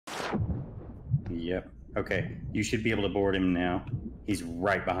Yep. Okay, you should be able to board him now. He's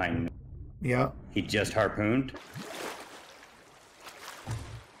right behind me. Yep. He just harpooned.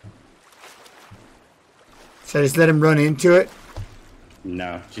 So just let him run into it?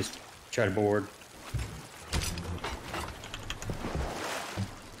 No, just try to board.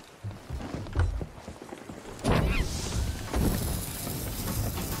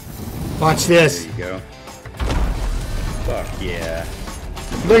 Watch this. There you go. Fuck yeah.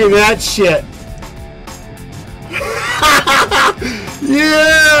 Look at that shit.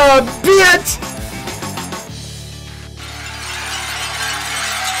 Yeah, bitch!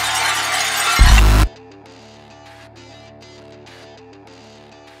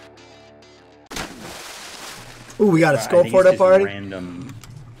 Ooh, we got a skull for it up already? Random.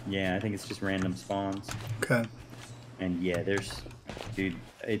 Yeah, I think it's just random spawns. Okay. And yeah, there's... Dude,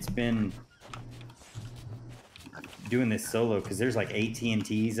 it's been... doing this solo because there's like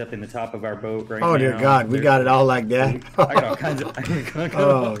AT&Ts up in the top of our boat right now. Oh dear God, we got it all like that. I got all kinds of.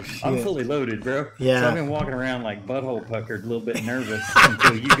 Oh shit! I'm fully loaded, bro. Yeah. So I've been walking around like butthole puckered, a little bit nervous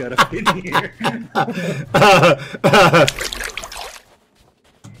until you got up in here.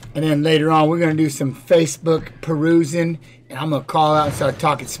 And then later on, we're gonna do some Facebook perusing, and I'm gonna call out and start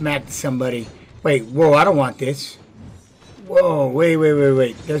talking smack to somebody. Wait, whoa! I don't want this. Whoa!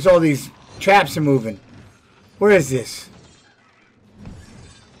 Wait! There's all these traps are moving. Where is this?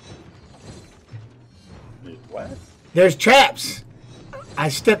 What? There's traps. I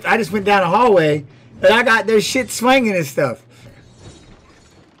just went down a hallway, but there's shit swinging and stuff.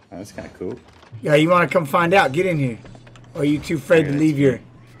 Oh, that's kind of cool. Yeah, you want to come find out? Get in here. Or are you too afraid to leave your...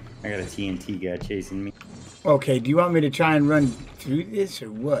 I got a TNT guy chasing me. Okay, do you want me to try and run through this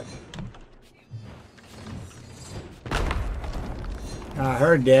or what? I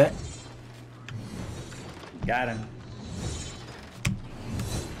heard that. Got him.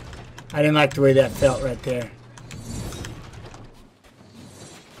 I didn't like the way that felt right there.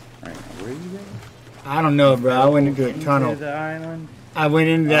 Alright, where are you going? I don't know, bro. I went into a tunnel. The island? I went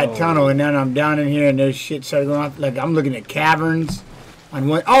into that tunnel, and then I'm down in here, and there's shit started going off. Like, I'm looking at caverns. On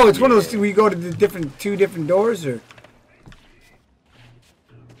one, oh, it's one of those two where you go to the two different doors, or?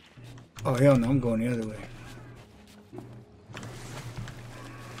 Oh, hell no, I'm going the other way.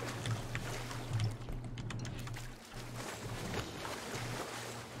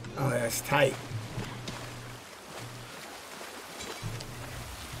 Oh, that's tight.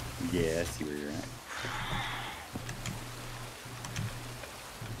 Yeah, I see where you're at.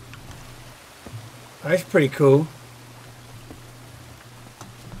 Oh, that's pretty cool.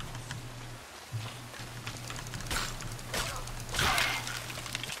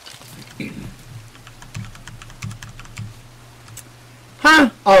 Huh?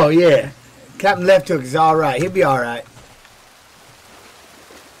 Oh, yeah. Captain Left Hook is alright. He'll be alright.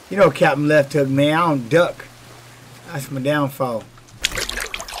 You know Captain Left Hook, man. I don't duck. That's my downfall.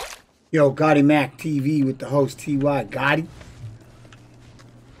 Yo, Gotti Mac TV with the host TY. Gotti.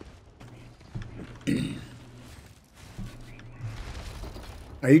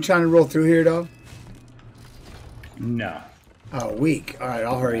 Are you trying to roll through here, though? No. Oh, weak. Alright,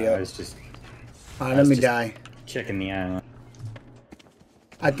 I'll hurry up. I was just... Alright, let me die. Checking the island.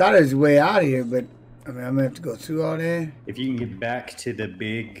 I thought it was way out of here, but I mean, I'm gonna have to go through all that. If you can get back to the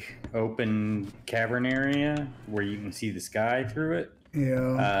big open cavern area where you can see the sky through it,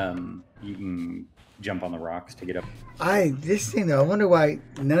 Yeah. you can jump on the rocks to get up. This thing though, I wonder why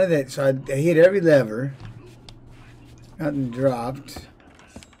none of that. So I hit every lever. Nothing dropped.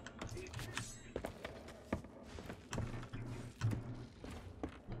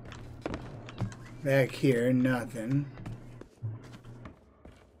 Back here, nothing.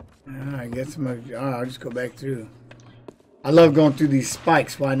 I guess I'll just go back through. I love going through these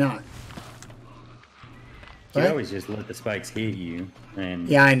spikes. Why not? You always just let the spikes hit you. And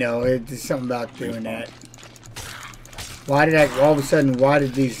yeah, I know. There's something about doing that. Why did all of a sudden, why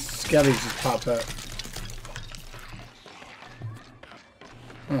did these skellies just pop up?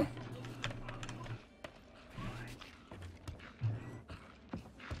 Huh.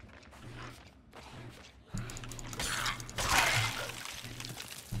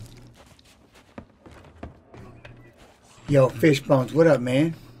 Yo, Fishbones, what up,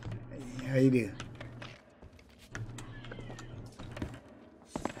 man? How you do?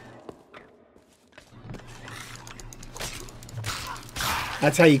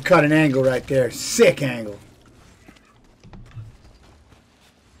 That's how you cut an angle right there. Sick angle.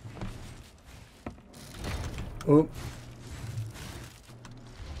 Oop.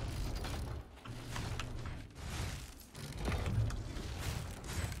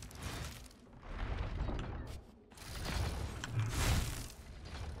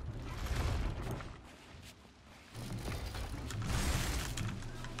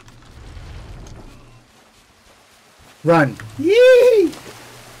 Run. Yee!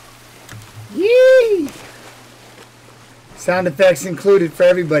 Yee! Sound effects included for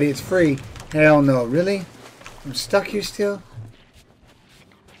everybody. It's free. Hell no. Really? I'm stuck here still?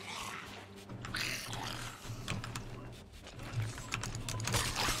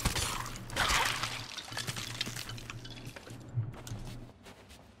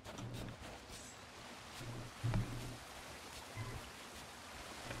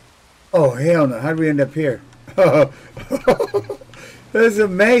 Oh, hell no. How did we end up here? That's a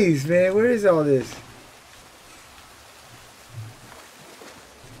maze, man. Where is all this?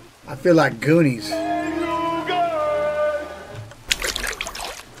 I feel like Goonies.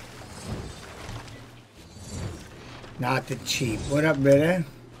 Not the cheap. What up, brother?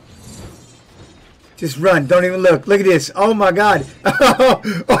 Just run. Don't even look. Look at this. Oh, my God.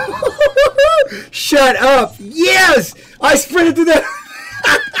 Shut up. Yes! I sprinted through that.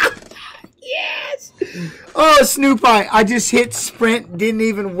 Yes! Oh, Snoop Eye. I just hit sprint. Didn't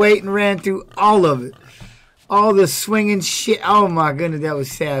even wait and ran through all of it. All the swinging shit. Oh, my goodness. That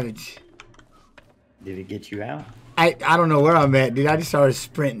was savage. Did it get you out? I don't know where I'm at, dude. I just started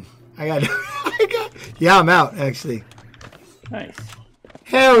sprinting. Yeah, I'm out, actually. Nice.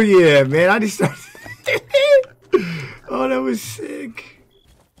 Hell yeah, man. I just started. Oh, that was sick.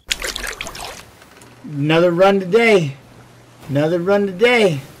 Another run today. Another run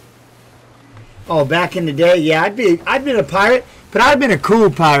today. Oh, back in the day, yeah, I'd been a pirate, but I'd been a cool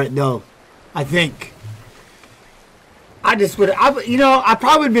pirate though. I think. I just would, I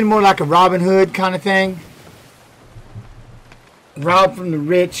probably been more like a Robin Hood kind of thing. Rob from the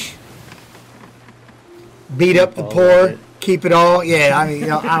rich, beat up the poor, keep it all. Yeah, I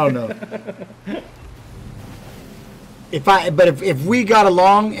mean, I don't know. If we got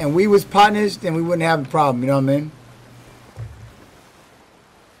along and we was partners, then we wouldn't have a problem. You know what I mean?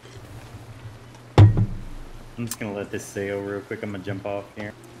 I'm just gonna let this sail real quick. I'm gonna jump off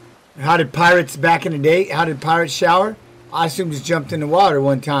here. How did pirates back in the day? How did pirates shower? I assume just jumped in the water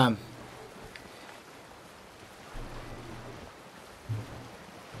one time.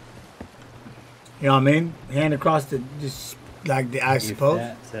 You know what I mean? Hand across the, just like the, I suppose.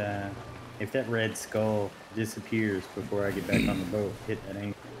 If that red skull disappears before I get back on the boat, hit that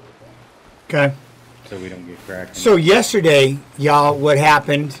anchor. Okay. So we don't get cracked. So yesterday, y'all, what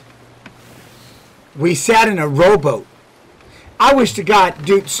happened? We sat in a rowboat. I wish to God,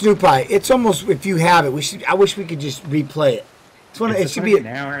 dude, Snoop Eye, it's almost, if you have it, I wish we could just replay it. It should be an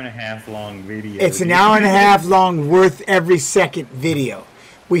hour and a half long video. It's an hour and a half long, worth every second video.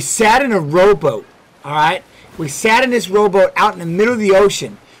 We sat in a rowboat, all right? We sat in this rowboat out in the middle of the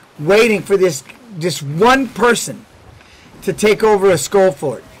ocean, waiting for this one person to take over a skull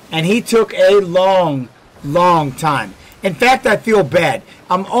fort. And he took a long, long time. In fact, I feel bad.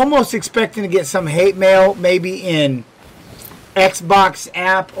 I'm almost expecting to get some hate mail, maybe in Xbox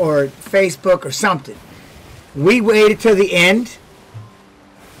app or Facebook or something. We waited till the end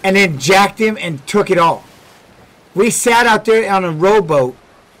and then jacked him and took it all. We sat out there on a rowboat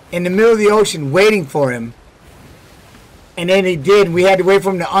in the middle of the ocean waiting for him. And then he did. We had to wait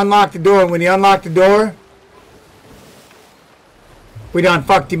for him to unlock the door. And when he unlocked the door, we done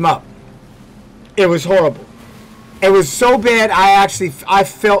fucked him up. It was horrible. It was so bad. I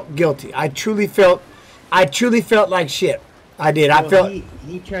felt guilty. I truly felt like shit. I did. I felt.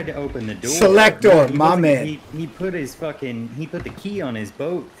 He tried to open the door. Select door, my man. He put the key on his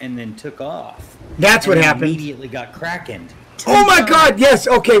boat and then took off. That's what happened. Immediately got krakened. Oh my God! Yes.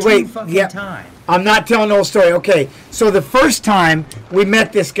 Okay. Wait. Yeah. I'm not telling the whole story. Okay. So the first time we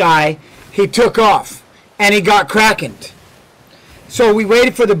met this guy, he took off and he got krakened. So we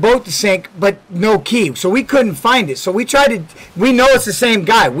waited for the boat to sink, but no key. So we couldn't find it. So we know it's the same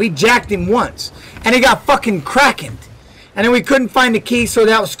guy. We jacked him once. And he got fucking krakened. And then we couldn't find the key, so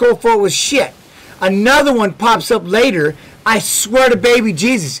that skull fort was shit. Another one pops up later. I swear to baby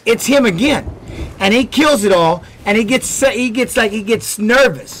Jesus, it's him again. And he kills it all, and he gets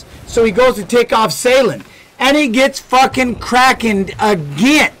nervous. So he goes to take off sailing. And he gets fucking krakened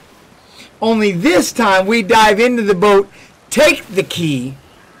again. Only this time we dive into the boat, take the key,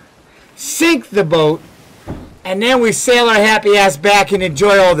 sink the boat, and then we sail our happy ass back and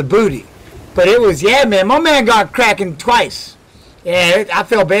enjoy all the booty. But it was, yeah, man, my man got krakened twice. Yeah, I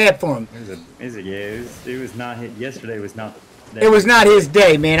felt bad for him. It was not his, yesterday was not. It was not his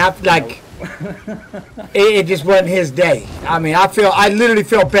day, man. It just wasn't his day. I mean, I literally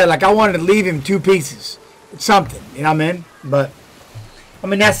felt bad. Like I wanted to leave him 2 pieces, something. You know what I mean? But I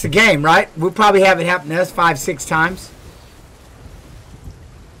mean, that's the game, right? We'll probably have it happen to us 5-6 times.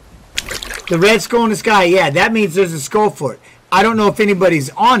 The red skull in the sky, yeah, that means there's a skull fort. I don't know if anybody's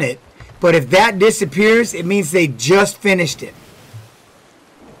on it, But if that disappears, it means they just finished it.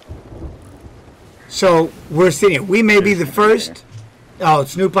 So we're sitting here. We may be the first. Oh,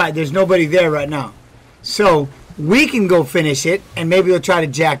 Snoop Pie, there's nobody there right now. So we can go finish it, and maybe they'll try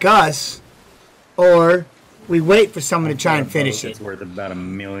to jack us, or we wait for someone to try and finish it. It's worth about $1.5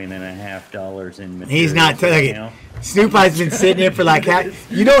 million in materials. He's not taking it. Snoop Pie's been sitting here for like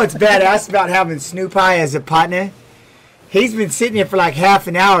half. You know what's badass about having Snoop Pie as a partner? He's been sitting here for like half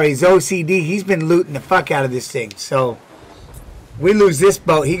an hour. He's OCD. He's been looting the fuck out of this thing. So we lose this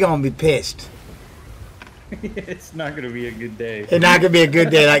boat, he gonna be pissed. It's not gonna be a good day. It's not gonna be a good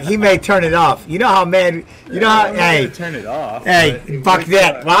day. Like, he may turn it off. You know how mad? You know how? Hey, turn it off. Hey, fuck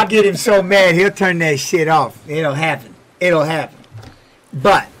that. Well, I'll get him so mad he'll turn that shit off. It'll happen. It'll happen.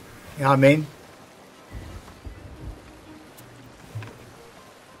 But you know what I mean?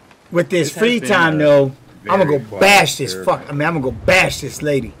 With this free time though, I'm gonna go bash this fuck. I mean, I'm gonna go bash this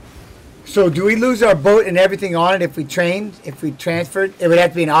lady. So, do we lose our boat and everything on it if we trained? If we transferred, it would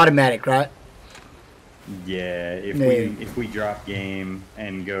have to be an automatic, right? Yeah, if we drop game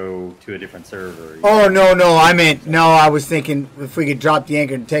and go to a different server. Oh no! I was thinking if we could drop the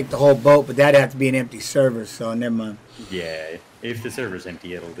anchor and take the whole boat, but that'd have to be an empty server. So never mind. Yeah, if the server's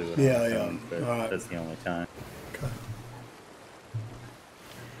empty, it'll do it. Yeah, on its own, but right. That's the only time.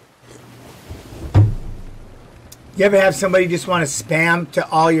 You ever have somebody just want to spam to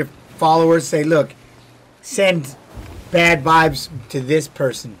all your followers? Say, look, send bad vibes to this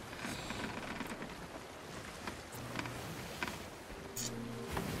person.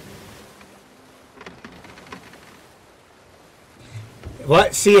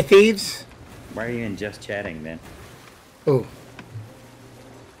 What? Sea of Thieves? Why are you in just chatting, man? Ooh.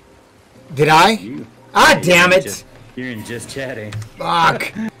 Did I? Damn it. You're in just chatting.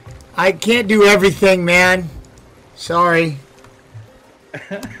 Fuck. I can't do everything, man. Sorry.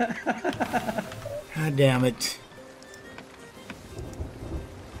 God damn it.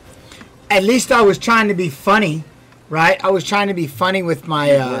 At least I was trying to be funny, right? I was trying to be funny with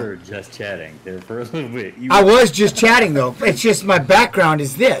my... You were just chatting there for a little bit. I was just chatting, though. It's just my background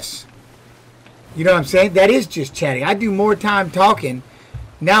is this. You know what I'm saying? That is just chatting. I do more time talking.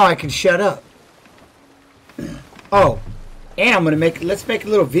 Now I can shut up. Oh, and I'm going to let's make a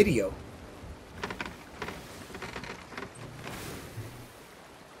little video.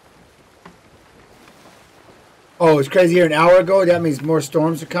 Oh, it's crazy here an hour ago. That means more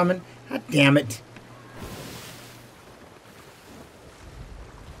storms are coming. God damn it.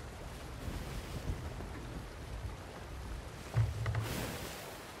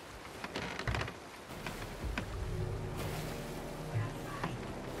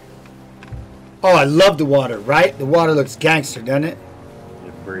 Oh, I love the water, right? The water looks gangster, doesn't it?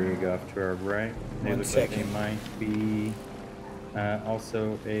 The brig off to our right. They look like they might be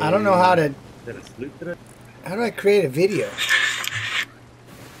also a... I don't know how to... Is that a sloop that How do I create a video?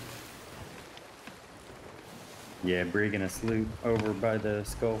 Yeah, brig and a sloop over by the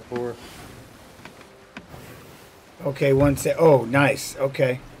Skull Fort. Okay, one sec. Oh, nice.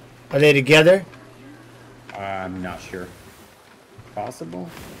 Okay. Are they together? I'm not sure. Possible?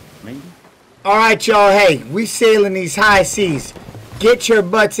 Maybe? All right, y'all. Hey, we sailing these high seas. Get your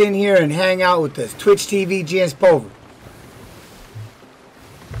butts in here and hang out with us. Twitch TV, Jens Pover.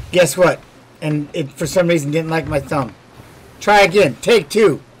 Guess what? And it, for some reason, didn't like my thumb. Try again. Take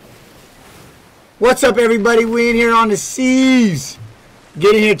two. What's up, everybody? We in here on the seas.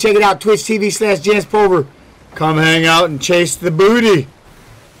 Get in here. Check it out. Twitch TV/Jens Pover. Come hang out and chase the booty.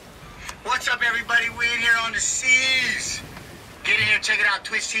 What's up, everybody? We in here on the seas. Get in here. Check it out.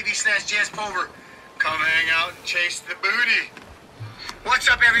 Twitch TV/Jens Pover. Come hang out and chase the booty. What's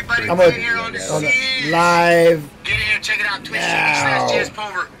up, everybody? We in here on the seas. Live. Get in here. Check it out. Twitch TV/Jens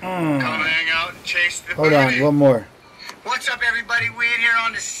Pover. Come hang out and chase the booty. Hold on. One more. What's up, everybody? We in here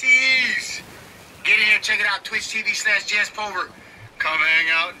on the seas. Get in here. Check it out. Twitch TV/Jens Pover. Come hang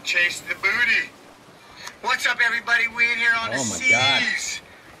out and chase the booty. What's up, everybody? We in here on the seas.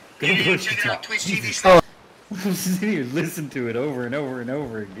 Get in here. Check it out. Twitch TV/. I'm sitting here listening to it over and over and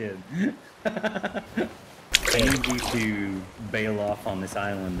over again. I need you to bail off on this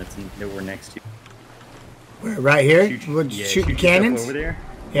island that we're next to. Where, right here? Shooting cannons? Over there.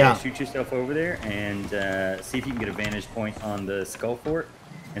 Yeah. Shoot yourself over there and see if you can get a vantage point on the Skull Fort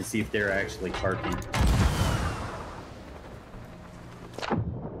and see if they're actually parking.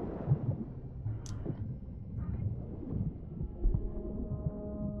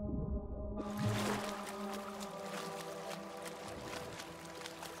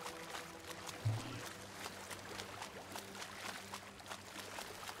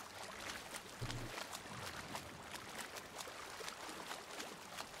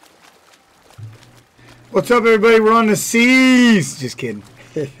 What's up, everybody? We're on the seas. Just kidding.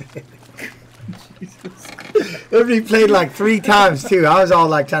 Everybody played like 3 times too. I was all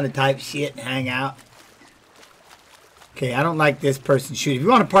like trying to type shit and hang out. Okay, I don't like this person shooting. If you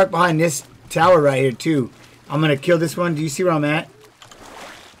want to park behind this tower right here too, I'm gonna kill this one. Do you see where I'm at?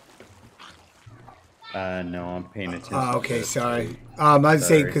 No, I'm paying attention. Oh, okay, sorry. I was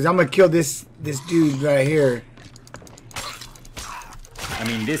saying because I'm gonna kill this dude right here. I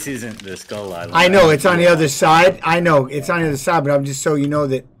mean, this isn't the skull island. I know it's on the other side. I know it's on the other side, but I'm just so you know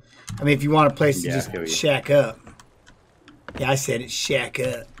that. I mean, if you want a place to just shack up. Yeah, I said it. Shack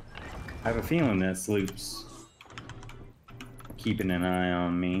up. I have a feeling that Sloop's keeping an eye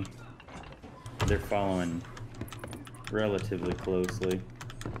on me. They're following relatively closely.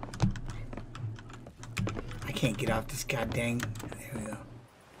 I can't get off this goddamn. There we go.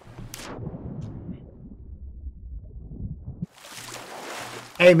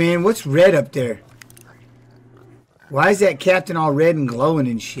 Hey man, what's red up there? Why is that captain all red and glowing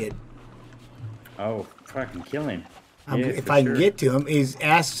and shit? Oh, fucking kill him. If I can get to him, is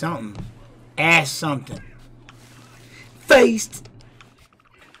ask something. Ask something. Faced.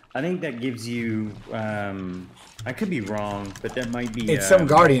 I think that gives you, I could be wrong, but that might be... It's some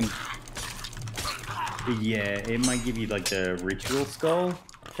guardian. Yeah, it might give you like the ritual skull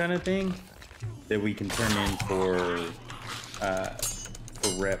kind of thing that we can turn in for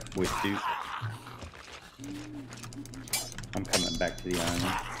rep with Duke. I'm coming back to the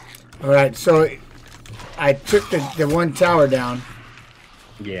island. Alright, so I took the one tower down.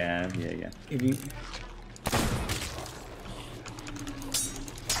 Yeah. If you...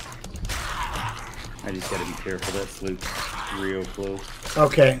 I just gotta be careful, that sloop's real close.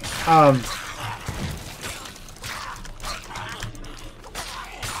 Okay,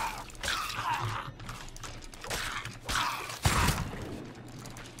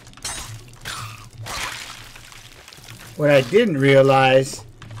 what I didn't realize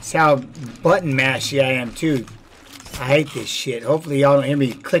is how button mashy I am too. I hate this shit. Hopefully y'all don't hear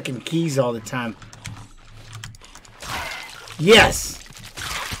me clicking keys all the time. Yes!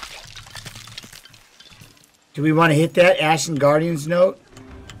 Do we want to hit that Ashen Guardian's note?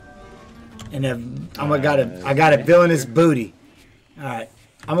 And I got a villainous booty. Alright.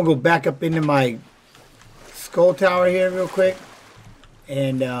 I'm gonna go back up into my skull tower here real quick.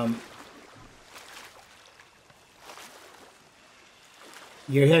 And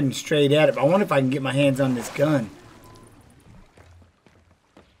you're heading straight at it. I wonder if I can get my hands on this gun.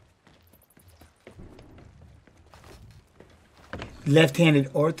 Left-handed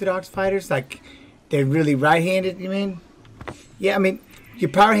Orthodox fighters? Like, they're really right-handed, you mean? Yeah, I mean,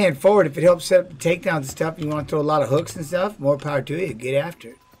 your power hand forward, if it helps set up the takedowns and stuff, you want to throw a lot of hooks and stuff, more power to you. Get after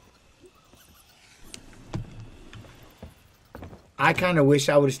it. I kind of wish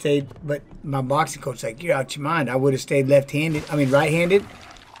I would have stayed, but my boxing coach like, you're out your mind. I would have stayed left-handed, I mean right-handed,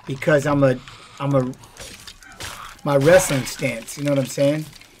 because my wrestling stance, you know what I'm saying?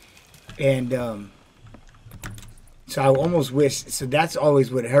 And so I almost wish, so that's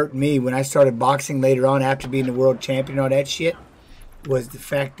always what hurt me when I started boxing later on after being the world champion and all that shit, was the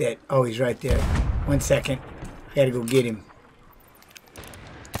fact that, oh, he's right there. 1 second. I gotta go get him.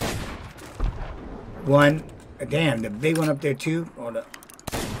 One. Damn, the big one up there too. Hold up.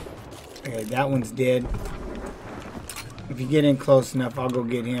 Okay, that one's dead. If you get in close enough, I'll go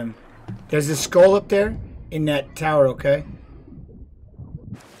get him. There's a skull up there in that tower, okay?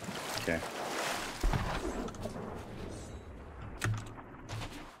 Okay.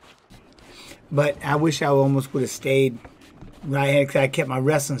 But I wish I almost would have stayed right-handed because I kept my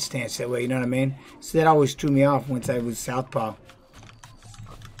wrestling stance that way, you know what I mean? So that always threw me off once I was southpaw.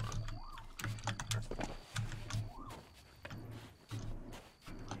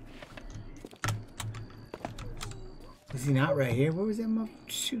 Is he not right here? Where was that motherfucker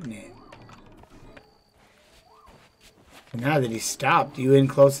shooting at? Now that he stopped, you in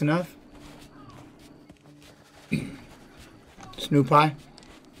close enough? Snoop Eye?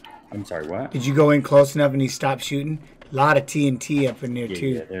 I'm sorry, what? Did you go in close enough and he stopped shooting? A lot of TNT up in there too.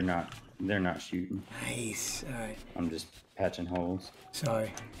 Yeah, they're not shooting. Nice. All right. I'm just patching holes.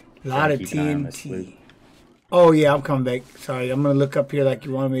 Sorry. A lot of TNT. Oh yeah, I'm coming back. Sorry, I'm gonna look up here like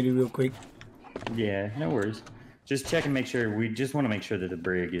you wanted me to real quick. Yeah, no worries. Just check and make sure. We just want to make sure that the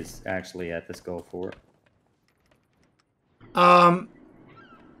brig is actually at the skull fort.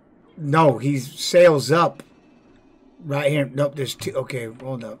 No, he's sails up right here. Nope, there's two. Okay,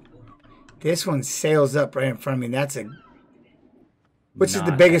 hold up. This one sails up right in front of me. That's a... Which is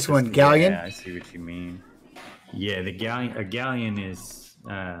the biggest one? Galleon? Yeah, I see what you mean. Yeah, the galleon. A galleon is...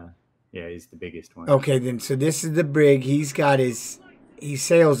 yeah, he's the biggest one. Okay, then. So this is the brig. He's got his he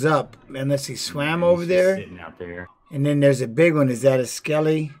sails up unless he swam over He's there. sitting out there. And then there's a big one. Is that a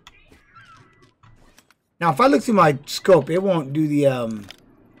skelly? Now, if I look through my scope, it won't do the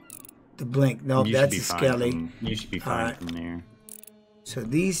blink. No, You that's should a be fine skelly. you should be fine Alright. from there. So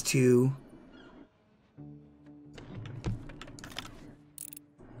these two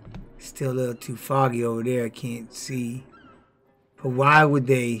still a little too foggy over there. I can't see. But why would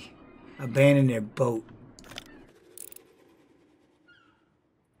they abandon their boat?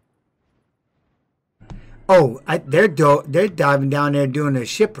 Oh, they're diving down there doing a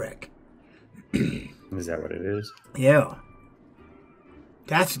shipwreck. Is that what it is? Yeah.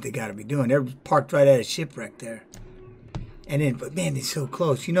 That's what they got to be doing. They're parked right at a shipwreck there. And then, but man, they're so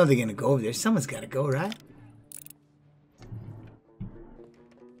close. You know they're going to go over there. Someone's got to go, right?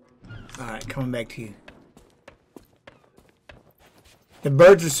 All right, coming back to you. The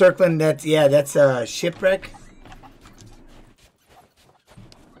birds are circling. That's a shipwreck.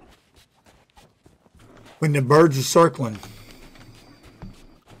 When the birds are circling.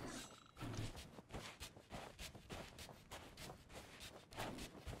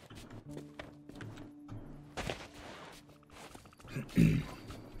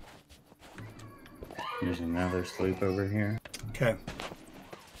 There's another sloop over here. Okay.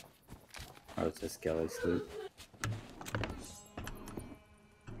 Oh, it's a skelly sloop.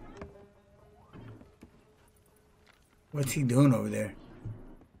 What's he doing over there?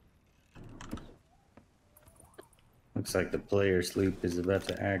 Looks like the player sloop is about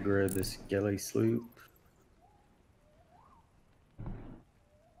to aggro the skelly sloop.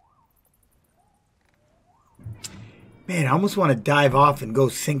 Man, I almost want to dive off and go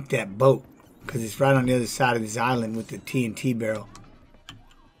sink that boat because it's right on the other side of this island with the TNT barrel.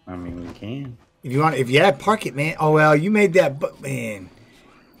 I mean, we can. If you want, park it, man. Oh well, you made that, but man,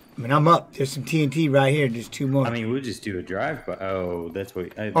 I mean, I'm up. There's some TNT right here. There's two more. I mean, we'll just do a drive-by. Oh, that's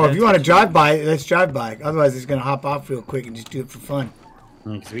what... Oh, if you want to drive by, let's drive by. Otherwise, it's going to hop off real quick and just do it for fun.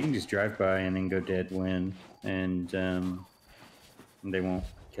 Because we can just drive by and then go dead wind, and they won't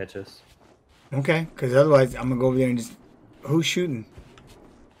catch us. Okay, because otherwise, I'm going to go over there and just... Who's shooting?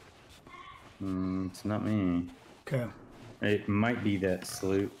 It's not me. Okay. It might be that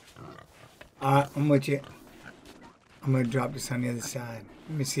sloop. I'm with you. I'm going to drop this on the other side.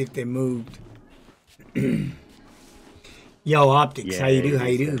 Let me see if they moved. Yo, Optics, Yeah, how you do? it How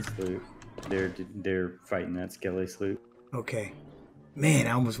is you do? that sloop. They're fighting that skelly sloop. Okay. Man,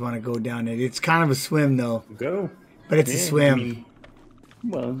 I almost want to go down there. It's kind of a swim, though. Go. But it's a swim. I mean,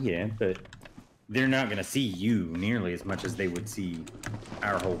 well, yeah, but they're not going to see you nearly as much as they would see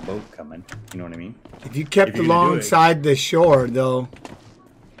our whole boat coming. You know what I mean? If you kept If you're gonna do alongside the shore, though,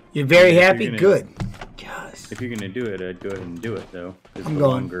 you're very Yeah, if happy? you're gonna- Good. Yes. If you're going to do it, I'd go ahead and do it, though. Because I'm the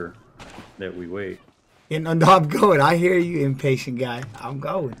going. longer that we wait. And I'm going. I hear you, impatient guy. I'm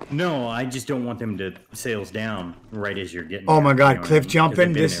going. No, I just don't want them to sails down right as you're getting Oh there, my you God, know what I cliff mean? 'Cause jumping.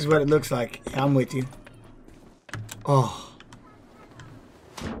 they've been This there is for- what it looks like. Yeah, I'm with you. Oh.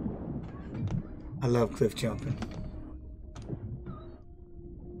 I love cliff jumping.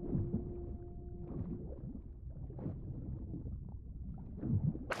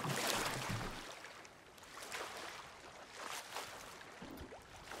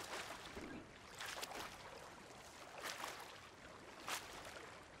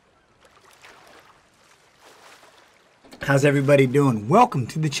 How's everybody doing? Welcome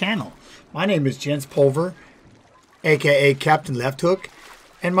to the channel. My name is Jens Pulver, aka Captain Left Hook,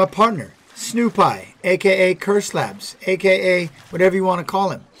 and my partner, Snoop Eye, aka Curse Labs, aka whatever you want to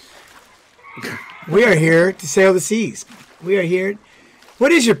call him. We are here to sail the seas. We are here.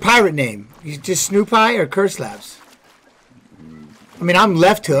 What is your pirate name? You just Snoop Eye or Curse Labs? I mean, I'm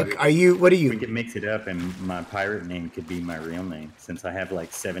Left Hook. Are you? What are We you? could mix it up, and my pirate name could be my real name, since I have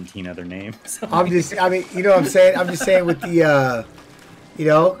like 17 other names. I'm just. I mean, you know what I'm saying? I'm just saying with the. You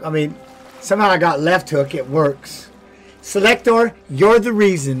know, I mean, somehow I got Left Hook. It works. Selector, you're the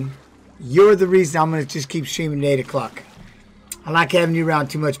reason. You're the reason I'm going to just keep streaming at 8 o'clock. I like having you around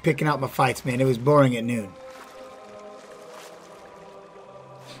too much picking out my fights, man. It was boring at noon.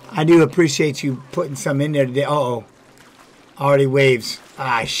 I do appreciate you putting some in there today. Uh-oh. Already waves.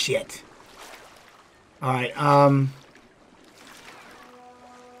 Ah, shit. All right. I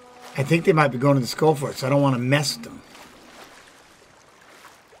think they might be going to the skull for it, so I don't want to mess with them.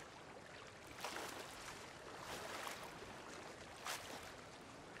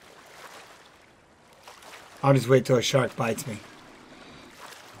 I'll just wait till a shark bites me.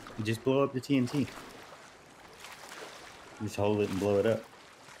 Just blow up the TNT. Just hold it and blow it up.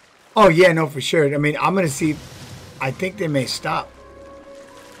 Oh, yeah, no, for sure. I mean, I'm going to see. I think they may stop.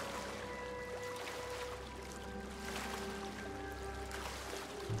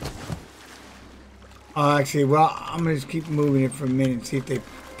 Actually, well, I'm gonna just keep moving it for a minute and see if they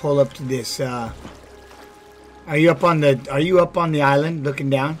pull up to this. Are you up on the island looking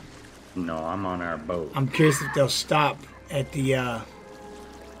down? No, I'm on our boat. I'm curious if they'll stop at the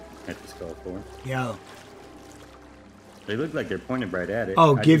skull fort. Yo. They look like they're pointed right at it.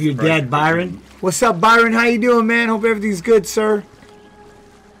 Oh, give your dad Byron. What's up, Byron? How you doing, man? Hope everything's good, sir.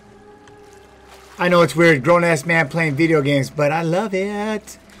 I know it's weird, grown-ass man playing video games, but I love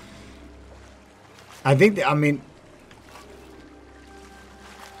it. I think that, I mean...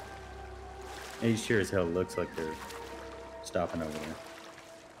 It sure as hell looks like they're stopping over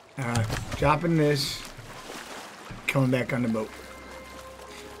there. Alright, dropping this. Coming back on the boat.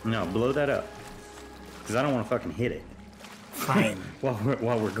 No, blow that up. Because I don't want to fucking hit it. Fine.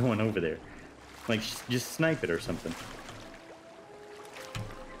 while we're going over there. Like, just snipe it or something.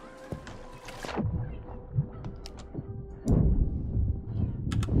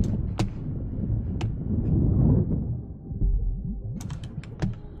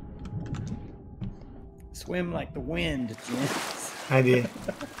 Swim like the wind, James. I did.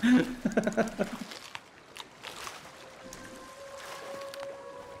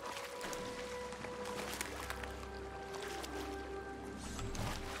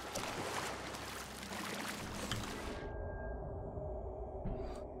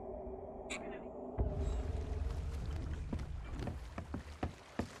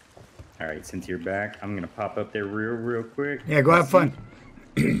 Alright, since you're back, I'm gonna pop up there real quick. Yeah, go have fun.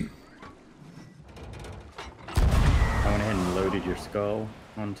 I went ahead and loaded your skull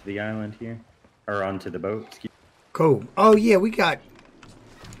onto the island here. Or onto the boat, excuse me. Cool. Oh, yeah, we got...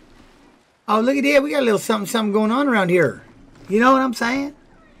 Oh, look at that. We got a little something going on around here. You know what I'm saying?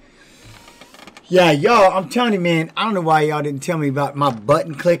 Yeah, y'all, I'm telling you, man, I don't know why y'all didn't tell me about my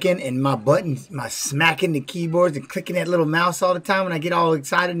button clicking and my smacking the keyboards and clicking that little mouse all the time when I get all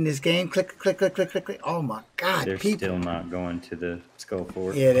excited in this game. Click, click, click, click, click, click. Oh, my God. They're still not going to the skull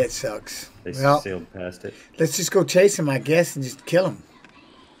fort. Yeah, that sucks. They sailed past it. Let's just go chase them, I guess, and just kill them.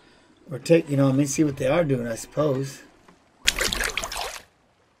 Or take, you know what I mean, see what they are doing, I suppose.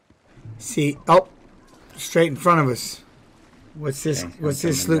 See, oh, straight in front of us. What's this? Okay, what's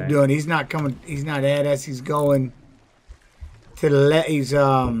this sloop back. doing? He's not coming. He's not at us. He's going to the left. He's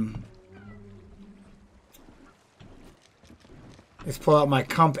Let's pull out my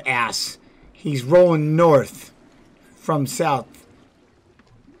compass. He's rolling north from south.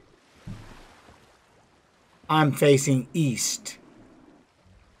 I'm facing east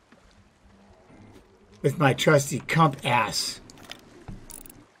with my trusty compass.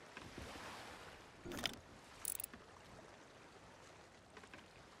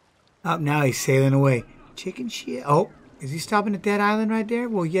 Up now, he's sailing away. Chicken shit. Oh, is he stopping at that island right there?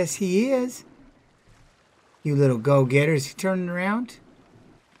 Well, yes, he is. You little go-getter. Is he turning around?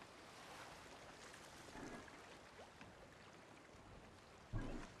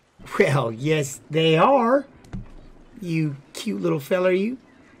 Well, yes, they are. You cute little fella, you.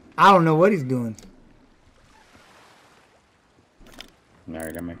 I don't know what he's doing.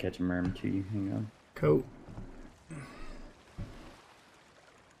 Alright, I'm gonna catch a merman to you. Hang on. Cool.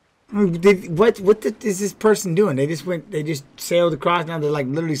 What is this person doing? They just sailed across. Now they're like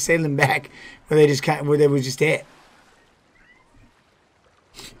literally sailing back where they were just at.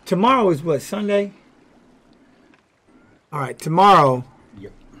 Tomorrow is what, Sunday? All right, tomorrow.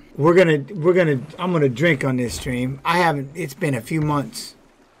 Yep. I'm gonna drink on this stream. It's been a few months.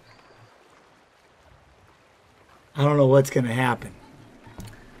 I don't know what's gonna happen.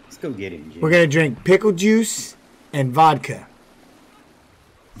 Let's go get him, Jim. We're gonna drink pickle juice and vodka.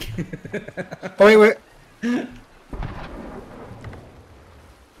 Oh, wait.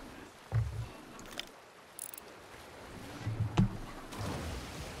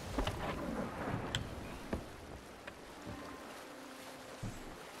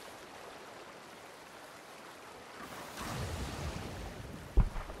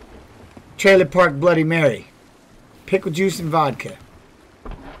 Trailer Park Bloody Mary. Pickle juice and vodka.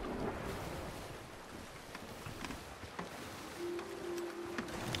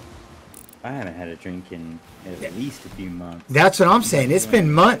 I haven't had a drink in at least a few months. That's what I'm saying. It's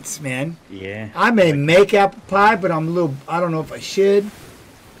been months, man. Yeah. I may make apple pie, but I don't know if I should.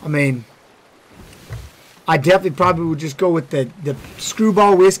 I mean, I definitely probably would just go with the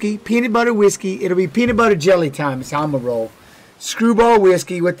screwball whiskey, peanut butter whiskey. It'll be peanut butter jelly time is how I'm going to roll. Screwball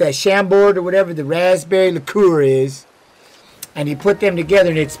whiskey with that Chambord or whatever the raspberry liqueur is. And you put them together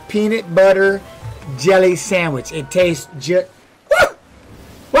and it's peanut butter jelly sandwich. It tastes just...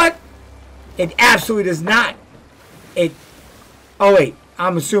 What? It absolutely does not. Oh, wait.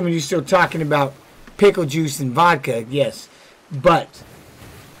 I'm assuming you're still talking about pickle juice and vodka. Yes. But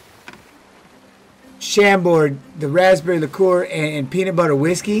Chambord, the raspberry liqueur and peanut butter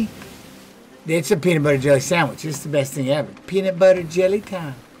whiskey. It's a peanut butter jelly sandwich. It's the best thing ever. Peanut butter jelly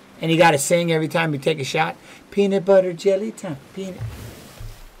time. And you got to sing every time you take a shot. Peanut butter jelly time. Peanut.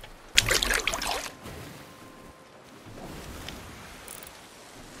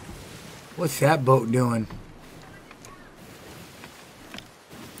 What's that boat doing?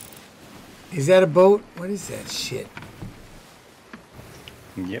 Is that a boat? What is that shit?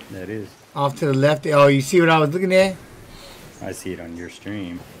 Yep, that is. Off to the left. Oh, you see what I was looking at? I see it on your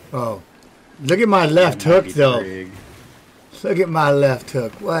stream. Oh. Look at my left hook, though. Rig. Look at my left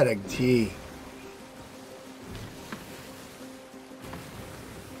hook. What a G.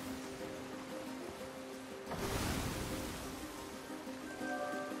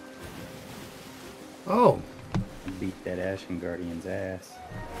 Oh. Beat that Ashen Guardian's ass.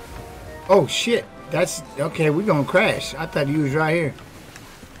 Oh, shit. That's... Okay, we're going to crash. I thought you was right here.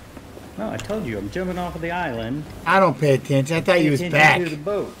 No, I told you, I'm jumping off of the island. I don't pay attention. I thought you was back. To the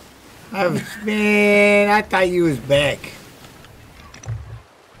boat. Man, I thought you was back.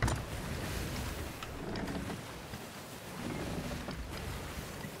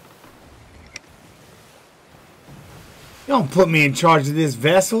 Don't put me in charge of this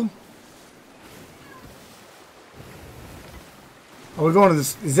vessel. Are we going to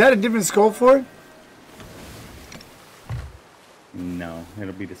this? Is that a different skull for it? No,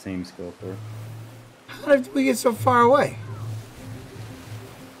 it'll be the same scope. How did we get so far away?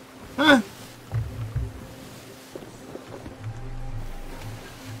 Huh?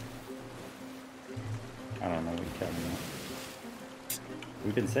 I don't know what you're talking about.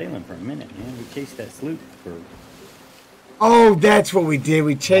 We've been sailing for a minute, man. We chased that sloop for... Oh, that's what we did.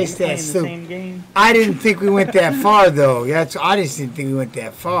 We chased that sloop. I didn't think we went that far, though. I just didn't think we went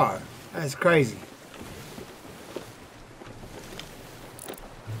that far. That's crazy.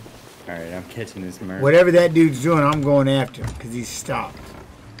 Alright, I'm catching this merc. Whatever that dude's doing, I'm going after him because he's stopped.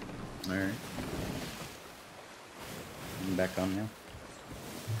 Alright. I'm back on now.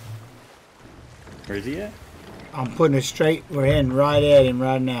 Where is he at? I'm putting it straight. We're heading right at him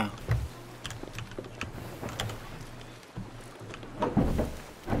right now.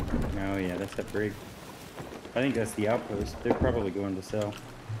 Oh yeah, that's that brig. I think that's the outpost. They're probably going to sell.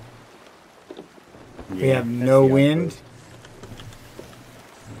 Yeah, We have no wind.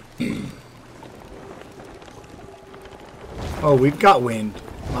 Oh, we've got wind.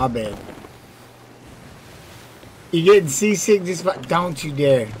 My bad. You getting seasick? Just about, don't you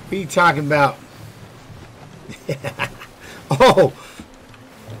dare. What are you talking about? Oh.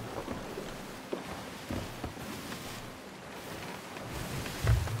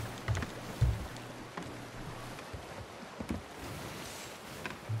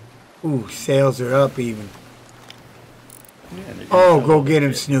 Ooh, sails are up even. Yeah, Oh, go get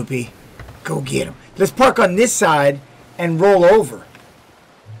him, Snoopy. Go get him. Let's park on this side and roll over.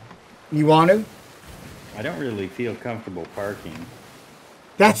 You want to? I don't really feel comfortable parking.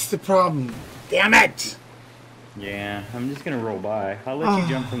 That's the problem. Damn it! Yeah, I'm just gonna roll by. I'll let you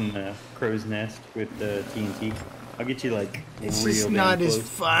jump from the crow's nest with the TNT. I'll get you like It's real just damn not close. as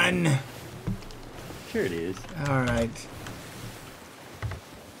fun. Sure it is. All right.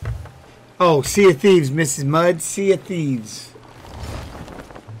 Oh, Sea of Thieves, Mrs. Mudd. Sea of Thieves.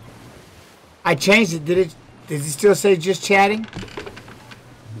 I changed it. Did it? Does it still say just chatting?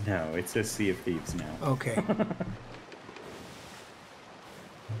 No, it says Sea of Thieves now. Okay.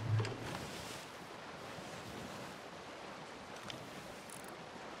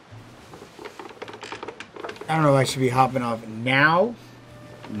 I don't know if I should be hopping off now.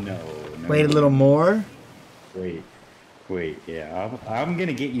 No. Wait a little more. Wait, yeah, I'm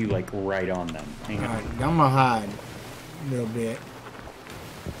gonna get you like right on them. Hang All on. right, I'm gonna hide a little bit.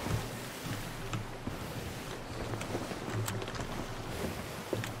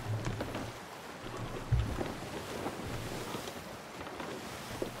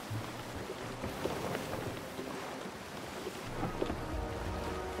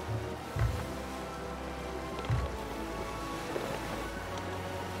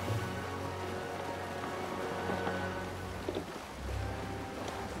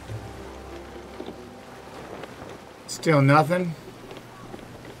 Still nothing.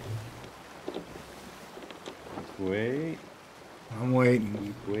 Wait. I'm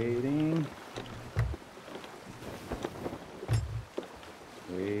waiting. Keep waiting.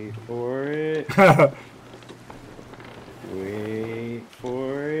 Wait for it. Wait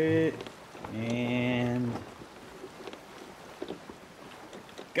for it. And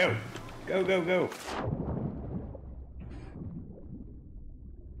go. Go, go, go.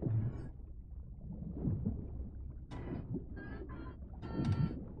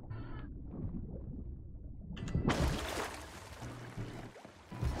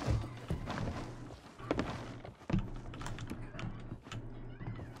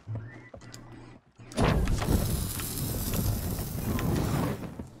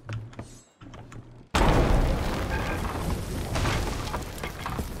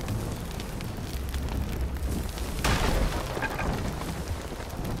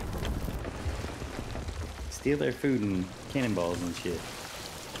 Steal their food and cannonballs and shit.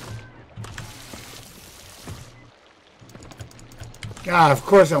 God, of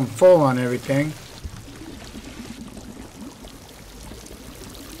course I'm full on everything.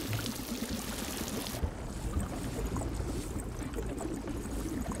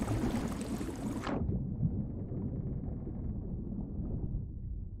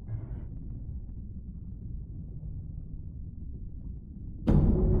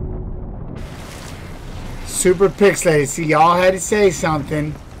 Super pixelated. See, y'all had to say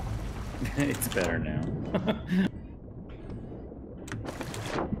something. It's better now.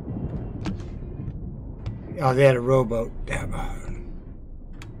 Oh, they had a rowboat. Damn.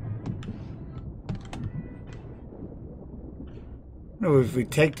 No, if we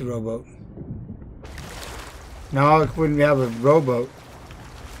take the rowboat. No, it wouldn't have a rowboat.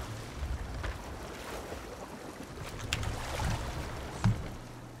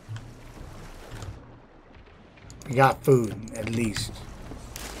 We got food, at least.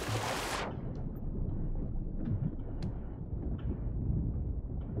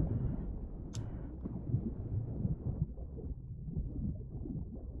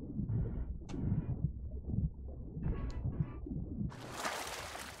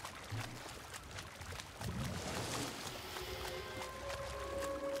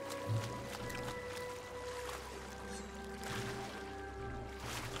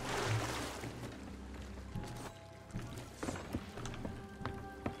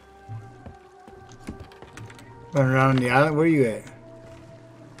 Running around the island? Where are you at?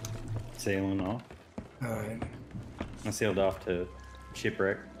 Sailing off. Alright. I sailed off to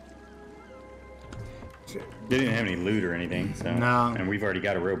shipwreck. They didn't have any loot or anything, so. No. And we've already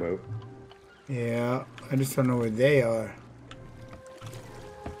got a rowboat. Yeah, I just don't know where they are.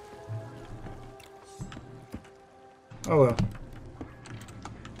 Oh well.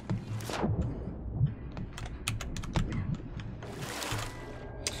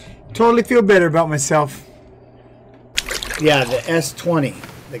 Totally feel better about myself. Yeah, the S20.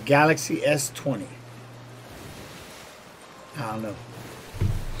 The Galaxy S20. I don't know.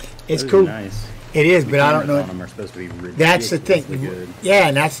 It's cool. Nice. It is, The but I don't cameras know. on them are supposed to be That's the thing. ridiculously good. Yeah,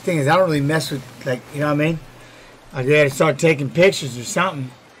 and that's the thing is I don't really mess with, like, you know what I mean? I gotta start taking pictures or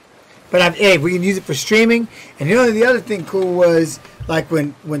something. But hey, we can use it for streaming. And you know, the other thing cool was like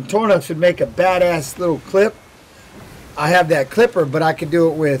when Tornups would make a badass little clip. I have that clipper, but I can do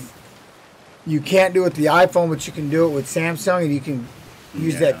it with. You can't do it with the iPhone, but you can do it with Samsung, and you can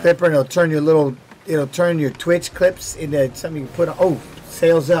use that clipper, and it'll turn your Twitch clips into something you can put on. Oh,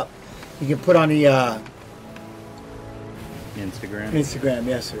 sales up. You can put on the Instagram. Instagram,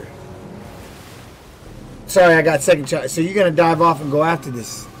 yes, sir. Sorry, I got second shot. So you're gonna dive off and go after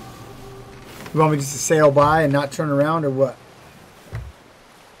this? You want me just to sail by and not turn around, or what?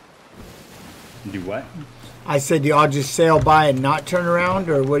 Do what? I said, do y'all just sail by and not turn around,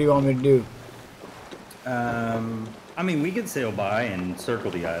 or what do you want me to do? I mean, we could sail by and circle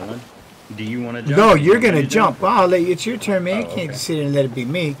the island. Do you want to jump? No, you're gonna jump. Well, I'll let you. It's your turn, man. Oh, You can't okay. just sit there and let it be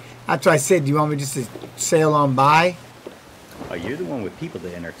me. That's why I said, do you want me just to sail on by? Oh, you're the one with people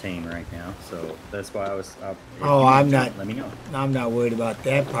to entertain right now, so that's why I was. If Oh, you I'm jump, not. Let me know. I'm not worried about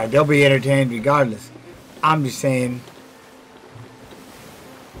that part. They'll be entertained regardless. I'm just saying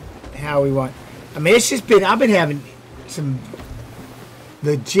how we want. I mean, it's just been. I've been having some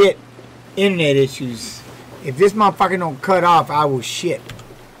legit internet issues. If this motherfucker don't cut off, I will shit.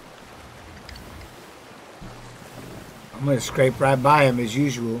 I'm gonna scrape right by him as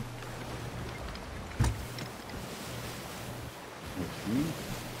usual.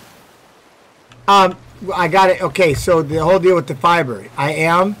 I got it. Okay, so the whole deal with the fiber, I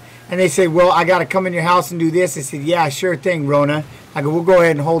am, and they say, well, I got to come in your house and do this. I said, yeah, sure thing, Rona. I go, we'll go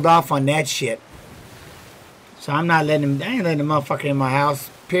ahead and hold off on that shit. So I'm not letting him. I ain't letting the motherfucker in my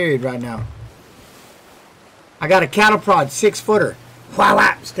house. Period. Right now. I got a cattle prod, 6-footer. Wow,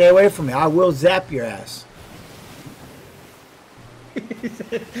 wow, stay away from me. I will zap your ass.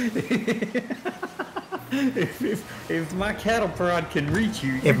 If my cattle prod can reach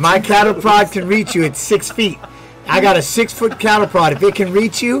you. If my cattle prod can reach you, it's 6 feet. I got a 6-foot cattle prod. If it can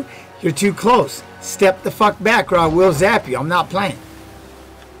reach you, you're too close. Step the fuck back or I will zap you. I'm not playing.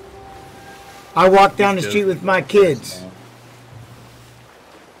 I walk down the street with my kids.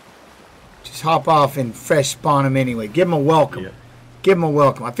 Just hop off and fresh spawn them anyway. Give them a welcome. Yep. Give them a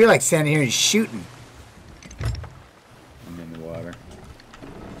welcome. I feel like standing here and shooting. I'm in the water.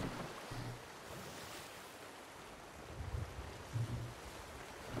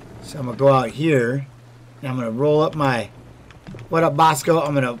 So I'm going to go out here. And I'm going to roll up my... What up, Bosco?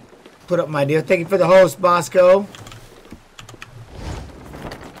 I'm going to put up my deal. Thank you for the host, Bosco.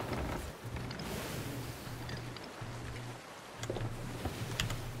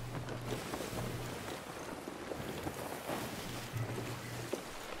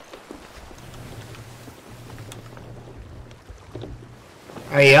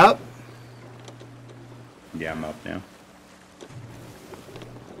 Are you up? Yeah, I'm up now.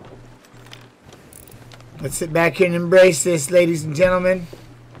 Let's sit back here and embrace this, ladies and gentlemen.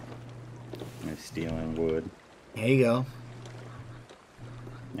 I'm stealing wood. There you go.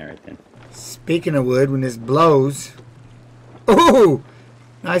 All right then. Speaking of wood, when this blows. Ooh!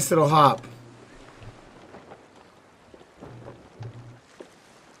 Nice little hop.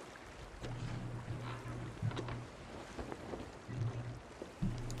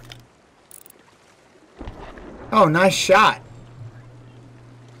 Oh, nice shot.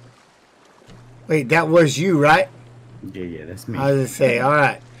 Wait, that was you, right? Yeah, that's me. I was going to say, all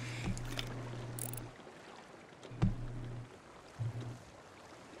right.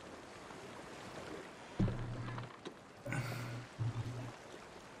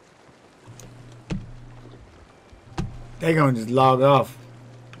 They're going to just log off.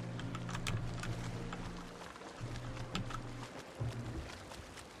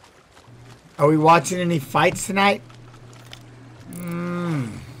 Are we watching any fights tonight?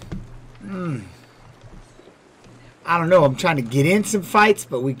 I don't know. I'm trying to get in some fights,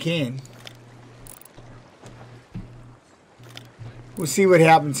 but we can. We'll see what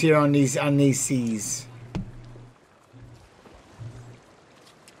happens here on these seas.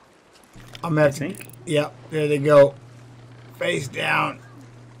 I'm gonna have to. Yep, there they go. Face down.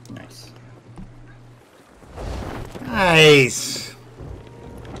 Nice. Nice.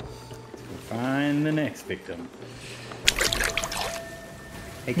 Find the next victim.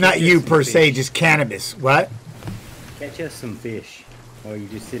 Hey, not you per se, just cannabis. What? Catch us some fish while you're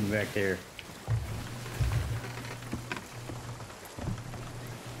just sitting back there.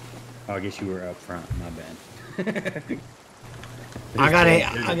 Oh, I guess you were up front. My bad.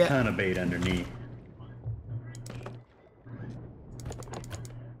 There's a ton of bait underneath.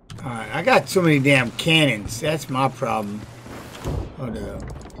 Alright, I got so many damn cannons. That's my problem. Hold up.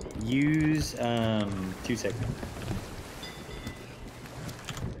 Use 2 seconds.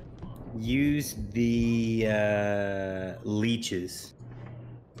 Use the leeches.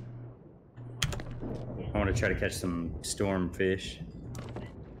 I want to try to catch some storm fish.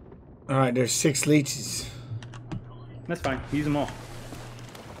 Alright, there's 6 leeches. That's fine. Use them all.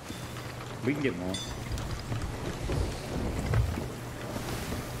 We can get more.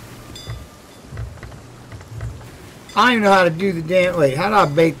 I don't even know how to do the damn... Wait, how do I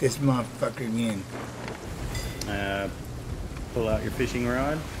bait this motherfucker again? Pull out your fishing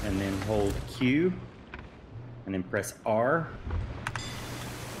rod and then hold Q and then press R.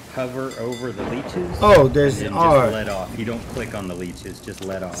 Hover over the leeches. Oh, there's and R. Just let off. You don't click on the leeches, just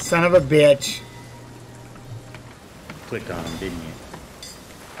let off. Son of a bitch. Clicked on them, didn't you?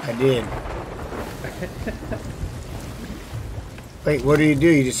 I did. Wait, what do?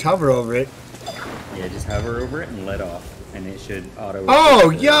 You just hover over it. Yeah, just hover over it and let off. And it should auto. Oh,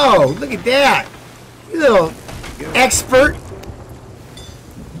 yo, look at that. You little expert.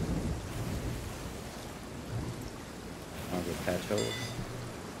 I'll go patch holes.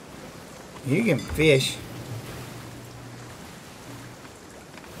 You can fish.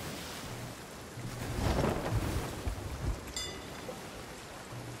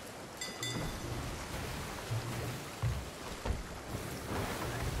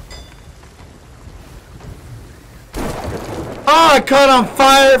 Oh, I caught on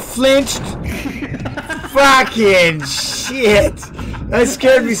fire, flinched. Fucking shit. That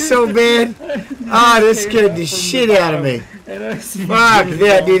scared me so bad. Oh, that scared the shit out of me. Fuck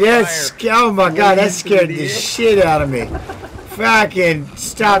that, dude. Oh my god, that scared the shit out of me. Fucking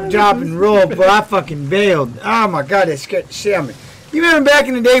stop, drop, and roll, but I fucking bailed. Oh my god, that scared the shit out of me. You remember back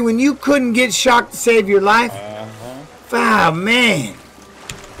in the day when you couldn't get shocked to save your life? Oh man.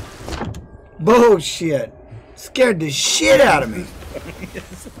 Bullshit. Scared the shit out of me.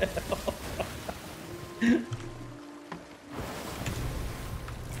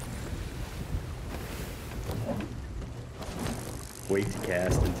 Wait to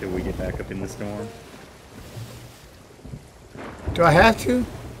cast until we get back up in the storm. Do I have to?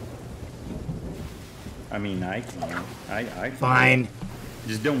 I mean, I can. I Fine.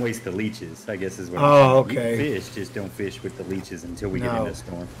 Just don't waste the leeches, I guess is what I'm saying. okay. You fish, just don't fish with the leeches until we get into the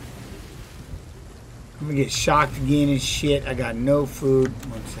storm. I'm gonna get shocked again and shit. I got no food.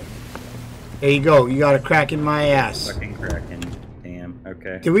 1 second. There you go. You got a crack in my ass. Fucking Kraken. Damn.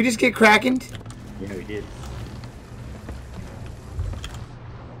 Okay. Did we just get crackened? Yeah, we did.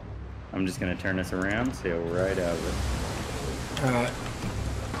 I'm just gonna turn this around, sail right out of it. Alright.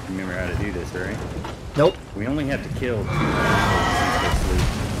 Remember how to do this, right? Nope. We only have to kill 2 assholes,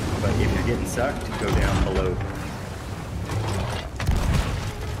 but if you're getting sucked, go down below.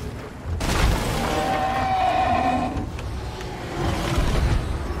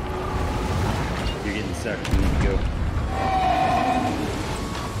 sucks. We need to go.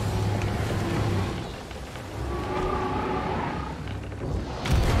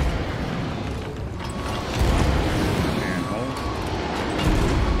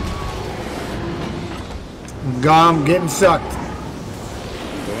 I'm getting sucked.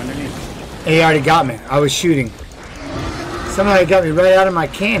 Go underneath. He already got me. I was shooting. Somebody got me right out of my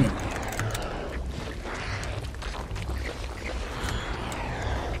cannon.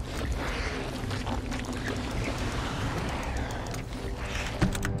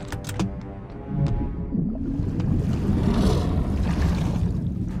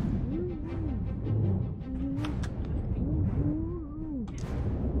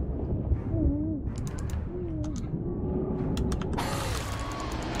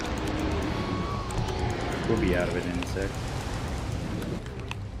 We'll be out of it in a sec.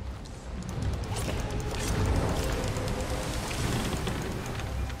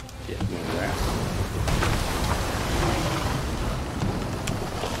 Get more rats.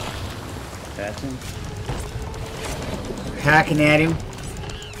 That's him. Hacking at him.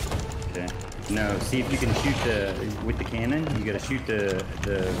 Okay. No, see if you can shoot with the cannon. You gotta shoot the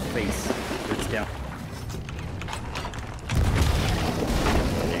face. It's down.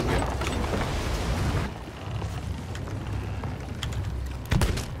 There you go.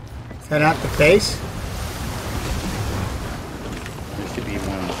 Is that not the face? There should be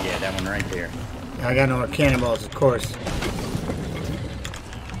one. Yeah, that one right there. I got no more cannonballs, of course.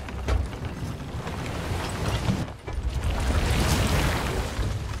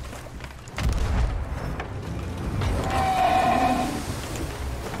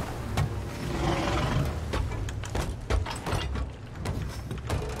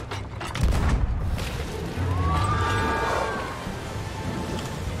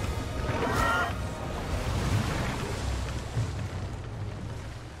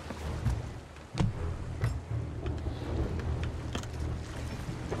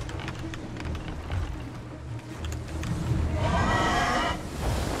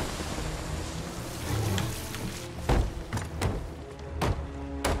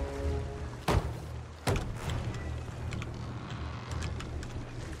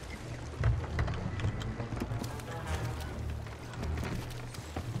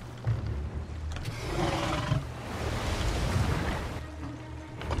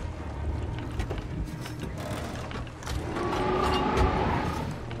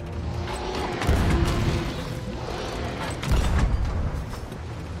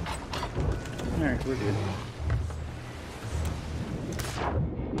 Alright, we're good.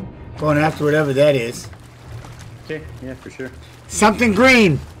 Going after whatever that is. Okay, yeah, for sure. Something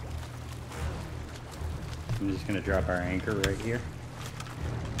green. I'm just gonna drop our anchor right here.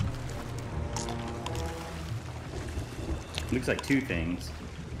 Looks like two things.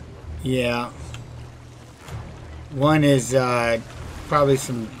 Yeah. One is probably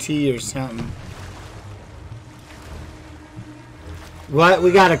some tea or something. What?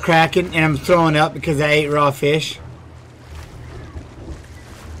 We got a kraken, and I'm throwing up because I ate raw fish.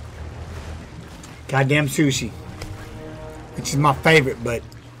 Goddamn sushi. Which is my favorite, but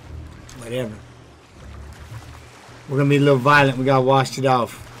whatever. We're going to be a little violent. We got to wash it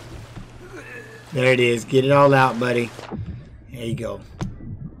off. There it is. Get it all out, buddy. There you go.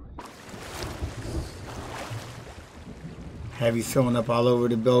 Have you throwing up all over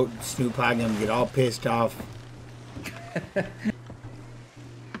the boat. Snoop Pie going to get all pissed off.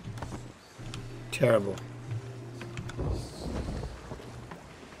 Terrible.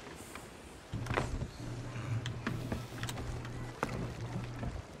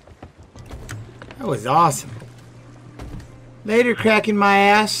 That was awesome. Later, cracking my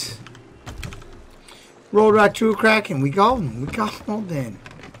ass. Rolled right through a cracking. We golden. We golden.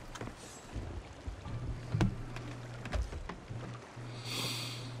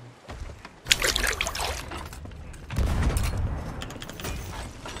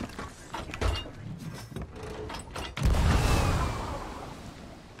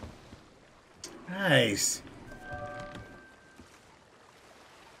 Nice.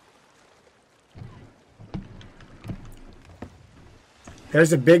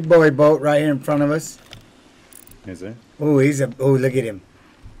 There's a big boy boat right here in front of us. Is it? Oh, look at him.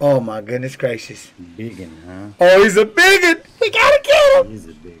 Oh my goodness gracious. Big one, huh? Oh, he's a big one. We gotta get him. He's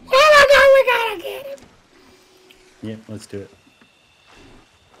a big one. Oh my God, we gotta get him. Yeah, let's do it.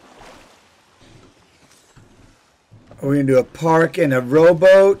 We're gonna do a park and a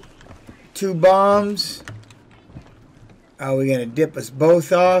rowboat. 2 bombs. Are we gonna dip us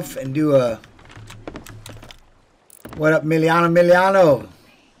both off and do a what up, Miliano?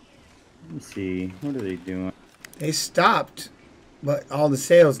 Let me see. What are they doing? They stopped, but all the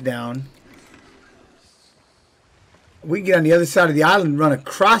sails down. We can get on the other side of the island, run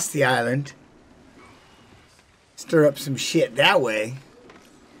across the island, stir up some shit that way.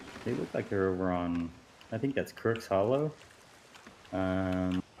 They look like they're over on, I think that's Crook's Hollow. Yeah,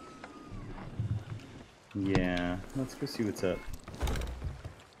 let's go see what's up.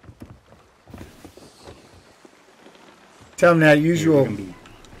 Tell them that usual.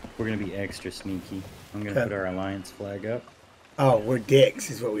 We're gonna be extra sneaky. I'm gonna put our alliance flag up. Oh, we're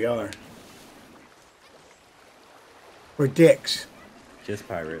dicks, is what we are. We're dicks. Just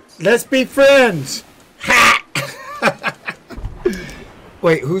pirates. Let's be friends. Ha!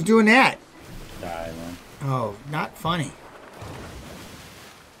 Wait, who's doing that? The island. Oh, not funny.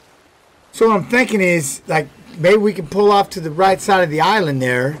 So what I'm thinking is, like, maybe we can pull off to the right side of the island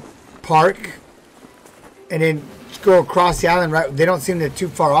there, park, and then just go across the island. Right? They don't seem to be too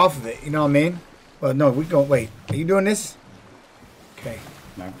far off of it. You know what I mean? Well, no, we go. Wait, are you doing this? Okay.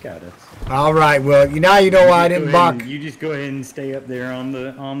 I've got it. All right. Well, now you know why I didn't buck. You just go ahead and stay up there on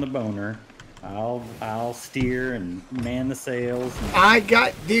the boner. I'll steer and man the sails.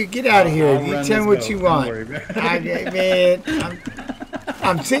 Dude, get out of here. You tell me what you want.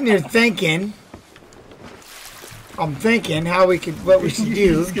 I'm sitting here thinking. I'm thinking what we should do.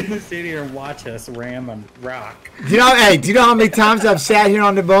 You're just gonna sit here and watch us ram a rock. Do you know how many times I've sat here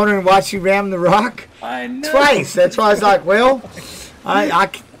on the boner and watched you ram the rock? I know. Twice. That's why I was like, well,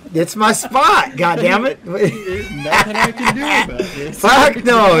 it's my spot. God damn it. There's nothing I can do about this. Fuck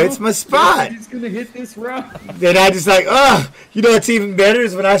no, it's my spot. He's gonna hit this rock. Then I just like, you know what's even better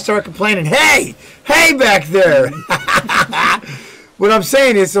is when I start complaining, hey back there. What I'm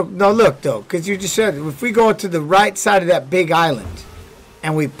saying is, no, look though, because you just said if we go to the right side of that big island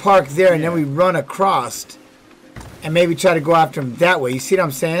and we park there and then we run across and maybe try to go after them that way. You see what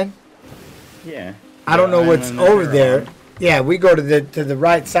I'm saying? Yeah. I don't know what's over there. Yeah, we go to the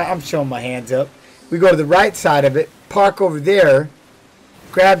right side. I'm showing my hands up. We go to the right side of it, park over there,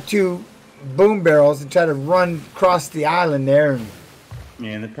 grab 2 boom barrels and try to run across the island there.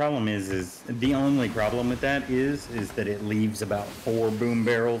 Yeah, the problem is the only problem with that is that it leaves about 4 boom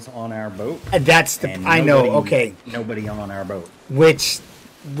barrels on our boat. Nobody on our boat. Which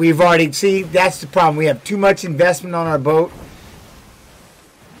we've already that's the problem. We have too much investment on our boat.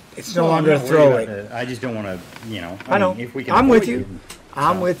 It's no longer a throwaway. I just don't want to, I know. If we can I'm with you.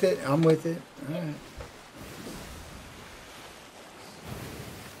 I'm with it. All right.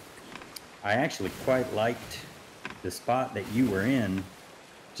 I actually quite liked the spot that you were in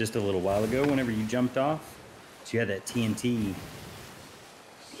just a little while ago whenever you jumped off. So you had that TNT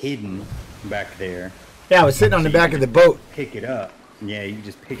hidden back there. Yeah, I was sitting on the back of the boat. Pick it up. Yeah, you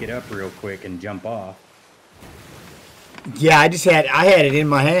just pick it up real quick and jump off. Yeah, I had it in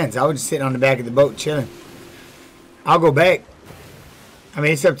my hands. I was just sitting on the back of the boat chilling. I'll go back. I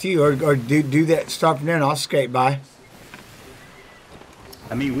mean, it's up to you. Or do that, start from there and I'll skate by.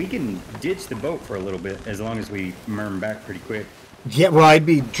 I mean, we can ditch the boat for a little bit as long as we merm back pretty quick. Yeah, well, I'd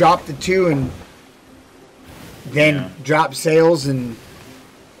be drop the 2 and then drop sails and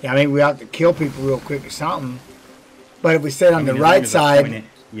we have to kill people real quick or something. But if we stay on the right side,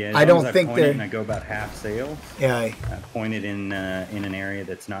 I don't think they're. And I go about half sail. Yeah. I point it in an area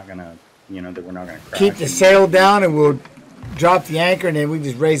that's not gonna, that we're not gonna crash. Keep the sail down and we'll drop the anchor and then we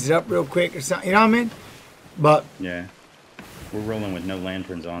just raise it up real quick or something. You know what I mean? But yeah. We're rolling with no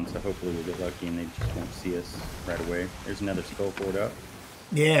lanterns on, so hopefully we'll get lucky and they just won't see us right away. There's another skull fort up.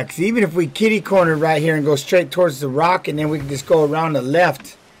 Yeah, because even if we kitty corner right here and go straight towards the rock and then we can just go around the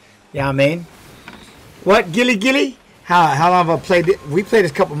left. You know what I mean? What, Gilly? How long have I played it? We played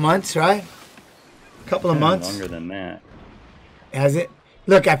this a couple months, right? A couple of months? Longer than that. Has it?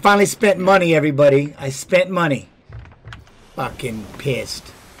 Look, I finally spent money, everybody. I spent money. Fucking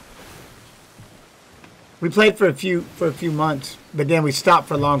pissed. We played for a few months, but then we stopped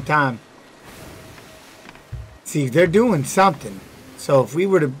for a long time. See, they're doing something. So if we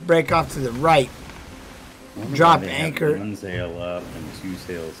were to break off to the right, drop anchor. 1 sail up and 2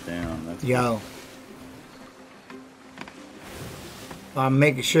 sails down. That's Yo. I'm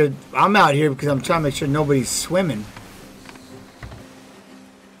making sure I'm out here because I'm trying to make sure nobody's swimming.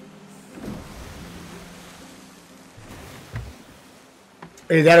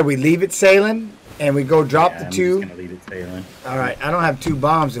 Either that or we leave it sailing. And we go drop the 2. I'm just gonna leave it sailing. All right, I don't have 2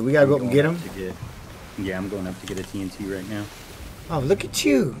 bombs, so we gotta go up and get them. Yeah, I'm going up to get a TNT right now. Oh, look at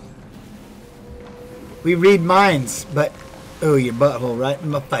you. We read minds, but oh, your butthole right in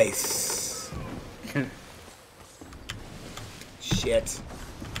my face. Shit.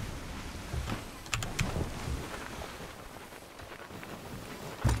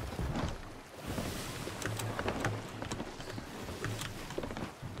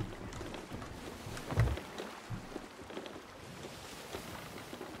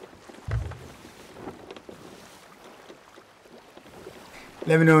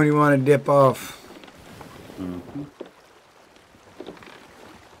 Let me know when you want to dip off. Mm-hmm.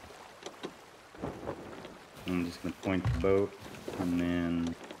 I'm just going to point the boat and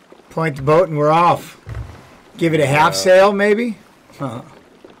then... Point the boat and we're off. Give it a half sail, maybe?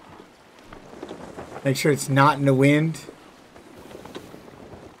 Make sure it's not in the wind.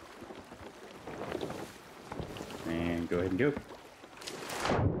 And go ahead and go.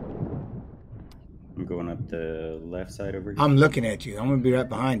 I'm going up the left side over here. I'm looking at you. I'm going to be right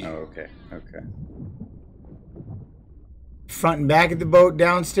behind you. Oh, okay. Okay. Front and back of the boat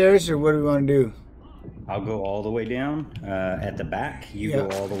downstairs, or what do we want to do? I'll go all the way down at the back. You go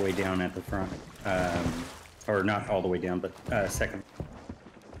all the way down at the front. Or not all the way down, but second.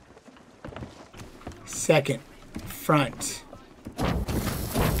 Second. Front.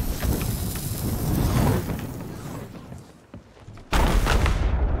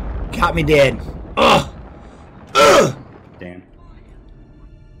 Got me dead. Ugh! Ugh! Damn.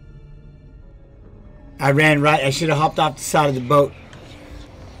 I ran right. I should have hopped off the side of the boat.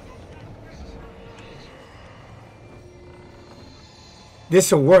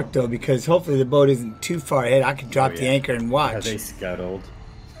 This will work though, because hopefully the boat isn't too far ahead. I can drop the anchor and watch. Are they scuttled?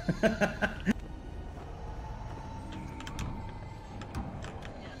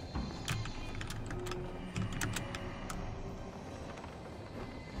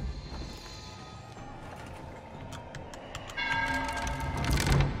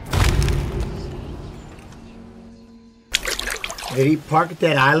 Did he park at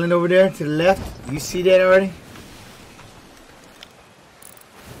that island over there to the left? You see that already?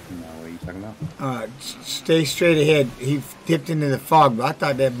 No, what are you talking about? Stay straight ahead. He dipped into the fog, but I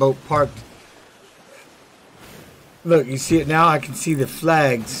thought that boat parked. Look, you see it now? I can see the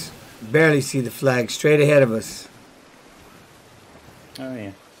flags. Barely see the flags straight ahead of us. Oh,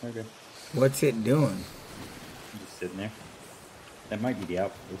 yeah. Okay. What's it doing? Just sitting there. That might be the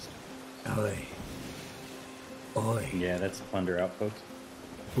outpost. Oi. Oi. Yeah, that's the plunder outpost.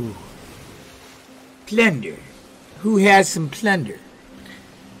 Ooh. Plunder. Who has some plunder?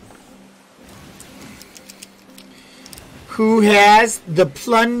 Who has the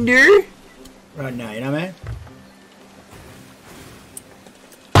plunder? Right now, you know what I mean?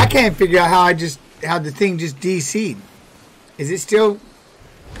 I can't figure out how the thing just DC'd. Is it still?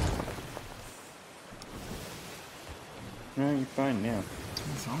 No, you're fine now.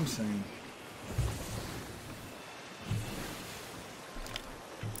 That's all I'm saying.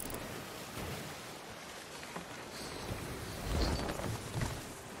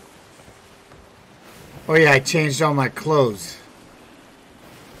 Oh yeah, I changed all my clothes.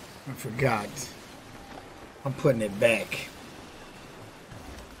 I forgot. I'm putting it back.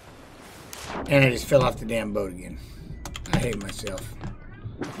 And I just fell off the damn boat again. I hate myself.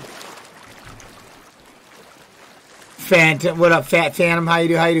 Phantom, what up, Fat Phantom? How you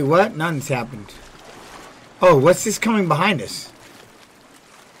do? How you do? What? Nothing's happened. Oh, what's this coming behind us?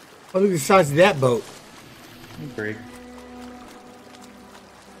 Oh, look at the size of that boat. Break.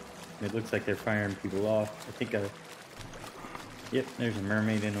 It looks like they're firing people off. I think yep, there's a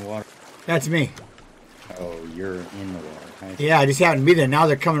mermaid in the water. That's me. Oh, you're in the water. Yeah, I just happened to be there. Now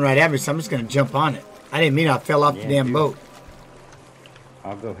they're coming right at me, so I'm just going to jump on it. I didn't mean I fell off the damn boat.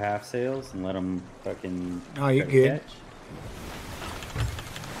 I'll go half sails and let them fucking... Oh, you're good. Catch.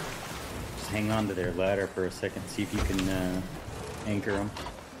 Just hang on to their ladder for a second. See if you can anchor them.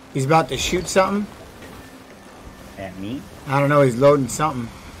 He's about to shoot something. At me? I don't know. He's loading something.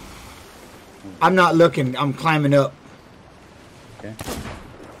 I'm not looking. I'm climbing up. Okay.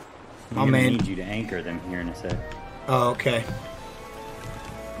 Oh, I'm man. gonna need you to anchor them here in a sec. Oh, okay.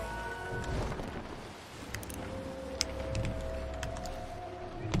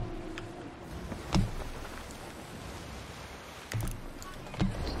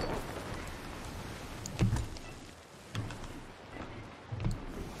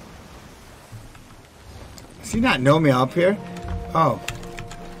 Does he not know me up here? Oh.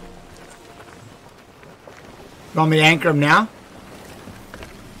 You want me to anchor him now?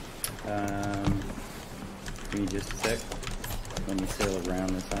 Give me just a sec. Let me sail around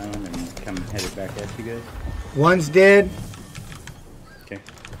this island and come headed back at you guys. One's dead. Okay.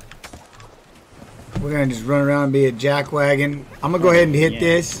 We're gonna just run around and be a jackwagon. I'm gonna go ahead and hit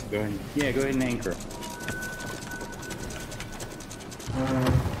this. Go ahead. Yeah, go ahead and anchor.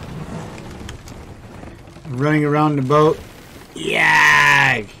 Running around the boat.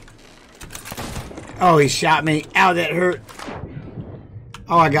 Yeah. Oh, he shot me. Ow, that hurt.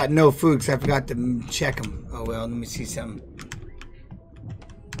 Oh, I got no food because I forgot to check him. Oh, well, let me see something.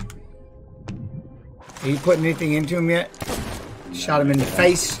 Are you putting anything into him yet? No, shot him in the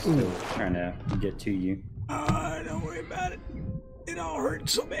face. Still trying to get to you. Don't worry about it. It all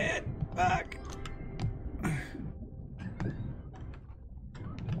hurts so bad. Fuck.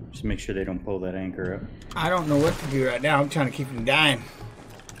 Just make sure they don't pull that anchor up. I don't know what to do right now. I'm trying to keep from dying.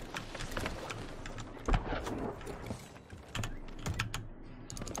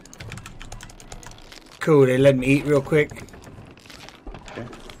 Cool, they let me eat real quick. Okay.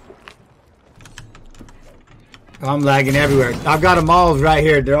 Oh, I'm lagging everywhere. I've got them all right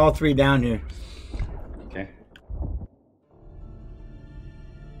here. They're all 3 down here. Okay.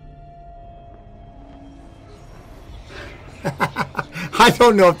 I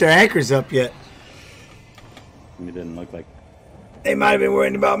don't know if their anchor's up yet. It doesn't look like. They might have been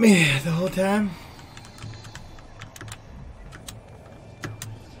worrying about me the whole time.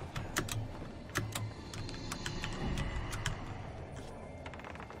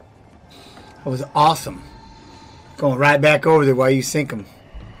 That was awesome. Going right back over there while you sink them.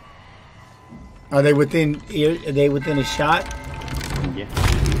 Are they within ear? Are they within a shot? Yeah.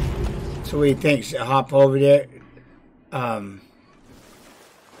 So what do you think? Should I hop over there?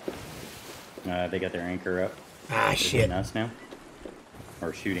 They got their anchor up. Ah, They're shit. hitting us now.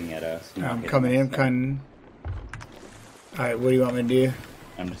 Or shooting at us. not I'm hitting coming us in, now. coming. Alright, what do you want me to do?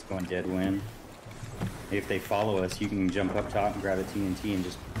 I'm just going dead wind. If they follow us, you can jump up top and grab a TNT and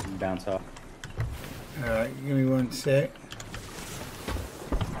just bounce off. Alright, give me 1 sec.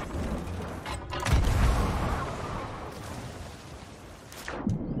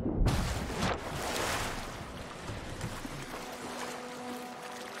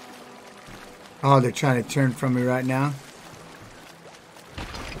 Oh, they're trying to turn from me right now.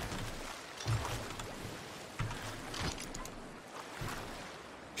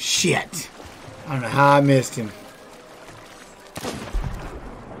 Shit. I don't know how I missed him.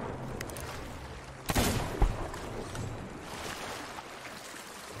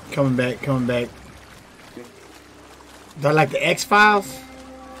 Coming back, coming back. Is that like the X-Files?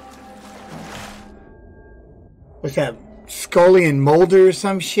 What's that? Scully and Mulder or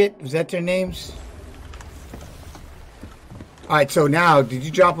some shit? Was that their names? Alright, so now, did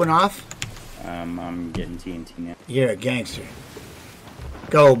you drop one off? I'm getting TNT now. You're a gangster.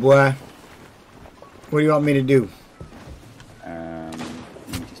 Go, boy. What do you want me to do?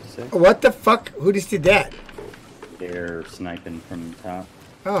 Give me just a sec. What the fuck? Who just did that? They're sniping from the top.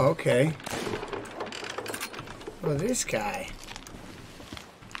 Oh, okay. Well, this guy.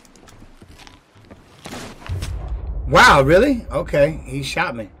 Wow, really? Okay, he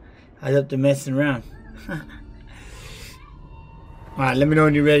shot me. I was up to messing around. Alright, let me know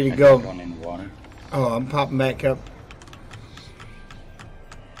when you're ready to go. Going in the water. Oh, I'm popping back up.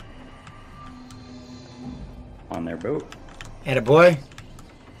 On their boat. Atta boy.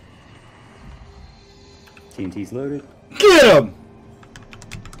 TNT's loaded. Get him!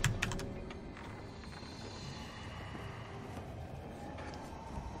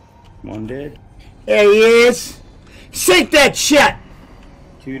 One dead. There he is. Sink that shit!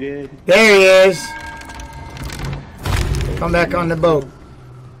 2 dead. There he is. Come back on the boat.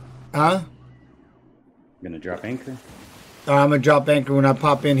 Huh? Gonna drop anchor. I'm gonna drop anchor when I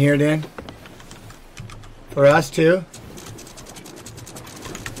pop in here then. For us too.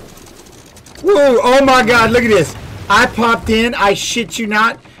 Whoa, oh my god, look at this. I popped in, I shit you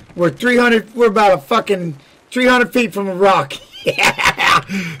not. We're about a fucking 300 feet from a rock. Yeah,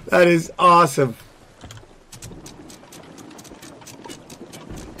 that is awesome.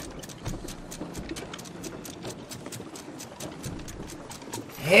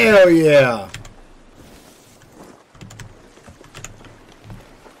 Hell yeah.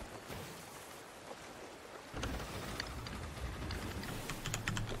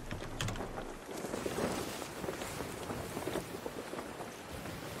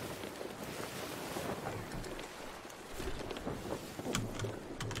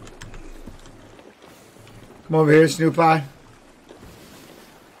 Come over here, Snoop Eye.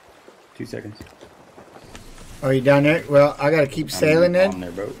 2 seconds. Oh, you down there? Well, I gotta keep sailing On then.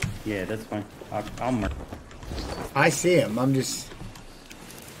 their boat. Yeah, that's fine. I'll mark. I see him. I'm just.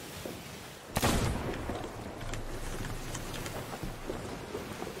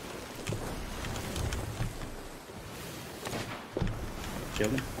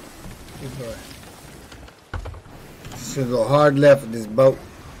 Killed him. Good boy. This is a little hard left with this boat.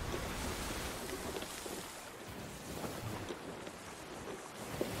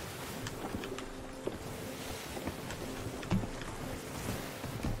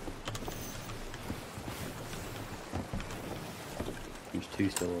 There's 2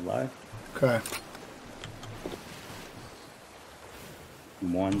 still alive. Okay.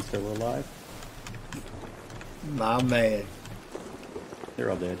 1 still alive. My man. They're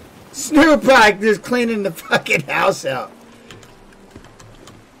all dead. Snoop Pike just cleaning the fucking house out.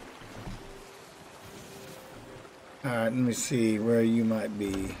 Alright, let me see where you might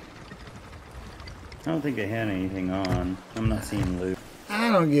be. I don't think they had anything on. I'm not seeing loot.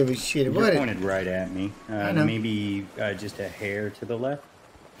 I don't give a shit. You're What? pointed right at me. I know. Maybe just a hair to the left.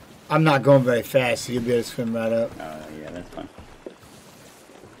 I'm not going very fast, so you'll be able to swim right up. Yeah, that's fine.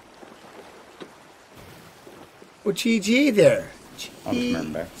 Well, GG there. I'll just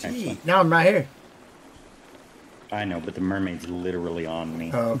mermaid back. Actually. Now I'm right here. I know, but the mermaid's literally on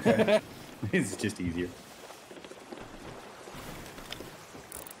me. Oh, okay. It's just easier.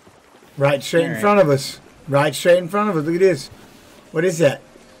 Right straight in front of us. Right straight in front of us. Look at this. What is that?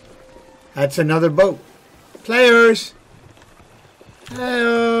 That's another boat. Players!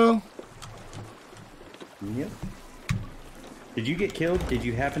 Hello! Yep. Did you get killed? Did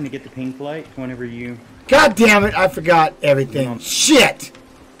you happen to get the pink light whenever you... God damn it, I forgot everything. Shit!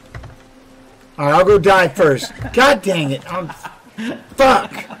 Alright, I'll go die first. God dang it.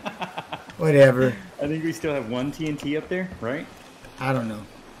 Fuck! Whatever. I think we still have one TNT up there, right? I don't know.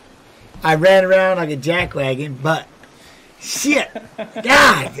 I ran around like a jackwagon, but... Shit!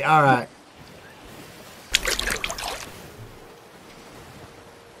 God! Alright.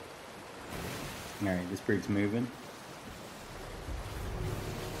 Alright, this brig's moving.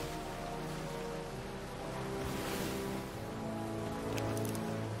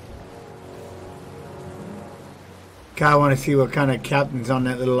 God, I want to see what kind of captain's on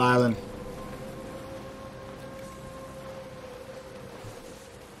that little island.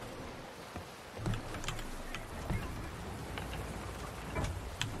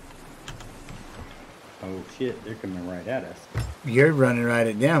 Oh shit, they're coming right at us. You're running right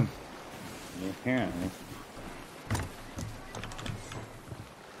at them. Yeah, apparently.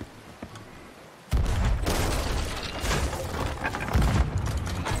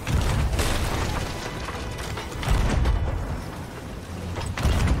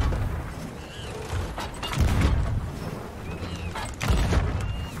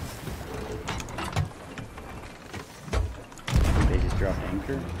 They just dropped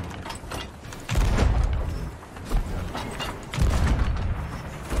anchor.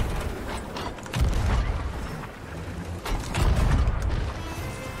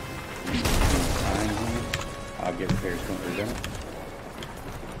 I'll get repairs when we're done.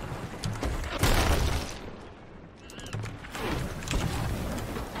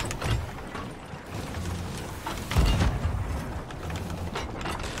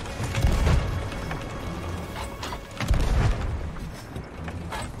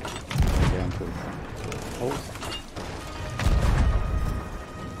 Down to the holes.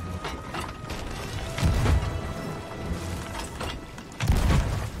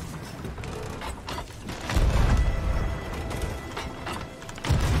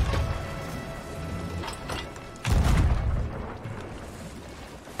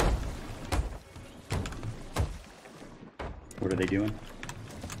 What are they doing?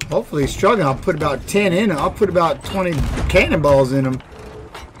 Hopefully he's struggling. I'll put about 10 in. I'll put about 20 cannonballs in them.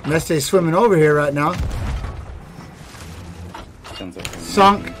 Unless they're swimming over here right now. Sounds like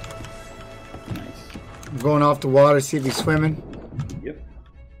Sunk. Nice. I'm going off the water, see if he's swimming. Yep.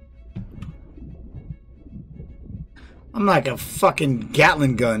 I'm like a fucking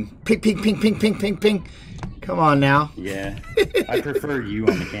Gatling gun. Ping, ping, ping, ping, ping, ping, ping. Come on now. Yeah. I prefer you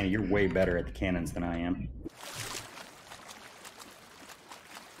on the cannon. You're way better at the cannons than I am.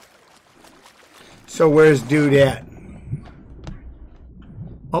 So where's dude at?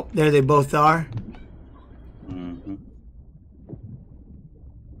 Oh, there they both are. Mm-hmm.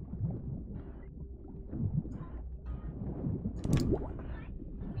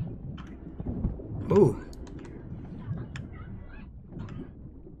 Ooh.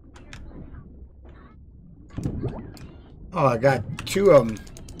 Oh, I got two of them.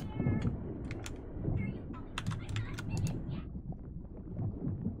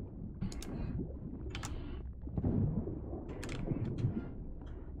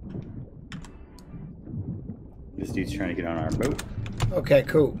 This dude's trying to get on our boat. Okay,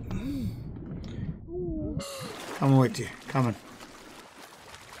 cool. I'm with you. Coming.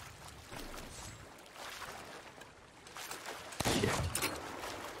 Shit.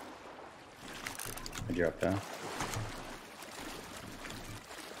 I dropped out.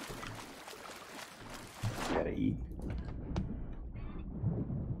 Gotta eat.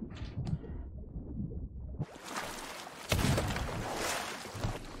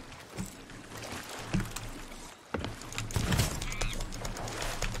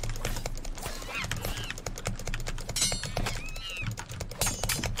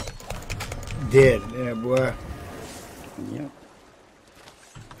 Dead. Yeah, boy. Yep. Did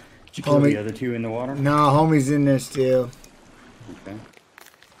you kill Homie. the other two in the water? Nah, homie's in there still. Okay. You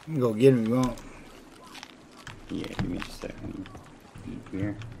can go get him if you want. Yeah, give me just a second. Eat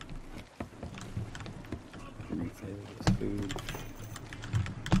here. Refill this food.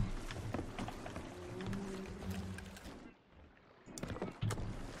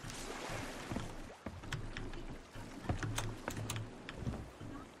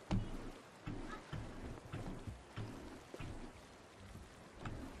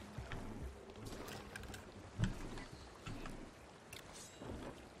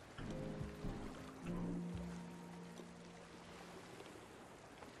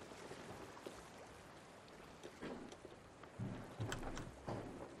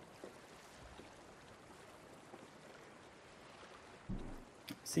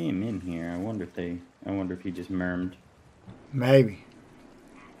 See him in here. I wonder if he just mermed. Maybe.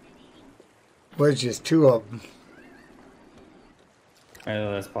 Well, it's just two of them.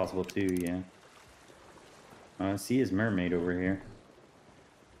 Oh, that's possible too, yeah. I see his mermaid over here.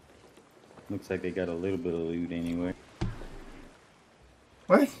 Looks like they got a little bit of loot anyway.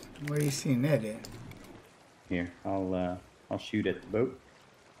 What? Where are you seeing that at? Here, I'll shoot at the boat.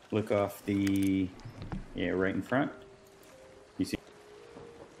 Look off the, yeah, right in front. You see?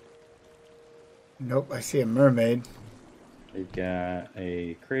 Nope, I see a mermaid. They've got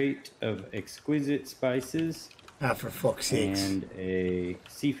a crate of exquisite spices. Ah, for fuck's sakes. And a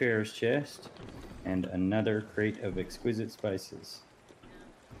seafarer's chest. And another crate of exquisite spices.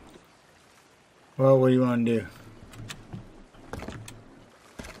 Well, what do you want to do?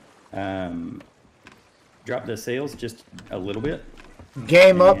 Drop the sails just a little bit.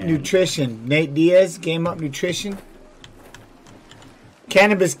 Game Up Nutrition. Nate Diaz, Game Up Nutrition.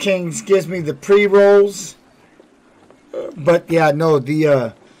 Cannabis Kings gives me the pre-rolls. But yeah, no,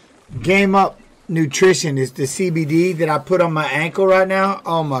 the Game Up Nutrition is the CBD that I put on my ankle right now.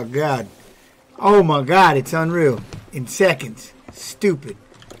 Oh my God. Oh my God, it's unreal. In seconds. Stupid.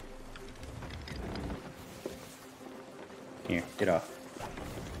 Here, get off.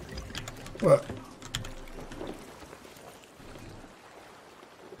 What?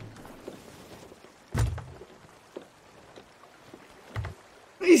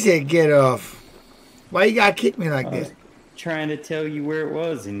 He said get off. Why you gotta kick me like this? Trying to tell you where it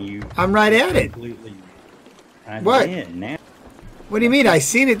was and you... I'm right at it. Completely... What? Did, now. What do you mean? I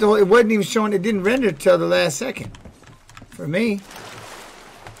seen it though. It wasn't even showing. It didn't render till the last second. For me.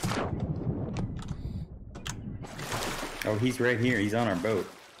 Oh, he's right here. He's on our boat.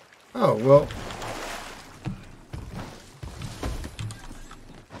 Oh, well.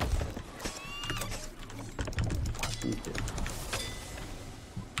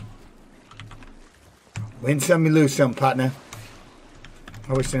 Win some, you lose some, partner.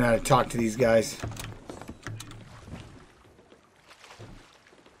 I wish I knew how to talk to these guys.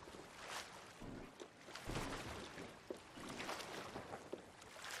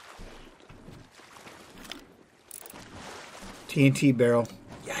 TNT barrel.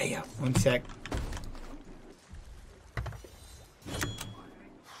 Yeah. 1 sec.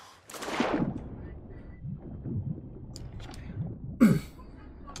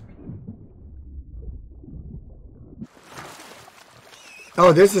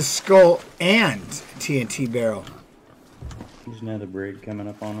 Oh, there's a skull and TNT barrel. There's another brig coming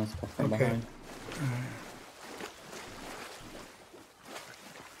up on us from behind.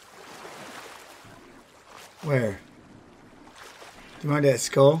 Where? Do you want that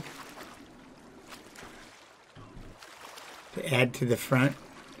skull? To add to the front?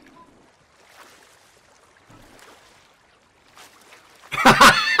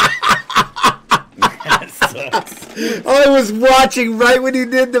 That sucks. I was watching right when he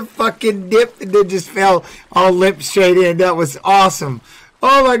did the fucking dip and then just fell all limp straight in. That was awesome.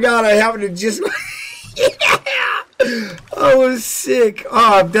 Oh my God, I happened to just... Yeah! I was sick.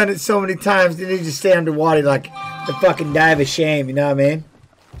 Oh, I've done it so many times. Then you just stay underwater like the fucking dive of shame, you know what I mean?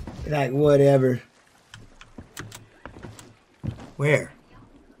 Like, whatever. Where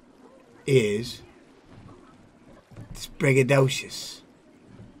is Sprigadocious?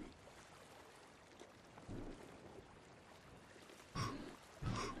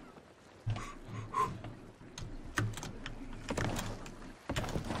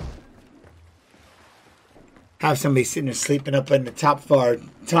 Have somebody sitting there sleeping up in the top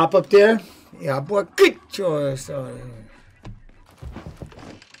up there. Yeah, boy, good choice.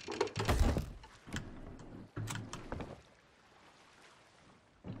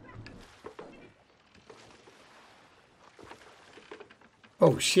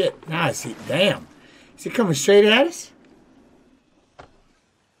 Oh shit! Now I see. Damn, is he coming straight at us?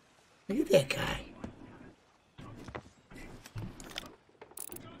 Look at that guy.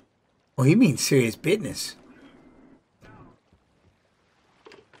 Oh, he means serious business.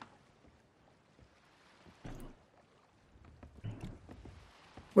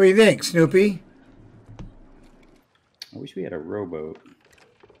 What do you think, Snoopy? I wish we had a rowboat.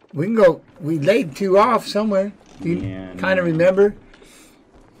 We can go. We laid 2 off somewhere. You kind of remember?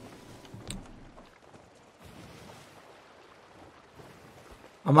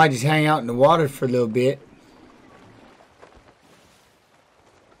 I might just hang out in the water for a little bit.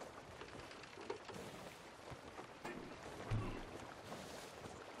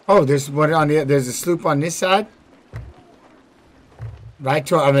 Oh, there's one on the. There's a sloop on this side. Right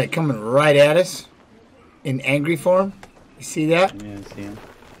to. I mean, coming right at us, in angry form. You see that? Yeah, I see him.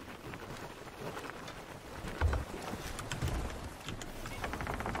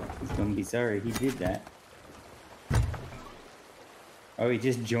 He's gonna be sorry he did that. Oh, he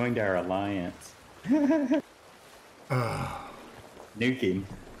just joined our alliance. Oh. Nuke him.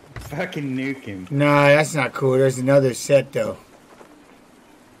 Fucking nuke him. Nah, that's not cool. There's another set though.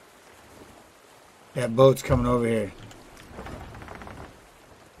 That boat's coming over here.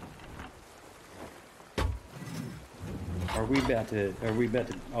 Are we about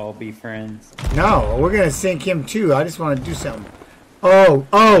to all be friends? No, we're gonna sink him too. I just want to do something. Oh,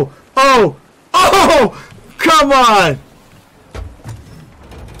 oh, oh, oh! Come on!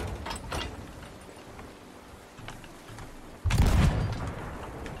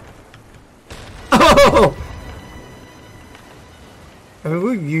 Oh! I mean,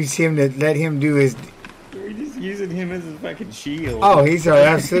 we can use him to let him do his. We're just using him as a fucking shield. Oh, he's our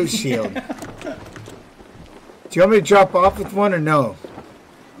absolute shield. Do you want me to drop off with one or no?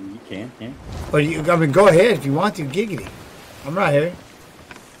 You can, yeah. But I mean, go ahead if you want to, giggity. I'm right here.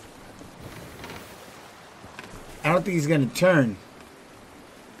 I don't think he's gonna turn.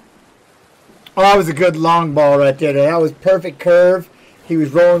 Oh, that was a good long ball right there. That was perfect curve. He was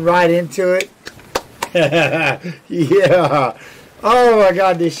rolling right into it. Yeah. Oh my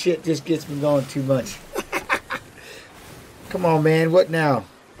God, this shit just gets me going too much. Come on, man. What now?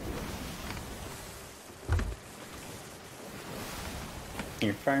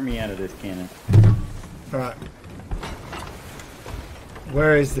 Here, fire me out of this cannon. All right.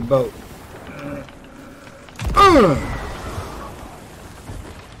 Where is the boat?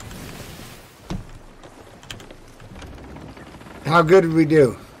 How good did we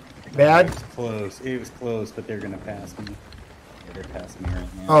do? Bad? It was close. It was close, but they're gonna pass me. Yeah, they're passing me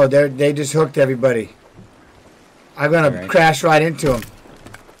right now. Oh, they just hooked everybody. I'm gonna crash right into them.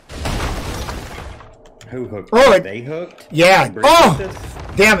 Who hooked? Oh, they hooked? Yeah. Oh,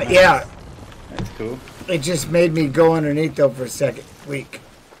 damn it. Yeah. That's cool. It just made me go underneath though for a second. Weak.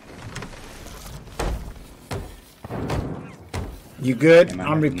 You good?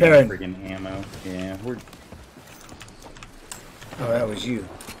 I'm repairing. Friggin' ammo. Yeah, we're. Oh, that was you.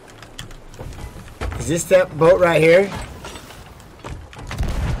 Is this that boat right here?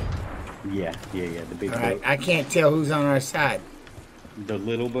 Yeah, the big All right, boat. I can't tell who's on our side. The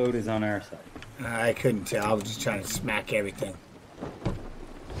little boat is on our side. I couldn't tell. I was just trying to smack everything.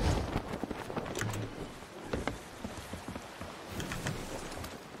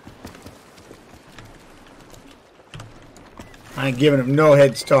 I ain't giving him no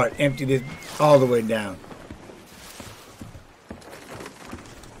head start. Emptied it all the way down.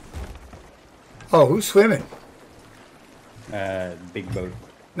 Oh, who's swimming? Big boat.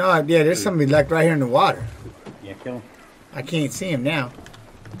 No, yeah, there's somebody like right here in the water. Yeah, kill him. I can't see him now.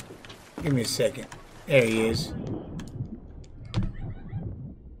 Give me a second. There he is.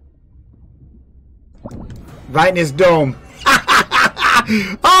 Right in his dome.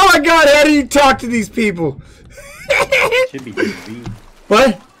 Oh my God, how do you talk to these people? Should be V.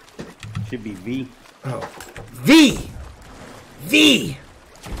 What? Should be V. Oh. V. V.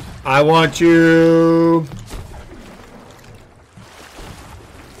 I want you.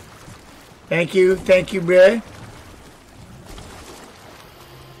 Thank you, bruh.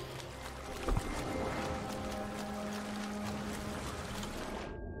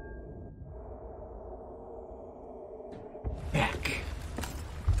 Back.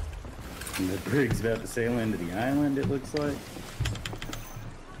 And the brig's about to sail into the island, it looks like.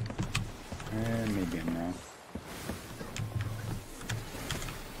 Maybe I'm wrong.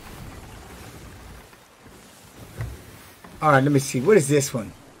 All right, let me see. What is this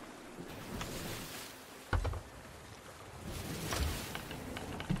one?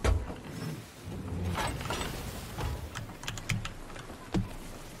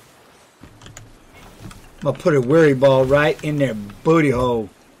 I'm gonna put a worry ball right in their booty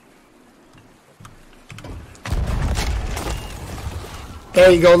hole. There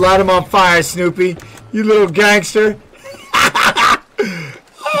you go. Light them on fire, Snoopy. You little gangster. Oh,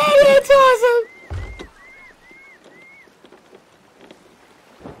 that's awesome.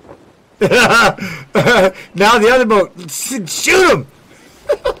 Now the other boat. Shoot him.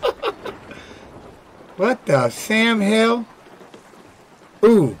 What the Sam hell?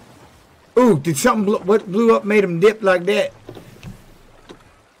 Ooh. Ooh, did something blow, what blew up made him dip like that?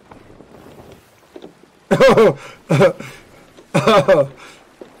 Oh.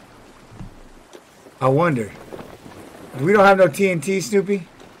 I wonder. We don't have no TNT, Snoopy?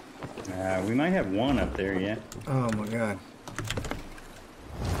 We might have one up there, yeah. Oh my god.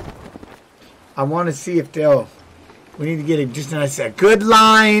 I want to see if they'll... We need to get a good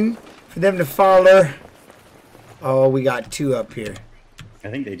line for them to follow. Oh, we got two up here. I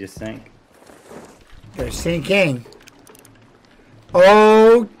think they just sank. They're sinking.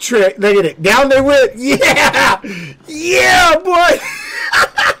 Oh, trick. Look at it. Down they went. Yeah! Yeah, boy!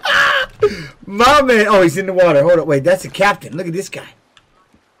 My man. Oh, he's in the water. Hold up. Wait, that's the captain. Look at this guy.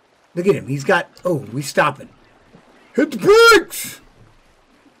 Look at him. He's got... Oh, we stopping. Hit the brakes!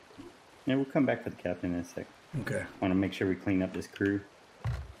 Yeah, we'll come back for the captain in a sec. Okay. Want to make sure we clean up this crew.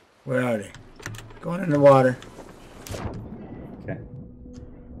 Where are they? Going in the water. Okay.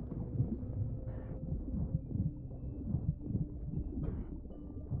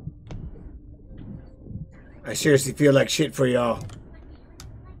 I seriously feel like shit for y'all.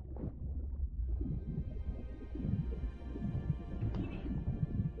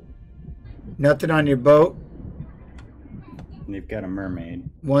 Nothing on your boat. They've got a mermaid.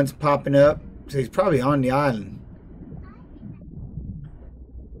 One's popping up. So he's probably on the island.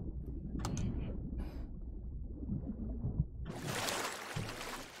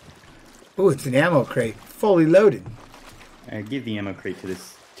 Oh, it's an ammo crate. Fully loaded. Give the ammo crate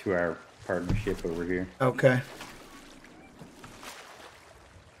to our partnership over here. Okay.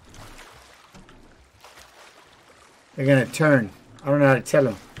 They're gonna turn. I don't know how to tell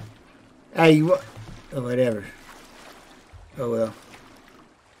them. Hey, you what? Oh, whatever. Oh well.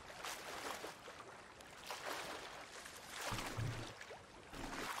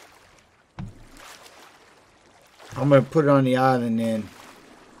 I'm gonna put it on the island then.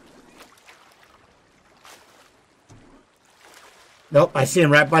 Nope, I see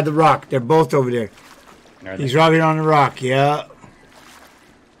him right by the rock. They're both over there. He's rubbing on the rock. Yeah.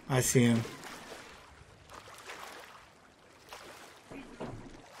 I see him.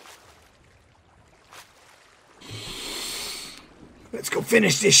 Let's go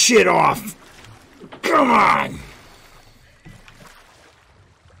finish this shit off. Come on.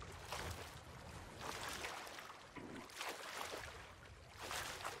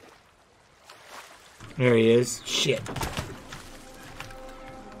 There he is. Shit.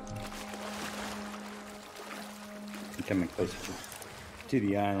 Coming closer to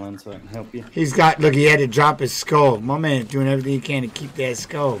the island so I can help you. He's got, look, he had to drop his skull. My man is doing everything he can to keep that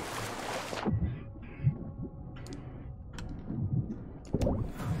skull.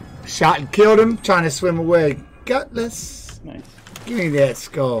 Shot and killed him, trying to swim away. Gutless. Nice. Give me that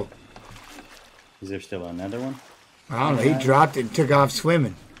skull. Is there still another one? I don't know, he dropped it and took off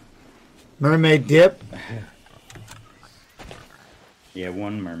swimming. Mermaid dip. Yeah,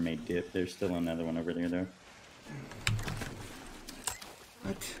 one mermaid dip. There's still another one over there though.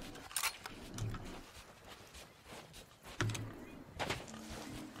 What?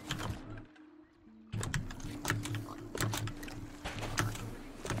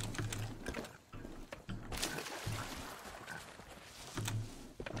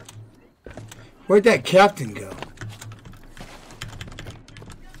 Where'd that captain go?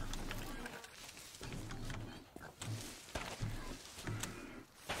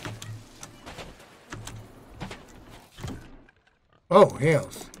 Oh,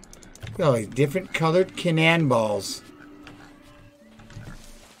 hells. Look at all these different colored cannonballs.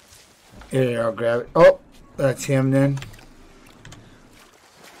 Here, I'll grab it. Oh, that's him then.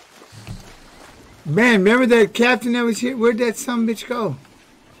 Man, remember that captain that was here? Where'd that sumbitch go?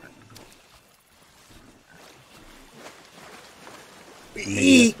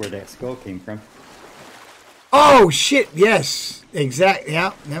 Maybe that's where that skull came from. Oh, shit, yes. Exactly.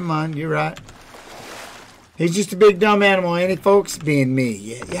 Yeah, never mind. You're right. He's just a big dumb animal, ain't he, folks? Being me.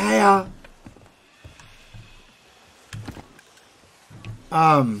 Yeah.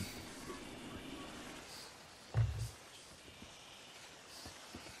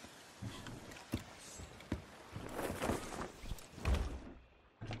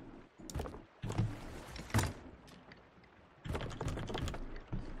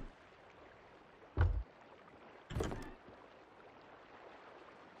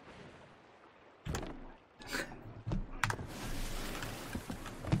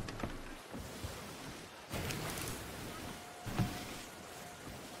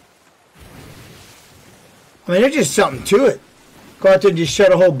 I mean, there's just something to it. Go out there and just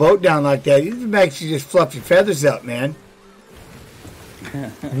shut a whole boat down like that. It makes you just fluff your feathers up, man. Yeah.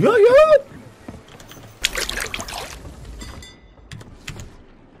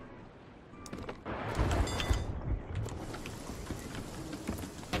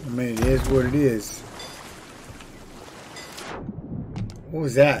 what it is. What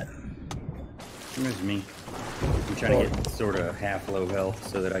was that? It was me. I'm trying to get sort of half low health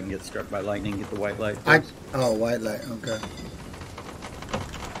so that I can get struck by lightning and get the white light. Oh, white light. Okay.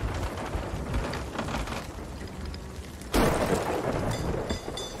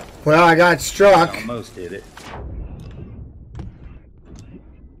 Well, I got struck. I almost did it.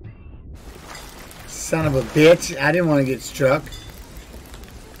 Son of a bitch. I didn't want to get struck.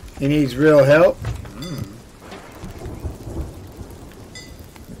 He needs real help.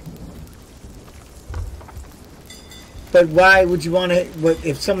 But why would you want to...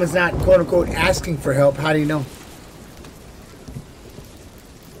 If someone's not, quote-unquote, asking for help, how do you know?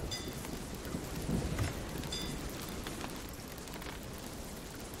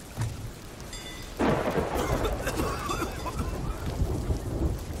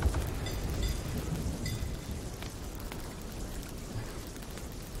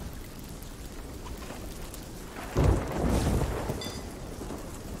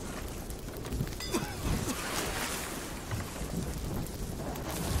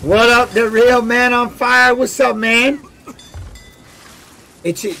 What up, the real man on fire? What's up, man?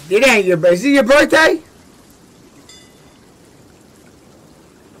 It ain't your birthday. Is it your birthday?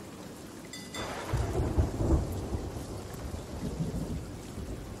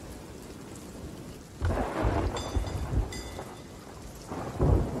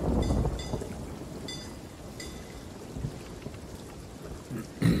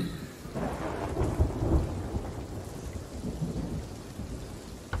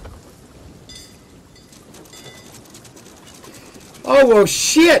 Oh, well,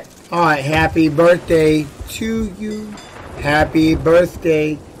 shit. All right, happy birthday to you. Happy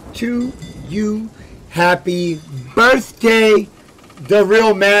birthday to you. Happy birthday, the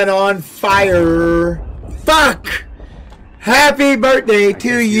real man on fire. Fuck. Happy birthday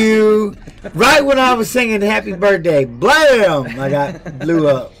to you. Right when I was singing happy birthday, blam, I got blew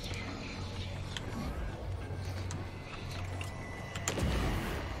up.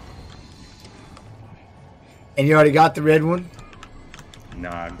 And you already got the red one? No,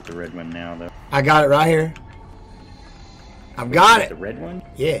 I got the red one now, though. I got it right here. I've got it. The red one?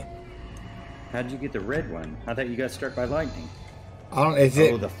 Yeah. How'd you get the red one? I thought you got struck by lightning. Is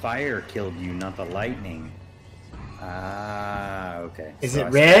it? Oh, the fire killed you, not the lightning. Ah, okay. Is it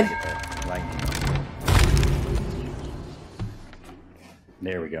red? Lightning.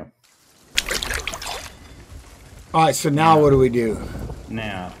 There we go. All right, so now what do we do?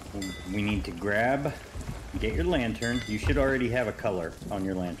 Now, we need to get your lantern. You should already have a color on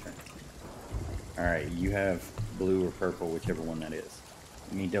your lantern. Alright, you have blue or purple, whichever one that is.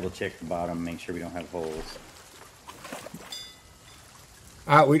 Let me double check the bottom, make sure we don't have holes.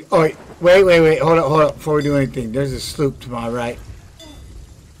 Alright, wait. Hold up, before we do anything. There's a sloop to my right.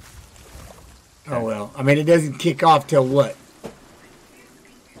 Oh well. I mean, it doesn't kick off till what?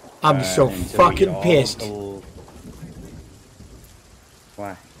 I'm just so fucking pissed.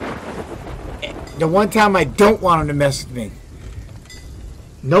 Why? The one time I don't want him to mess with me.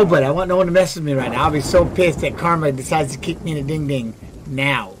 Nobody. I want no one to mess with me right now. I'll be so pissed that Karma decides to kick me in a ding-ding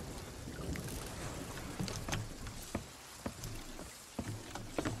now.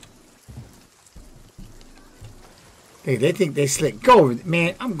 They think they slick. Go over there.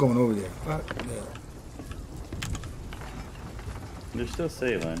 Man, I'm going over there. Fuck that. They're still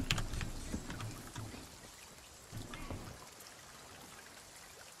sailing.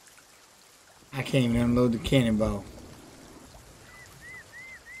 I can't even unload the cannonball.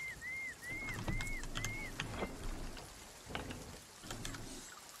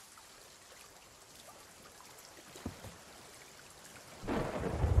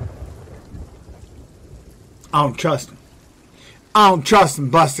 I don't trust him. I don't trust him,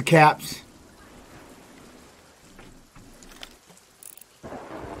 Buster Caps.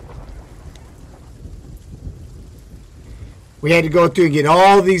 We had to go through and get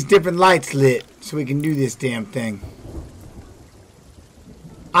all these different lights lit so we can do this damn thing.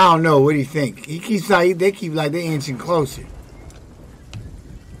 I don't know. What do you think? He keeps like they keep like they inching closer.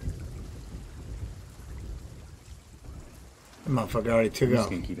 The motherfucker already took I'm off. just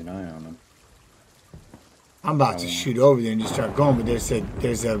gonna keep an eye on them. I'm about to shoot over there and just start going, but there's a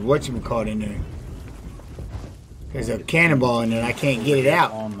whatchamacallit in there. There's a cannonball in there and I can't get it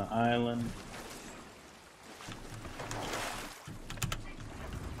out. On the island.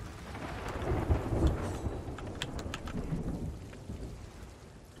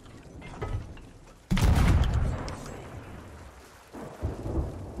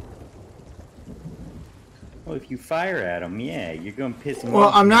 Well, if you fire at them, yeah, you're going to piss them off.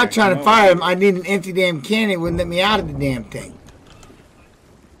 Well, I'm not trying to fire him. I need an empty damn cannon. It wouldn't let me out of the damn thing.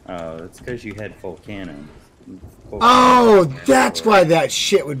 Oh, it's because you had full cannons. Oh, that's why that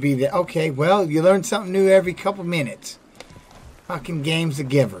shit would be there. Okay, well, you learn something new every couple minutes. Fucking game's a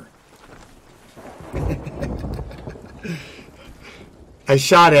giver. I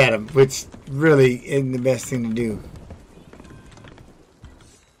shot at him, which really isn't the best thing to do.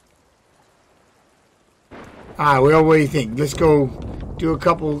 Alright, well, what do you think? Let's go do a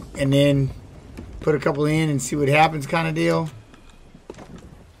couple and then put a couple in and see what happens kind of deal.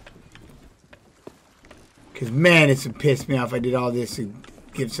 Because, man, it would piss me off if I did all this to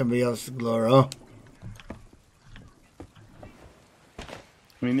give somebody else the glory. Oh.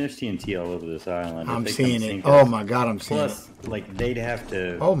 I mean, there's TNT all over this island. I'm seeing it. Oh, my God, I'm seeing it. Plus, like, they'd have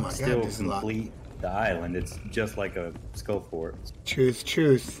to still complete the island. It's just like a skull fort. Truth,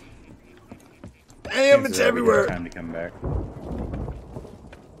 truth. Damn, it's everywhere. Time to come back.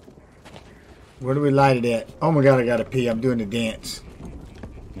 Where do we light it at? Oh, my God, I got to pee. I'm doing the dance.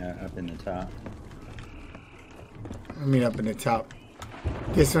 Yeah, up in the top. I mean, up in the top.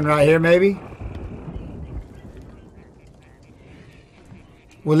 This one right here, maybe?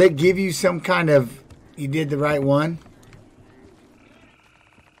 Will it give you some kind of, you did the right one?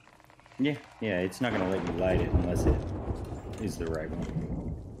 Yeah, it's not going to let you light it unless it is the right one.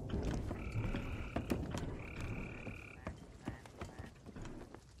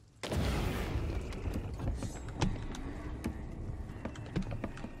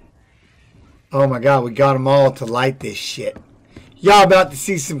 Oh my God, we got them all to light this shit. Y'all about to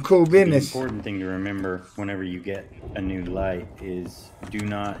see some cool business. The important thing to remember whenever you get a new light is do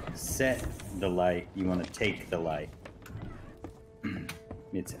not set the light. You want to take the light.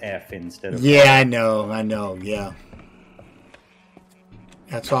 It's F instead of Yeah, I know, yeah.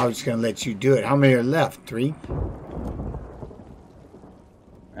 That's why I was just going to let you do it. How many are left? 3?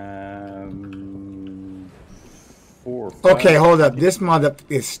 4 or 5. Okay, hold up. This mother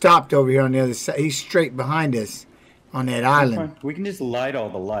is stopped over here on the other side. He's straight behind us on that island. We can just light all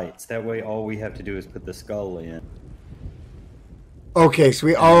the lights. That way all we have to do is put the skull in. Okay, so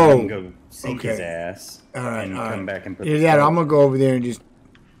we can go sink his ass. All right, and all right. come back and put Yeah, the skull. I'm going to go over there and just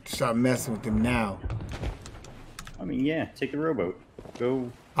start messing with him now. I mean, yeah, take the rowboat.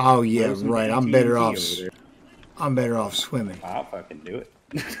 Go. Oh, yeah, right. I'm better TNT off. over there. I'm better off swimming. I'll fucking do it.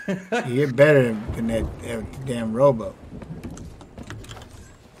 You're better than that damn rowboat.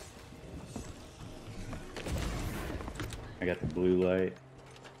 I got the blue light.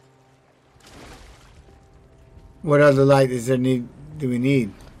 What other light do we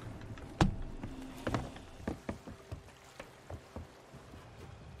need?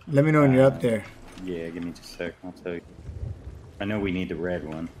 Let me know when you're up there. Yeah, give me just a sec. I'll tell you. I know we need the red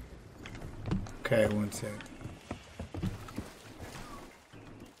one. Okay, 1 sec.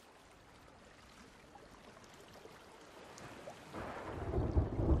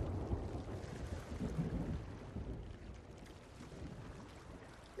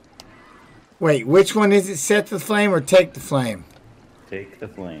 Wait, which one is it? Set the flame or take the flame? Take the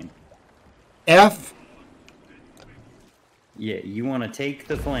flame. F? Yeah, you want to take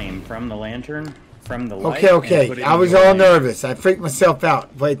the flame from the lantern, from the light. Okay. I was all nervous. I freaked myself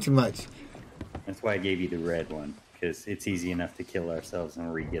out way too much. That's why I gave you the red one, because it's easy enough to kill ourselves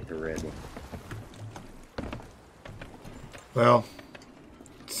when we get the red one. Well,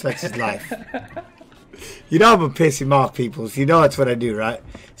 such is life. You know I'm gonna piss him off, people. So you know that's what I do, right?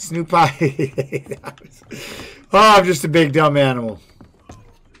 Snoop Pie. Oh, I'm just a big dumb animal.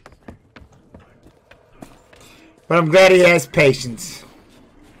 But I'm glad he has patience.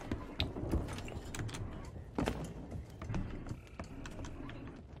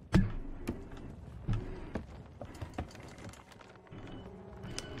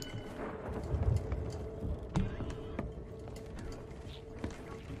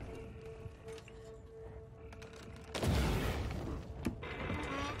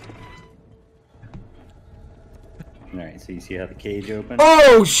 Alright, so you see how the cage opens?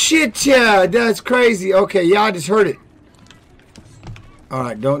 Oh, shit, yeah. That's crazy. Okay, yeah, I just heard it.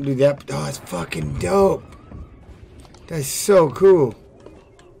 Alright, don't do that. Oh, it's fucking dope. That's so cool.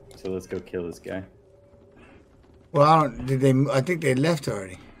 So let's go kill this guy. Well, I think they left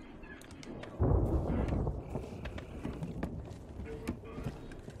already.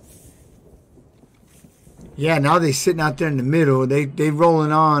 Yeah, now they're sitting out there in the middle. They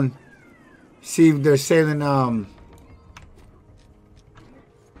rolling on. See if they're sailing,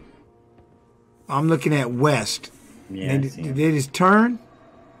 I'm looking at west. Yeah, Did they just turn?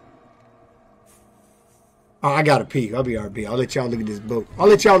 Oh, I gotta pee. I'll be RB. I'll let y'all look at this boat.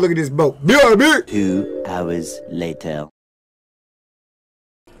 BRB! 2 hours later.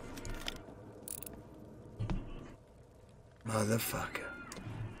 Motherfucker.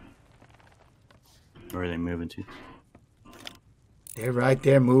 Where are they moving to? They're right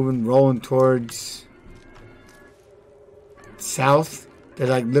there moving, rolling towards south. They're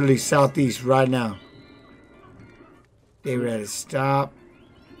like literally southeast right now. They ready to stop.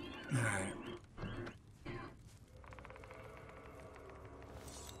 All right.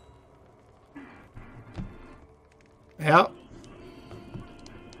 Yep.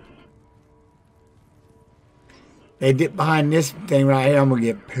 They dip behind this thing right here. I'm going to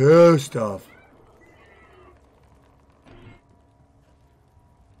get pissed off.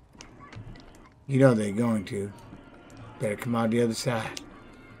 You know they're going to. Better come out the other side.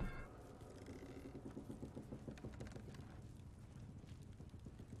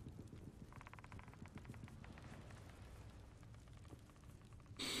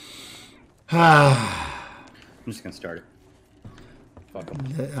 I'm just going to start it. Fuck them.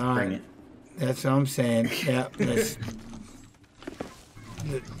 All Bring right. it. That's what I'm saying. Yeah,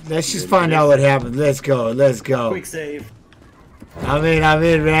 let's just find out what happens. Let's go. Let's go. Quick save. I'm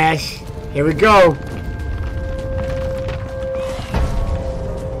in, Rash. Here we go.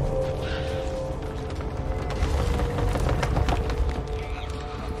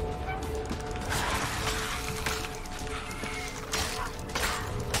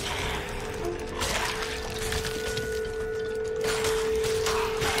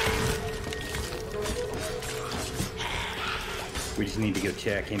 We just need to go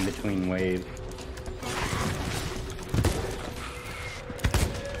check in between waves.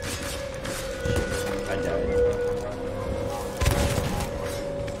 I died.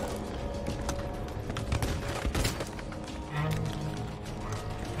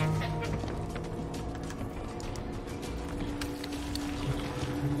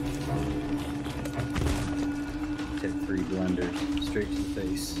 Took 3 blunders straight to the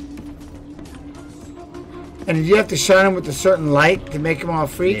face. And did you have to shine them with a certain light to make them all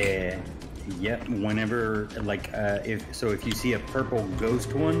freak? Yeah. Yep. Whenever, like, if you see a purple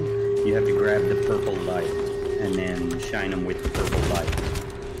ghost one, you have to grab the purple light and then shine them with the purple light.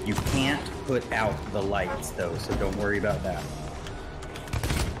 You can't put out the lights though, so don't worry about that.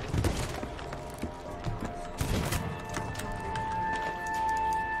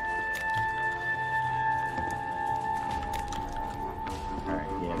 Alright,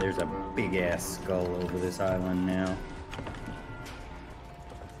 yeah, there's a big ass skull over this island now.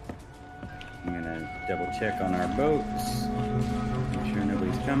 I'm gonna double check on our boats. Make sure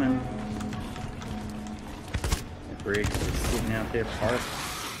nobody's coming. The brig is sitting out there parked.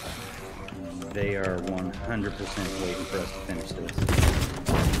 They are 100% waiting for us to finish this.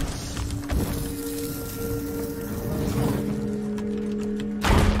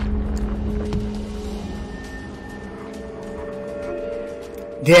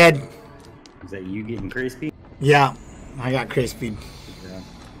 Dead. Is that you getting crispy? Yeah, I got crispy.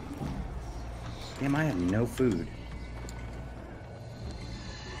 Damn, I have no food.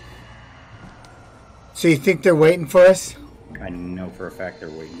 So you think they're waiting for us? I know for a fact they're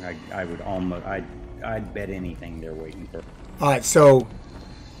waiting. I would almost, I'd bet anything they're waiting for. All right, so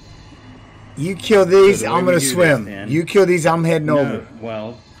you kill these, So the I'm way gonna we do swim. this, then- You kill these, I'm heading over.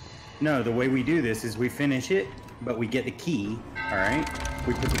 Well, no, the way we do this is we finish it, but we get the key, all right?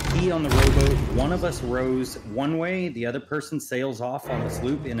 We put the key on the rowboat. One of us rows one way, the other person sails off on the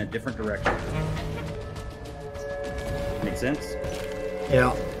sloop in a different direction. Make sense?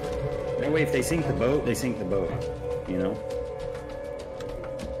 Yeah. That way, if they sink the boat, they sink the boat, you know?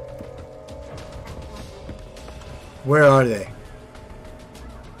 Where are they?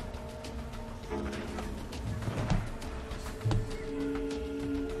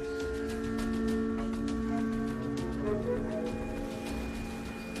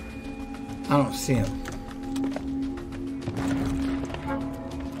 I don't see them.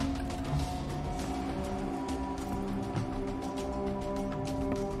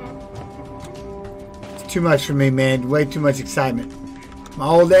 It's too much for me, man. Way too much excitement. My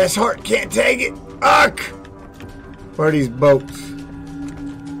old ass heart can't take it. Ugh! Where are these boats?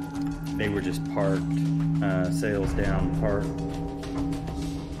 They were just parked, sails down, parked.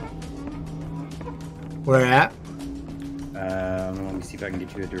 Where at? Let me see if I can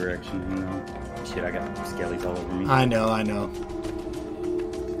get you a direction. Hang on. Shit, I got skellies all over me. I know.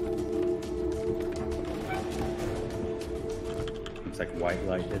 Looks like white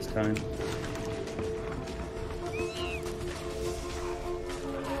light this time.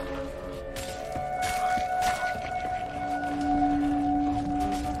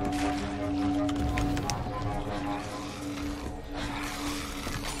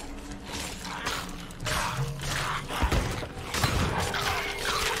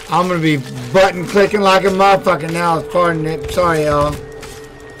 I'm gonna be button clicking like a motherfucker now. Pardon it. Sorry, y'all.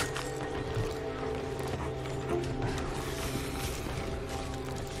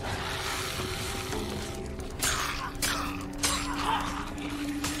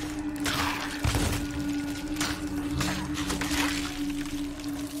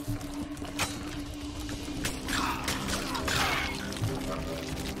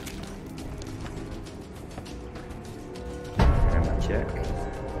 check.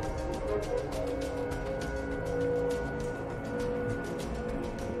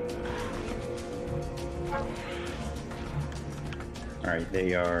 All right,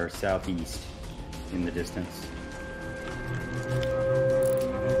 they are southeast in the distance.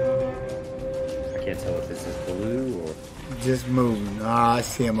 I can't tell if this is blue or... Just moving. Ah, I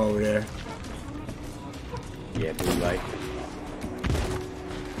see him over there. Yeah, blue light.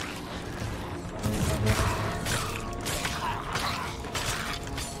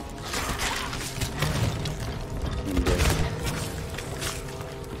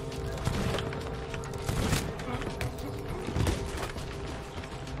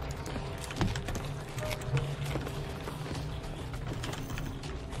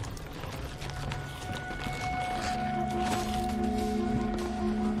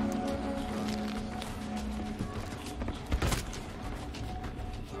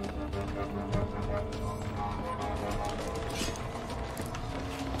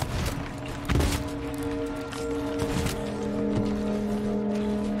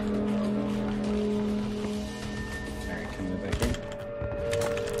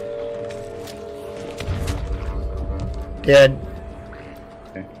 Dead.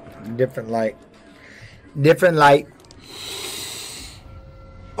 Okay. Different light. Different light.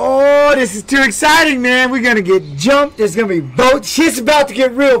 Oh, this is too exciting, man. We're gonna get jumped. There's gonna be boats. Shit's about to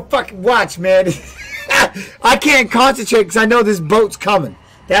get real. Fucking watch, man. I can't concentrate because I know this boat's coming.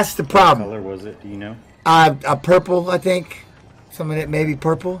 That's the problem. What color was it? Do you know? A purple, I think. Some of it maybe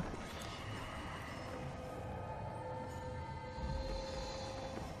purple.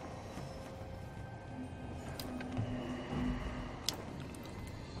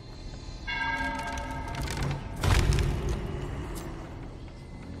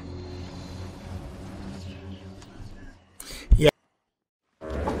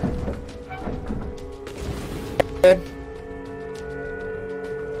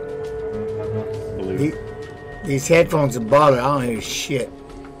 Blue. These headphones are bothering. I don't hear shit.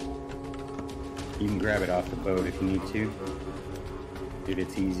 You can grab it off the boat if you need to. If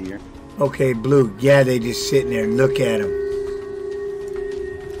it's easier. Okay, blue. Yeah, they just sitting there. Look at them.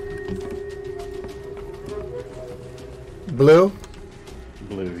 Blue?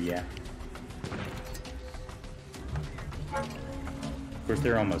 Blue, yeah. Of course,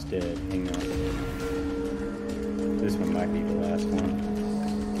 they're almost dead. Hang on. This one might be the last one.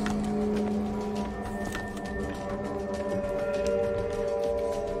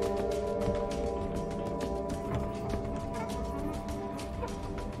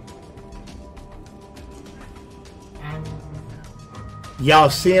 Y'all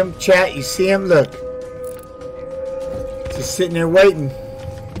see him, chat? You see him? Look. Just sitting there waiting.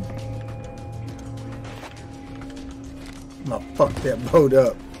 I'm gonna fuck that boat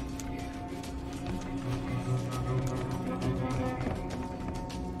up.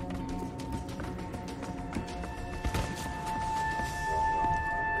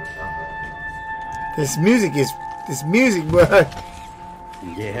 This music, bro.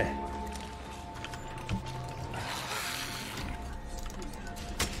 Yeah.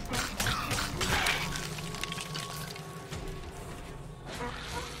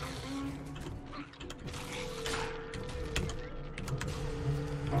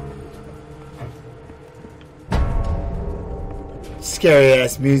 Scary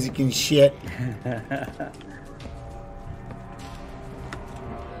ass music and shit.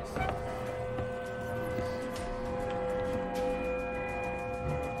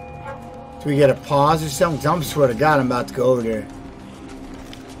 Do we get a pause or something? 'Cause I'm swear to God, I'm about to go over there.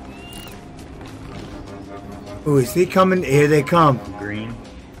 Ooh, is he coming? Here they come. Green.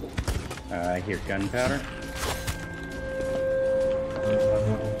 I hear gunpowder.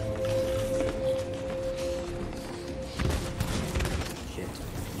 Shit.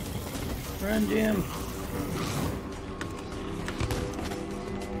 Run, Jim.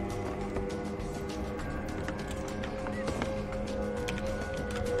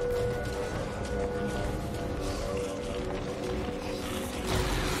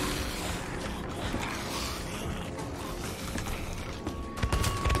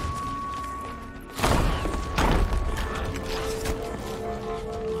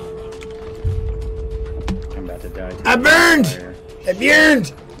 I burned! I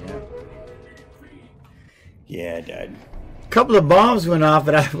burned! Yeah, I died. A couple of bombs went off,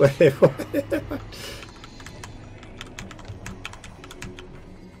 but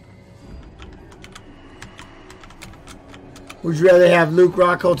would you rather have Luke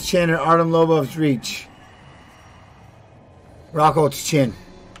Rockholt's chin or Artem Lobov's reach? Rockholt's chin.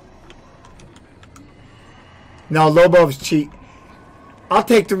 No, Lobov's cheat. I'll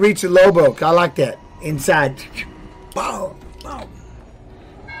take the reach of Lobo. I like that. Inside. Bow, bow.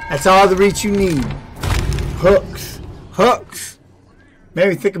 That's all the reach you need. Hooks. Hooks. Made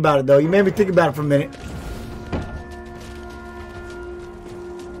me think about it, though. You made me think about it for a minute.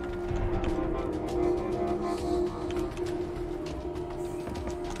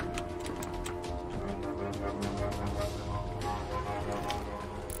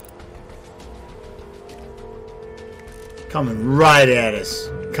 Coming right at us.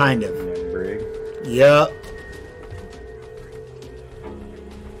 Kind of. Brig. Yep.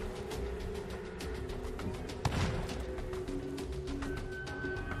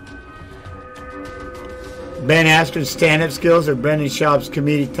 Ben Askren's stand-up skills or Brendan Schaub's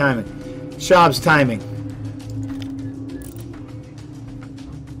comedic timing? Schaub's timing.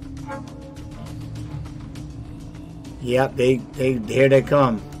 Yep, here they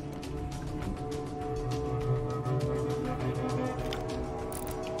come.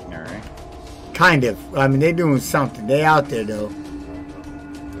 All right. Kind of. I mean, they're doing something. They out there, though.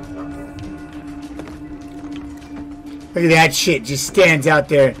 Look at that shit. Just stands out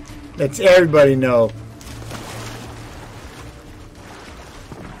there. Lets everybody know.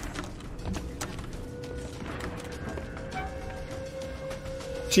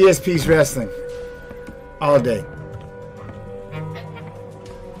 GSP's wrestling. All day.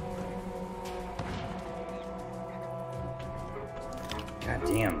 God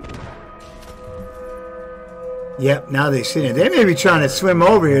damn. Yep, now they're sitting. They may be trying to swim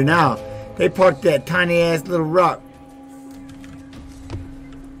over here now. They parked that tiny ass little rock.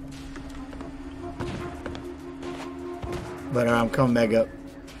 But I'm coming back up.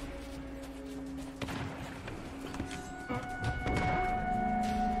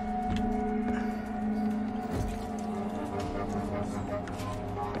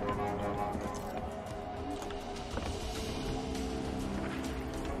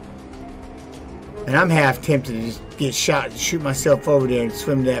 And I'm half tempted to just get shot and shoot myself over there and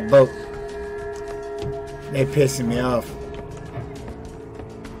swim to that boat. They're pissing me off.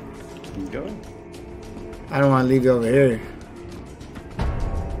 Go. I don't want to leave you over here.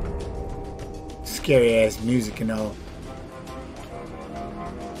 Scary ass music and all.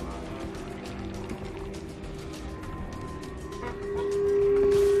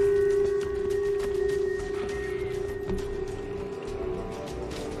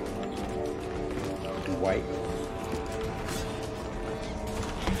 White.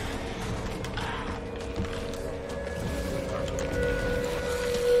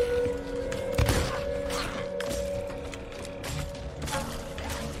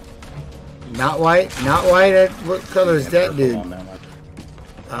 Not white? Not white? What color is that dude?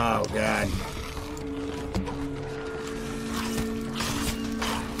 Oh, God.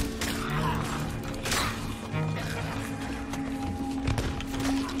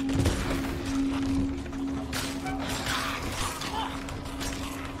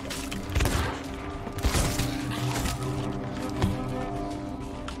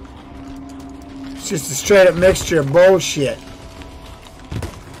 It's just a straight up mixture of bullshit.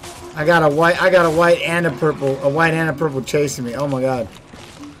 I got a white and a purple chasing me. Oh my God.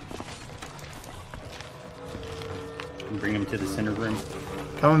 Bring him to the center room.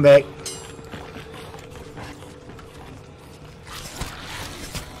 Coming back.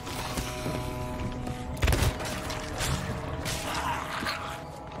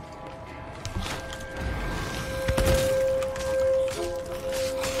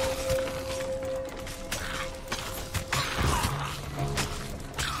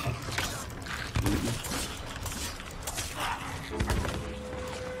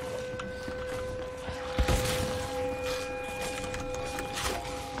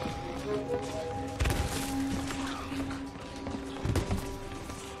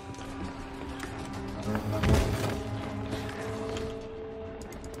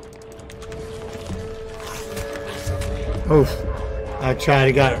 Oof. I tried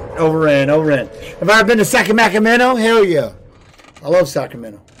to got it. Overran. Have I ever been to Sacramento? Hell yeah. I love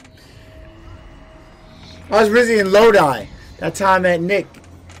Sacramento. I was originally in Lodi. That's how I met Nick.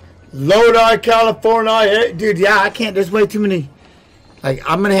 Lodi, California. Hey, dude, yeah, I can't. There's way too many. Like,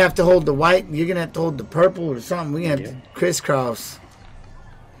 I'm going to have to hold the white, and you're going to have to hold the purple or something. We're going to have to crisscross.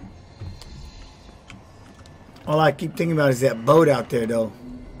 All I keep thinking about is that boat out there, though.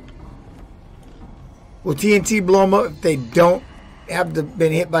 Will TNT blow them up if they don't have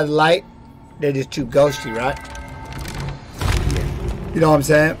been hit by the light? They're just too ghosty, right? You know what I'm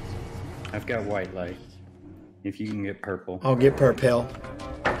saying? I've got white light. If you can get purple. I'll get purple.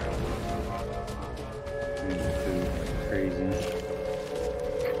 Crazy.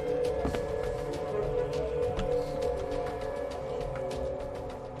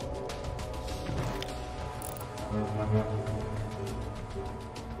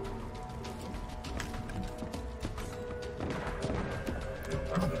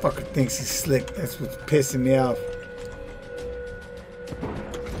 Fucker thinks he's slick. That's what's pissing me off.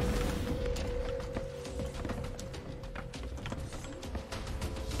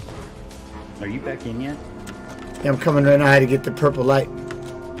 Are you back in yet? Yeah, I'm coming right now. I had to get the purple light.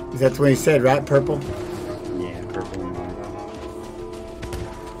 Is that the one you said, right? Purple? Yeah, purple and white.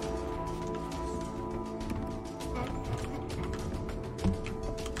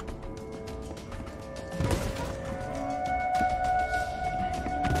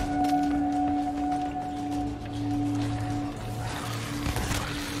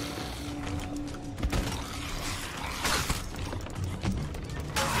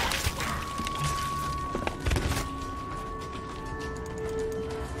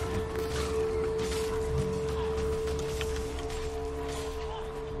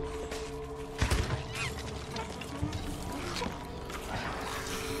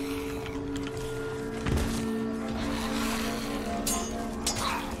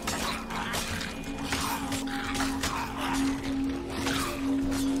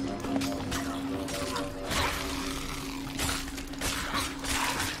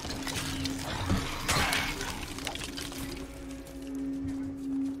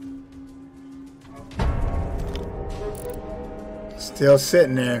 Still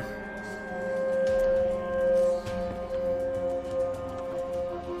sitting there.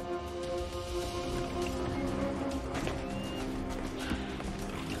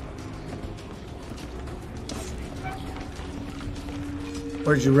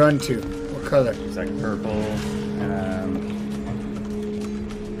 Where'd you run to? What color? It's like purple.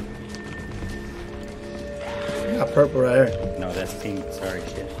 Got purple right here. No, that's pink. Sorry,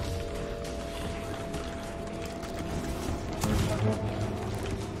 shit.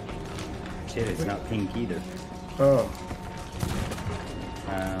 Shit, it's not pink either. Oh.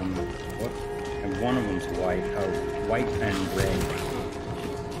 What? And one of them's white. Oh, white and red.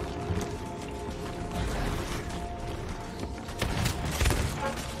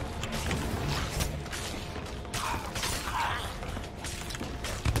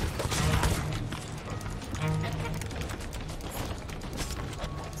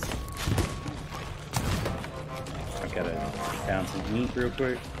 I've got to down some meat real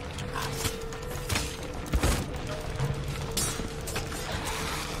quick.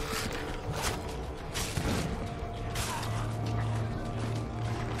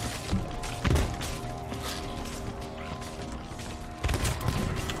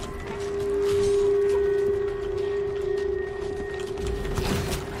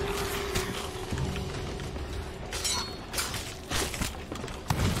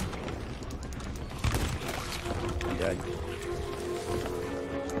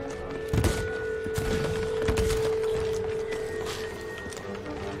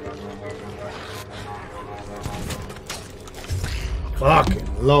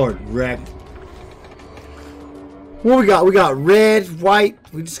 Fucking Lord, wreck. What we got? We got red, white.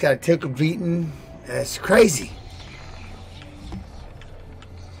 We just gotta take a beating. That's crazy.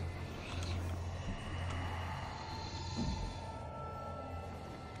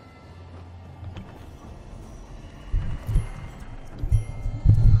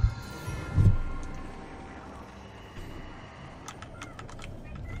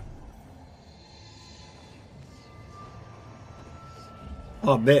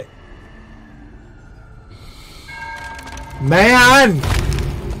 Oh, I bet. Man!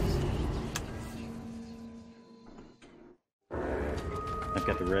 I've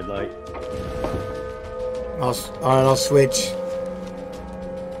got the red light. Alright, I'll switch.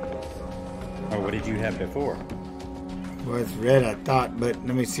 Oh, what did you have before? Well, it's red, I thought, but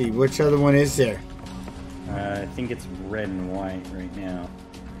let me see. Which other one is there? I think it's red and white right now.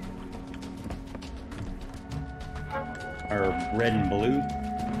 Or red and blue.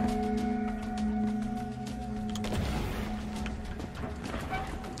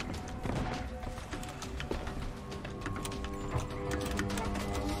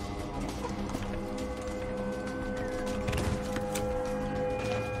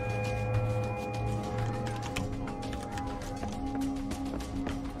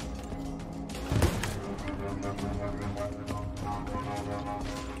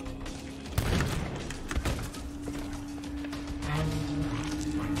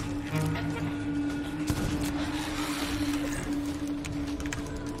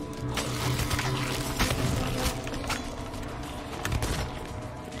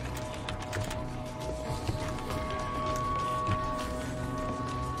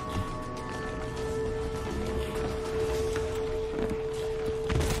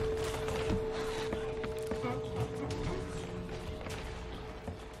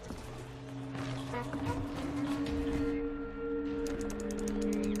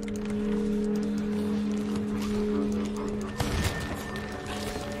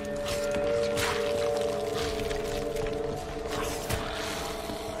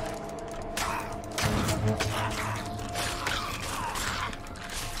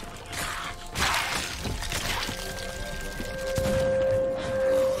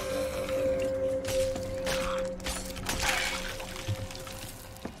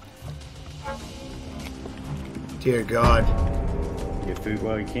 Dear God. Get food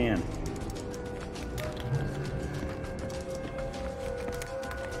while you can.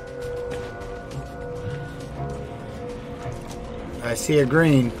 I see a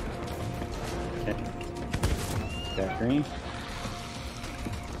green. Okay. Got green.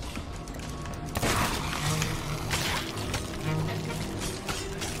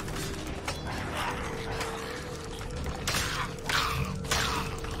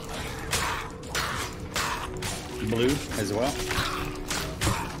 Blue as well.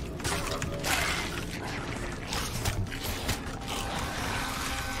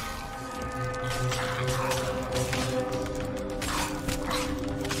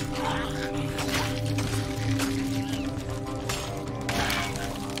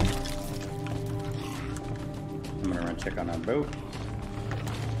 I'm gonna run check on our boat.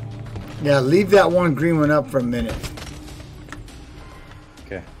 Yeah, leave that one green one up for a minute.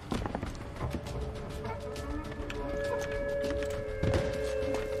 Okay.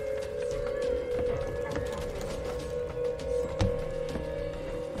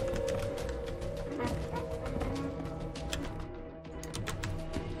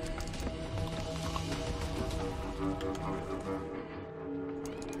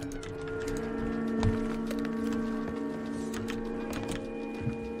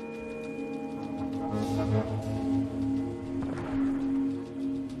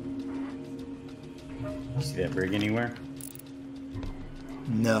 See that brig anywhere?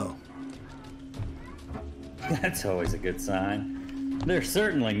 No. That's always a good sign. They're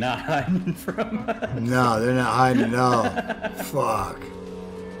certainly not hiding from us. No, they're not hiding at all. Fuck.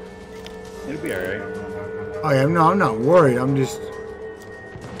 It'll be alright. Oh yeah, no, I'm not worried. I'm just...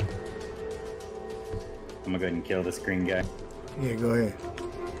 I'm gonna go ahead and kill this green guy. Yeah, go ahead.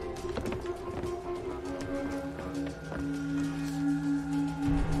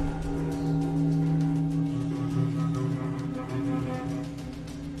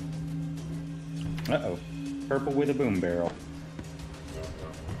 Uh-oh. Purple with a boom barrel.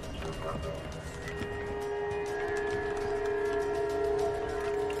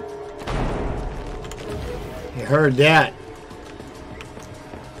 You heard that.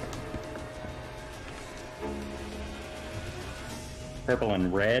 Purple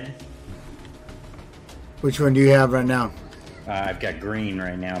and red. Which one do you have right now? I've got green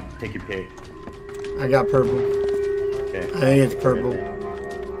right now. Take your pick. I got purple. Okay. I think it's purple.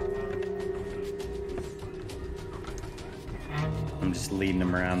 I'm just leading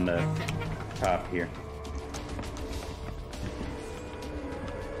them around the top here.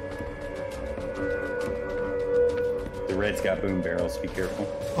 The red's got boom barrels. Be careful.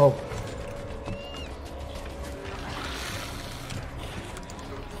 Oh.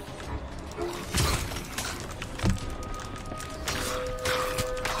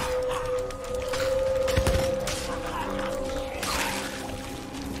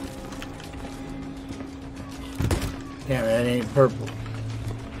 Damn, that ain't purple.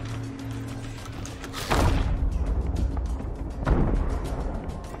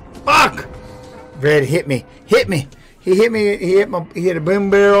 Fuck! Red hit me. Hit me. He hit me. He hit a boom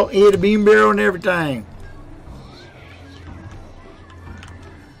barrel. He hit a beam barrel and everything.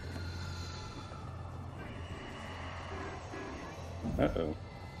 Uh-oh.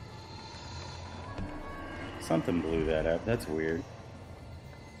 Something blew that up. That's weird.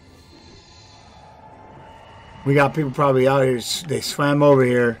 We got people probably out here. They swam over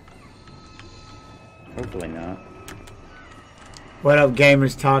here. Hopefully not. What up,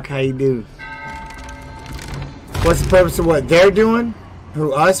 Gamers Talk? How you do? What's the purpose of what they're doing?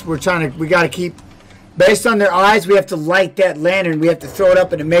 Who, us? We're trying to, we got to keep, based on their eyes, we have to light that lantern. We have to throw it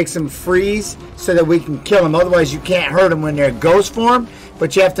up and it makes them freeze so that we can kill them. Otherwise, you can't hurt them when they're ghost form,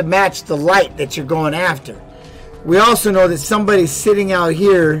 but you have to match the light that you're going after. We also know that somebody's sitting out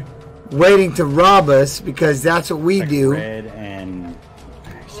here waiting to rob us because that's what we Like do. red and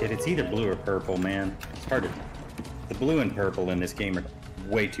shit, it's either blue or purple, man. It's hard to. The blue and purple in this game are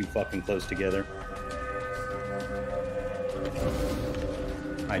way too fucking close together.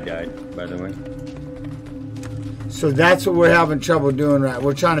 I died, by the way. So that's what we're having trouble doing, right?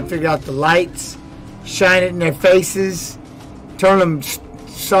 We're trying to figure out the lights, shine it in their faces, turn them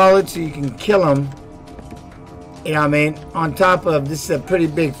solid so you can kill them. You know what I mean? On top of, this is a pretty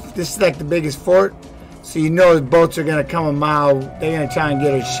big, this is like the biggest fort. So you know the boats are going to come a mile. They're going to try and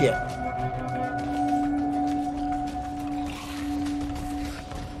get our shit.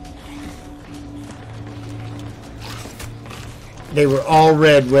 They were all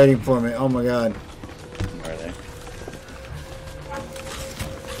red waiting for me. Oh my God. Are they?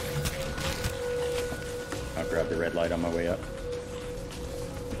 I'll grab the red light on my way up.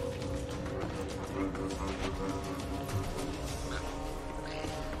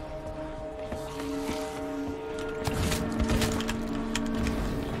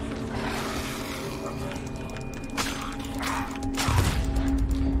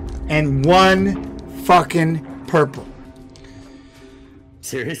 and 1 fucking purple.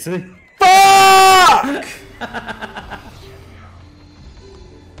 Seriously? Fuck!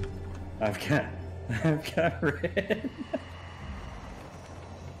 I've got red.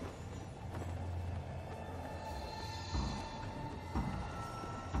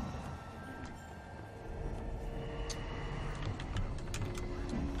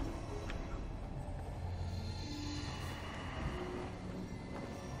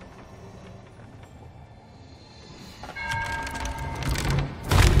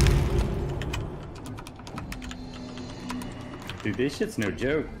 Dude, this shit's no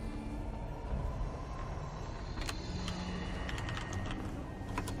joke.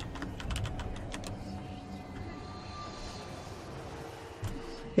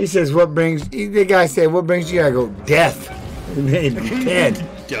 He says, what brings... The guy said, what brings you here? I go, death. Dead.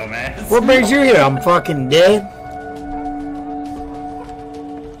 Dumbass. What brings you here? I'm fucking dead.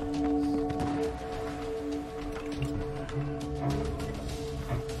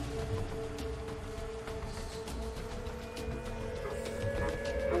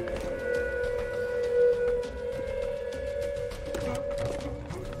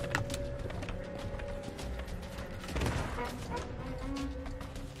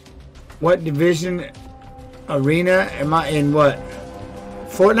 What division arena am I in? What?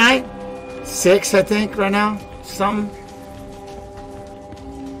 Fortnite? 6, I think, right now? Something?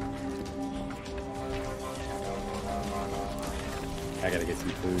 I gotta get some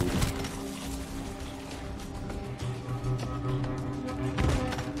food.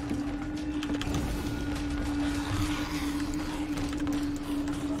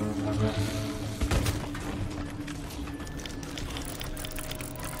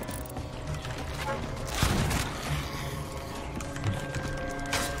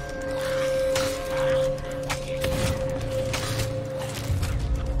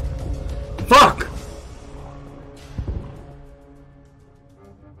 Fuck!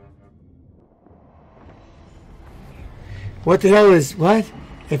 What the hell is... What?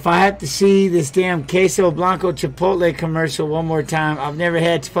 If I have to see this damn Queso Blanco Chipotle commercial one more time, I've never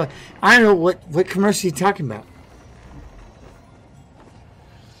had Chipotle. I don't know what commercial you talking about.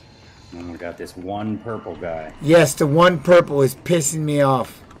 Oh my god, this one purple guy. Yes, the one purple is pissing me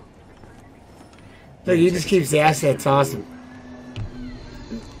off. Look, he just keeps the assets awesome.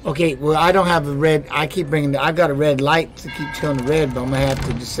 Okay, well, I don't have a red. I keep bringing. I've got a red light to keep showing the red, but I'm gonna have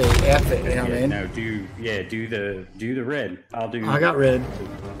to just say F it. You know what I mean? No, do the red. I'll do. I got red.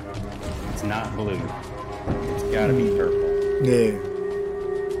 It's not blue. It's gotta be purple. Yeah.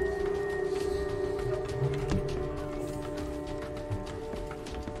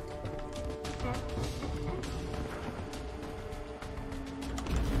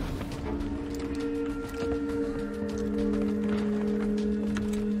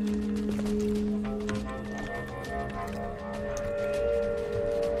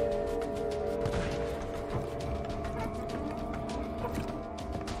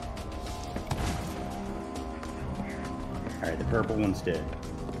 Alright, the purple one's dead.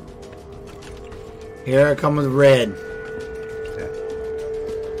 Here I come with red. Okay.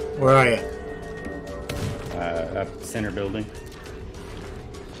 Where are you? Up center building.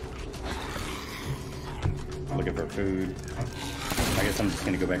 Looking for food. I guess I'm just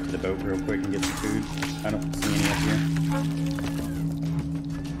gonna go back to the boat real quick and get some food. I don't see any up here.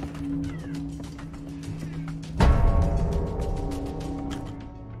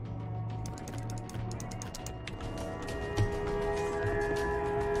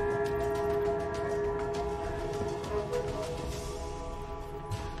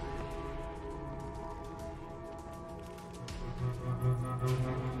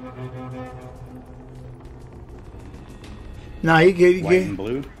 No, you good, you White good. and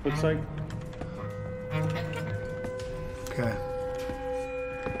blue, looks like. Okay.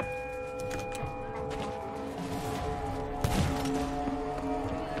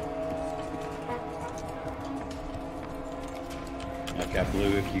 I've got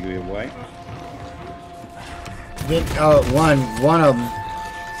blue if you get white. Then, one of them.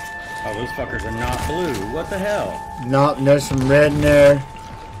 Oh, those fuckers are not blue. What the hell? No, there's some red in there.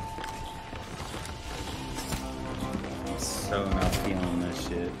 So not feeling this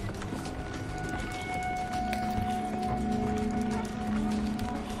shit.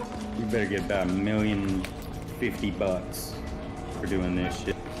 You better get about $1,050,000 for doing this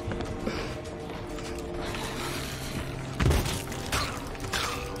shit.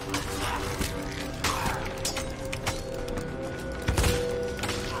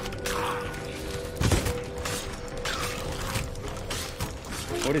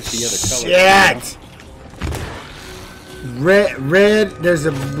 What is the other color? Shit! red. There's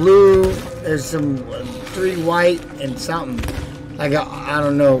a blue. There's some 3 white and something. Like I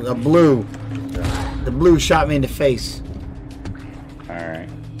don't know, a blue. The blue shot me in the face. All right.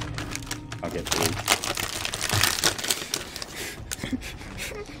 I'll get blue.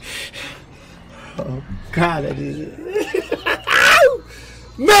 Oh God, that is it.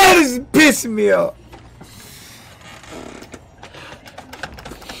 Man, this is pissing me off.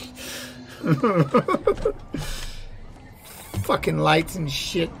 Fucking lights and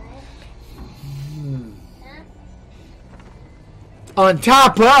shit. On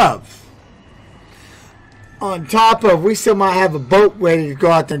top of, we still might have a boat ready to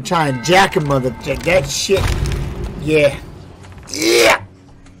go out there and try and jack a mother. That shit. Yeah. Yeah.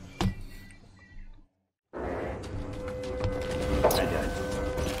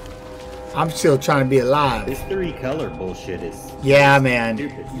 I'm still trying to be alive. This 3-color bullshit is... Yeah, man.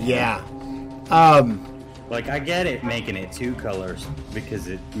 Stupid. Yeah. Like, I get it making it 2 colors because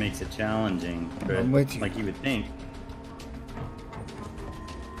it makes it challenging. But I'm with you. like you would think.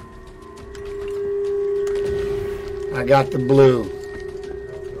 I got the blue.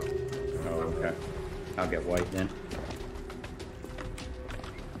 Oh, okay. I'll get white then.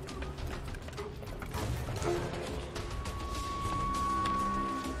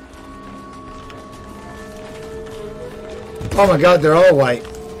 Oh my God, they're all white.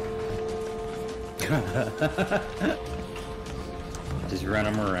 Just run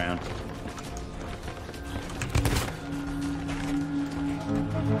them around.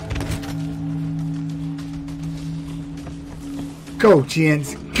 Go,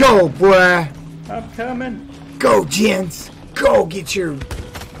 Jens. Go, boy. I'm coming. Go, Jens. Go get your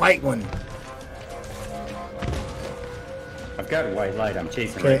white one. I've got a white light. I'm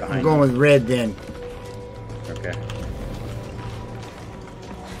chasing Okay, right behind I'm going you. with red then. Okay.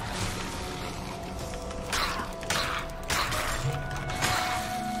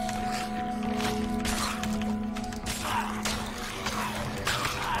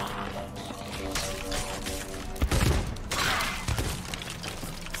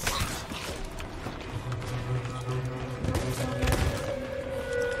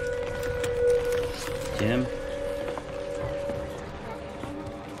 Jim,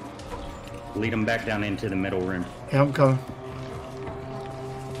 lead them back down into the middle room. Yeah, I'm coming.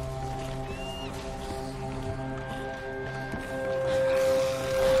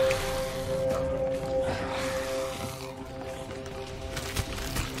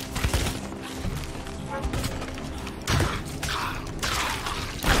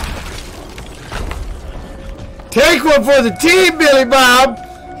 Take one for the team, Billy Bob!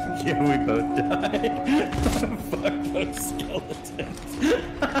 Yeah, we both died. Fuck those skeletons.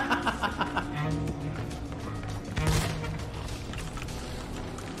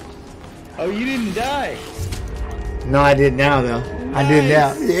 Oh, you didn't die. No, I did now, though. I did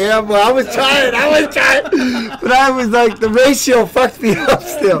now. Yeah, but I was trying. But I was like, the ratio fucked me up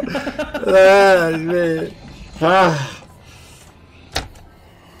still. Ah, man. Ah.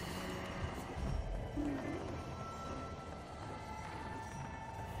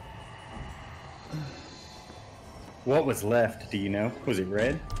 What was left, do you know? Was it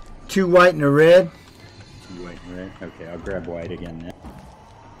red? 2 white and a red. 2 white and red. Okay, I'll grab white again then.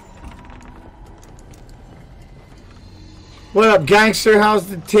 What up, gangster? How's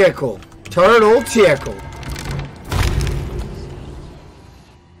the tickle? Turtle tickle.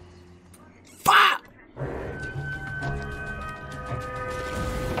 Fuck!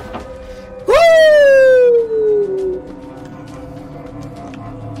 Woo!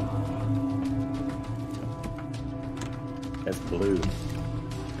 That's blue.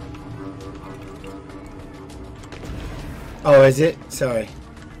 Oh, is it? Sorry.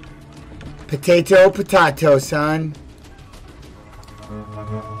 Potato, son.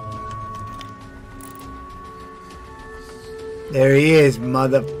 There he is,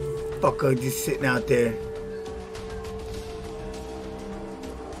 motherfucker, just sitting out there.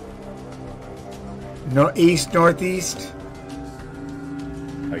 East, northeast.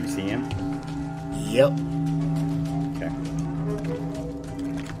 Oh, you see him? Yep. Okay.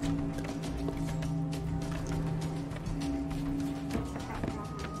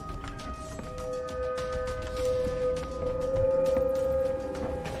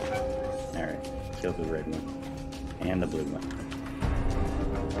 Alright, kill the red one. And the blue one.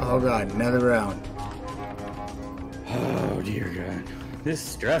 Oh God, another round. Oh dear God. This is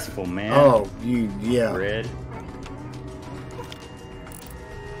stressful, man. Oh, yeah. Red.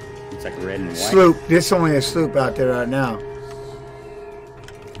 It's like red and white. Sloop. There's only a sloop out there right now.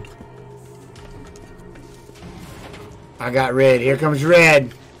 I got red. Here comes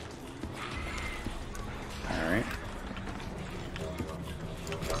red. Alright.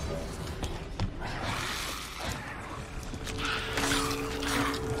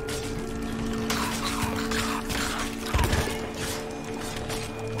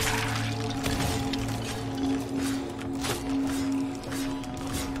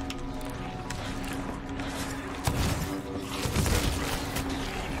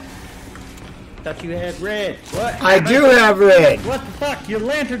 Thought you had red. What? I do have red. What the fuck? Your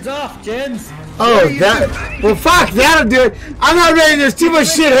lantern's off, Jens. Oh, that. Well, fuck, that'll do it. I'm not ready. There's too much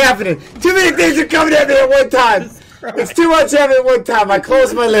shit happening. Too many things are coming at me at one time. It's too much happening at one time. I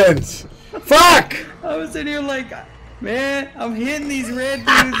closed my lens. Fuck! I was sitting here like, man, I'm hitting these red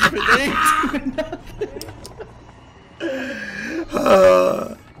dudes, but they ain't doing nothing.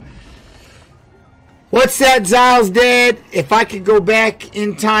 What's that, Ziles Dad? If I could go back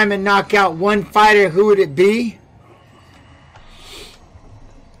in time and knock out one fighter, who would it be?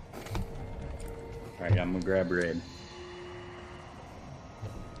 Alright, I'm gonna grab red.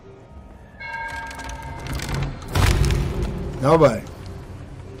 Nobody.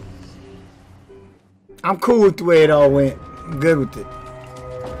 I'm cool with the way it all went. I'm good with it.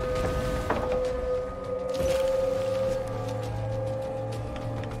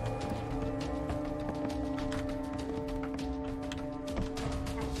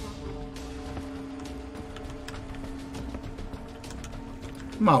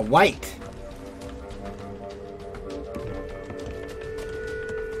 Come on, white.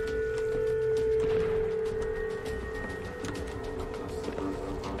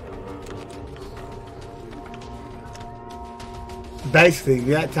 Basically,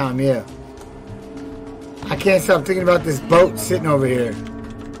 that time, yeah. I can't stop thinking about this boat sitting over here.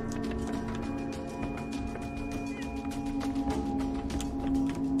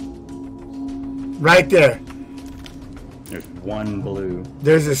 Right there. There's one blue.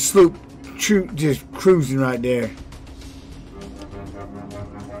 There's a sloop just cruising right there.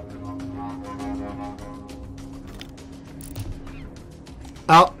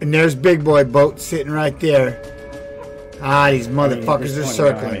 Oh, and there's big boy boat sitting right there. Ah, these motherfuckers are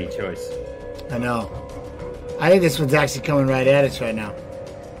circling. Any choice. I know. I think this one's actually coming right at us right now.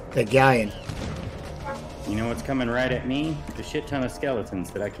 The galleon. You know what's coming right at me? The shit ton of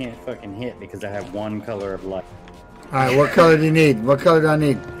skeletons that I can't fucking hit because I have one color of light. Alright, what color do you need? What color do I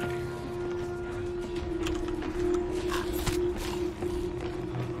need?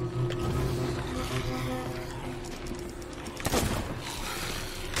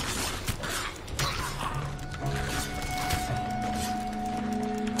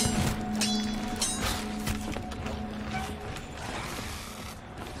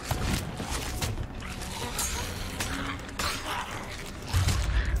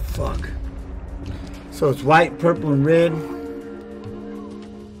 Fuck. So it's white, purple, and red.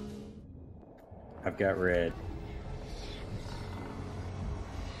 I've got red.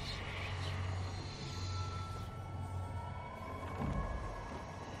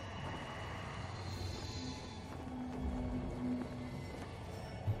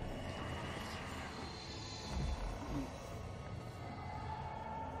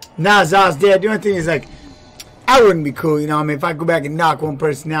 Nah, Zaz dead. The only thing is, like, I wouldn't be cool, you know what I mean? If I go back and knock one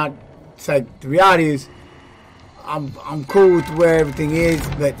person out, it's like, the reality is, I'm cool with where everything is,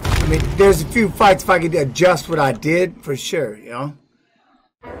 but, I mean, there's a few fights if I could adjust what I did, for sure, you know?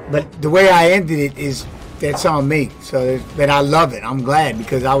 But the way I ended it is, that's on me. So, but I love it. I'm glad,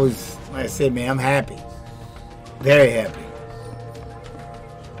 because I was, like I said, man, I'm happy. Very happy.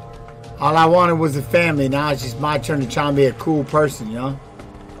 All I wanted was a family. Now it's just my turn to try and be a cool person, you know?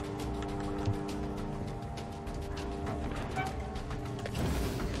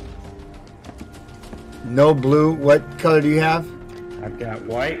 No blue. What color do you have? I've got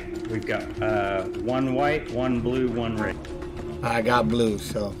white. We've got one white, one blue, one red. I got blue,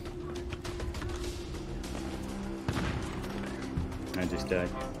 so. I just died.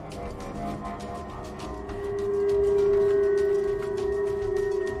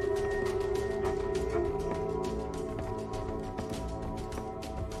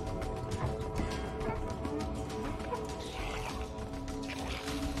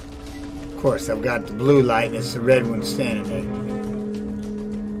 Of course, I've got the blue light and it's the red one standing there.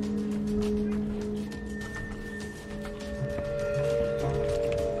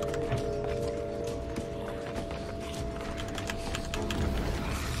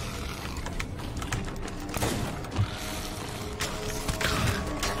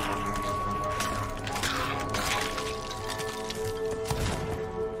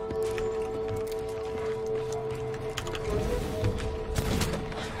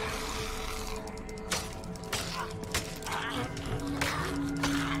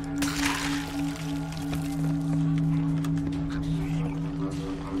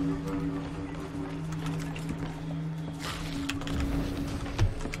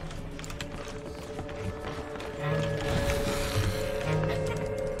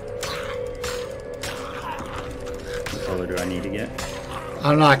 I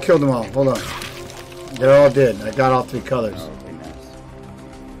don't know, I killed them all. Hold on. They're all dead. I got all three colors. Oh, okay, nice.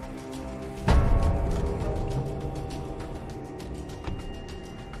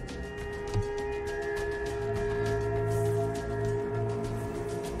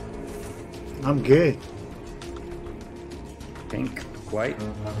 I'm good. Pink, white.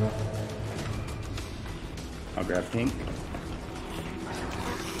 I'll grab pink.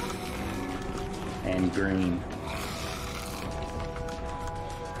 And green.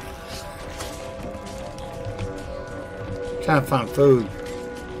 Trying to find food.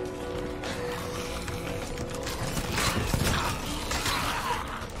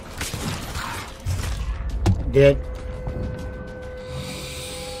 Dead.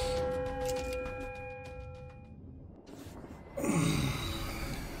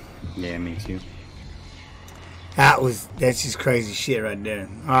 Yeah, me too. That's just crazy shit right there.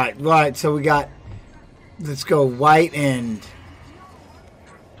 Alright, so we got, let's go white and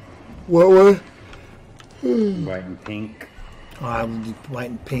what were? White and pink. Alright, we'll do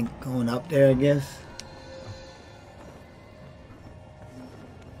white and pink going up there, I guess.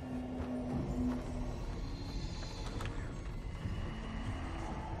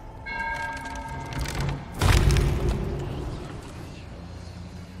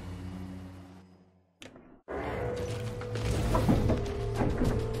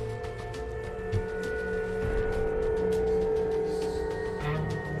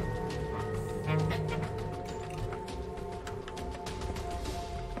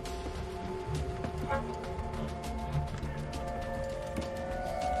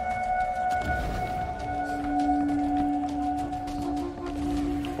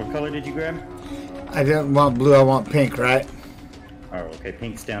 What color did you grab? I didn't want blue, I want pink, right? Oh, okay.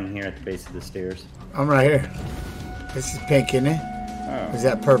 Pink's down here at the base of the stairs. I'm right here. This is pink, isn't it? Oh. Is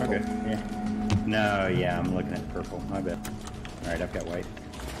that purple? Okay. Yeah. No, yeah, I'm looking at purple. My bad. Alright, I've got white.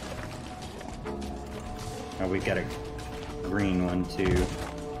 Oh, we've got a green one too.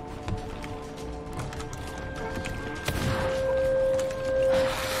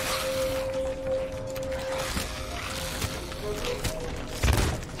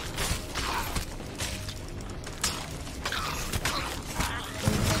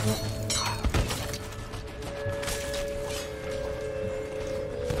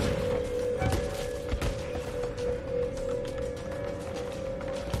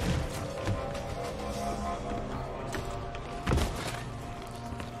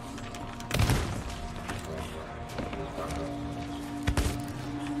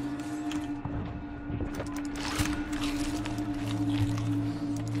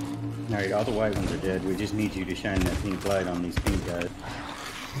 Alright, all the white ones are dead. We just need you to shine that pink light on these pink guys.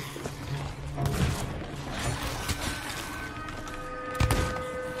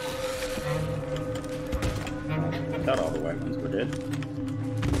 I thought all the white ones were dead.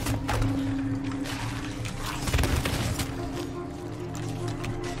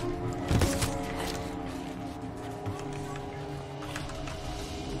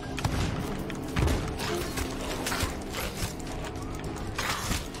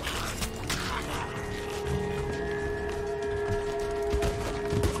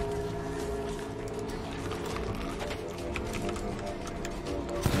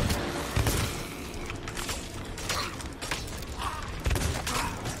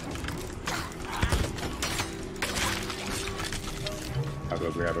 I'll go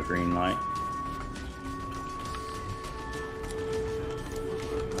grab a green light.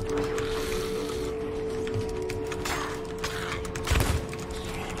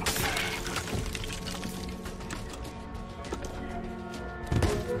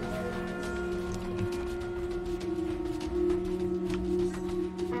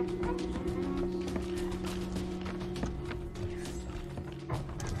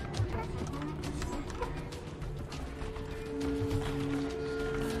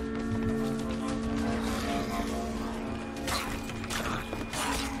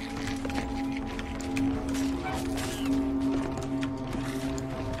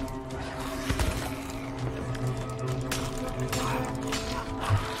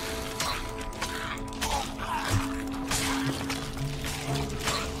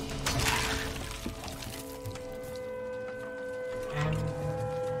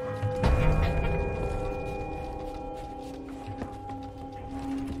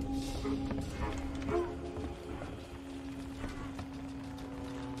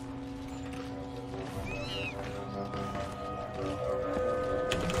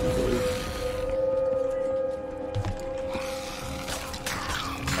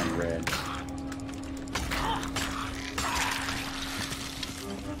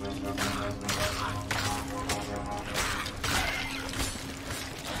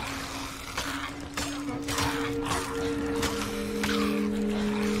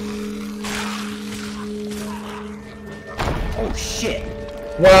 Oh shit!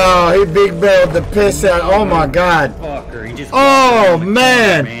 Wow, he big barreled the piss out. Oh my god. Fuck fucker. He just Oh, walked around the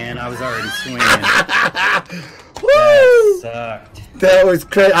man. corner, man. I was already swinging. That sucked. That was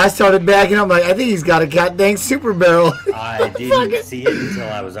crazy. I started backing up like, I think he's got a goddamn super barrel. I didn't see it until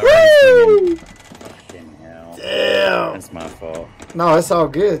I was already swinging. Fucking hell. Damn. That's my fault. No, it's all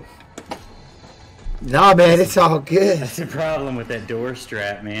good. No, man, it's all good. That's the problem with that door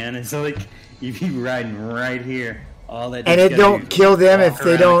strap, man. It's like you be riding right here. All that And it don't kill them if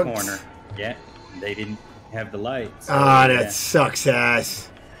they don't. Corner. Yeah, they didn't have the lights. So Ah, yeah. that sucks ass.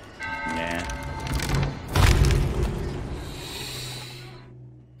 Yeah.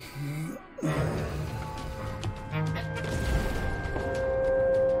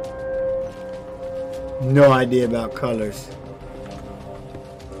 No idea about colors.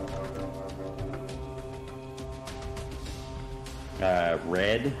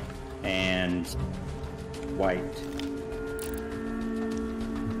 Red and white.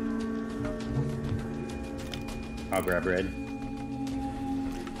 I'll grab red.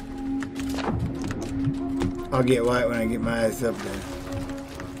 I'll get white when I get my ass up there.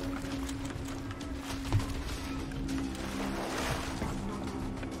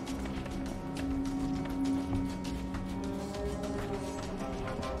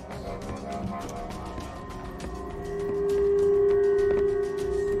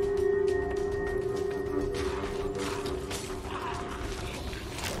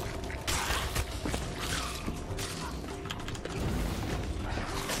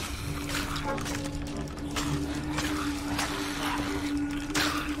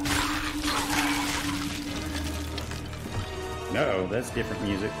 No, that's different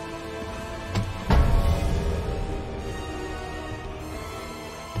music.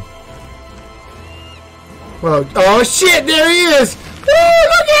 Well, oh shit, there he is! Woo,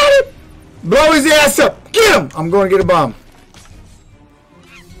 look at him! Blow his ass up! Get him! I'm going to get a bomb.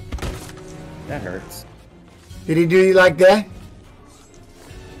 That hurts. Did he do you like that?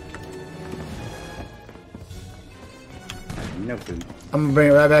 No food. I'm gonna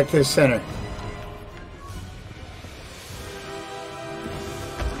bring it right back to the center.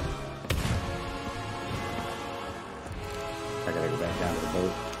 I gotta go back down to the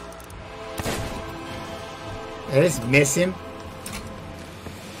boat. And it's missing.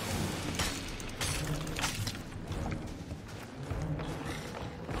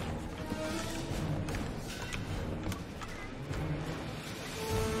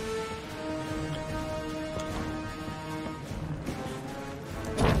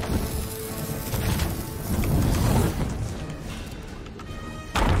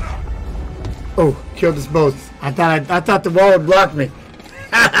 Oh, killed us both. I thought the wall would block me.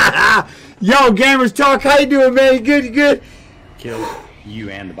 Yo, Gamers Talk, how you doing, man? You good? You good? Killed you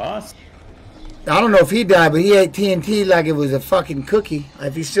and the boss. I don't know if he died, but he ate TNT like it was a fucking cookie.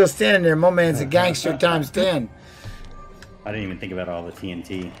 If he's still standing there, my man's a gangster times 10. I didn't even think about all the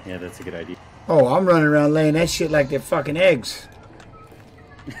TNT. Yeah, that's a good idea. Oh, I'm running around laying that shit like they're fucking eggs.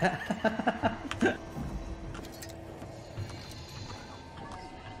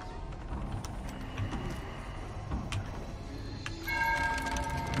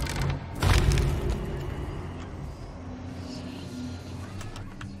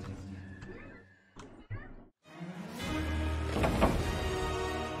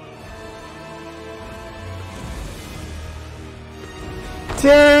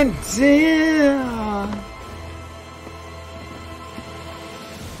 Ten.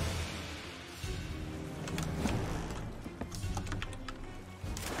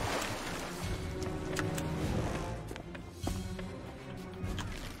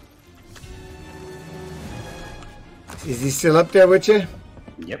 Is he still up there with you?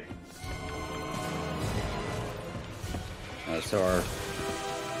 Yep. So our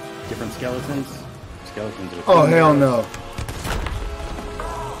different skeletons. Skeletons are. Oh, hell no.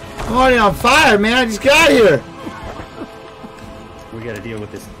 I'm already on fire, man. I just got here. We gotta deal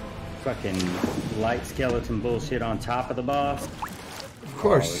with this fucking light skeleton bullshit on top of the boss. Of Oh,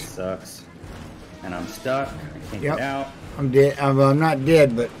 course. it sucks. And I'm stuck. I can't Yep. get out. I'm dead. I'm not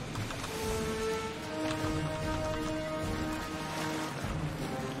dead, but...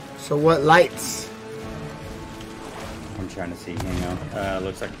 So what lights? I'm trying to see. Hang on.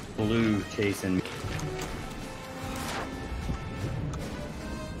 Looks like blue chasing me.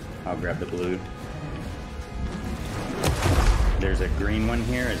 I'll grab the blue. There's a green one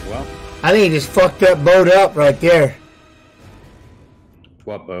here as well. I think he just fucked that boat up right there.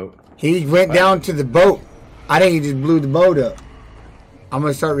 What boat? He went down to the boat. I think he just blew the boat up. I'm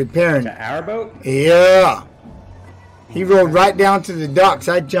going to start repairing. To our boat? Yeah. He rode right down to the docks.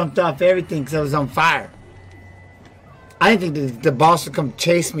 I jumped off everything because I was on fire. I didn't think the boss would come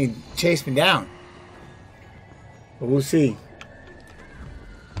chase me down. But we'll see.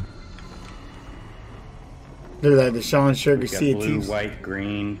 Look like the Sean Sugar Sea blue, white,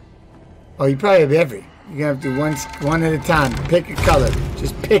 green. Oh, you probably have every. You're going to have to do one at a time. Pick a color.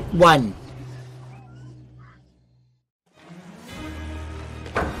 Just pick one.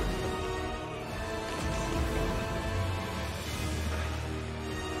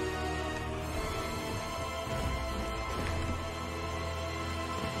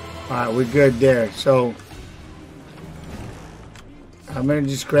 Alright, we're good there. So, I'm going to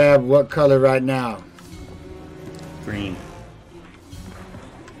just grab what color right now? Green.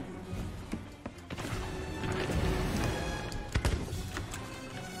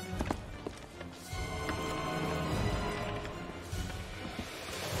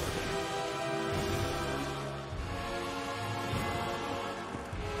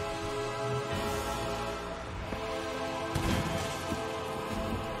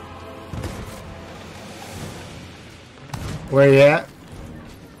 Where you at?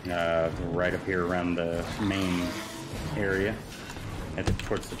 Right up here around the main area,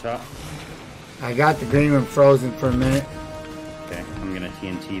 towards the top. I got the green one frozen for a minute. Okay, I'm gonna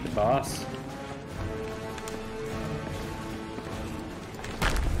TNT the boss.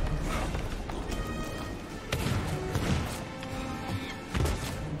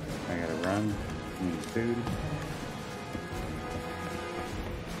 I gotta run. Need food.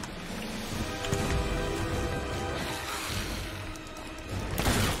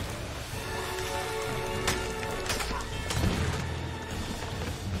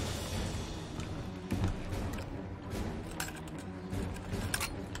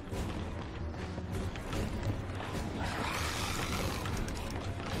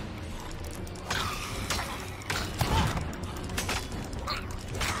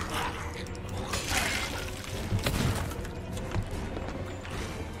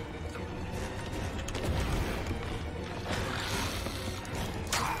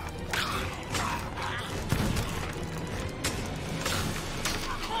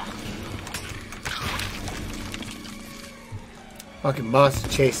 Fucking boss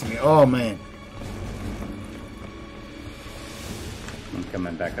is chasing me. Oh, man. I'm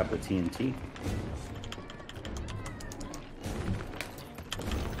coming back up with TNT.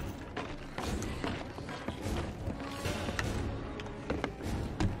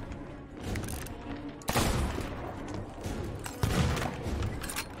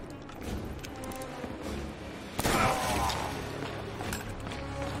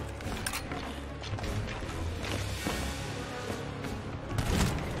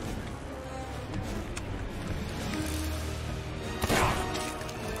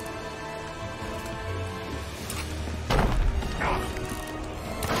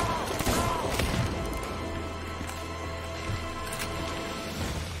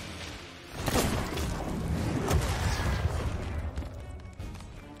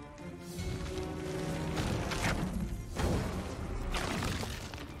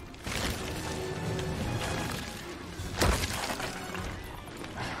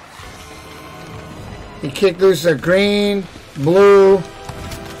 He kicked loose a green, blue,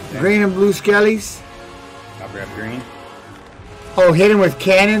 green and blue skellies. I'll grab green. Oh, hit him with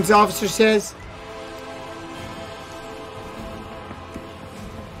cannons, officer says.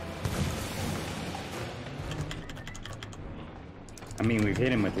 I mean, we've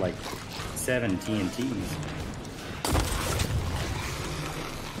hit him with like 7 TNTs.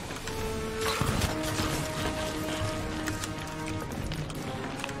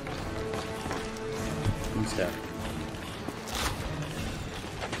 And stuff.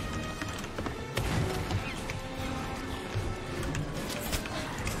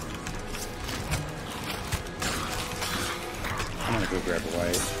 I'm gonna go grab a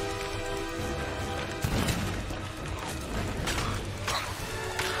white.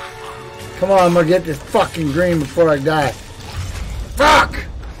 Come on, I'm gonna get this fucking green before I die. Fuck!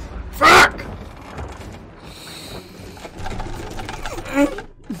 Fuck!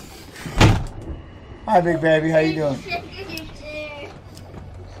 Hi, big baby. How you doing?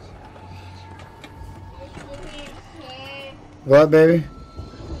 What, baby?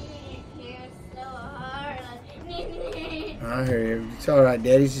 I hear you. It's all right,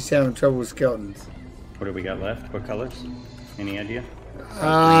 Daddy's just having trouble with skeletons. What do we got left? What colors? Any idea?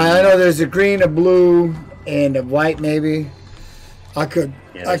 I know there's a green, a blue, and a white maybe. I couldn't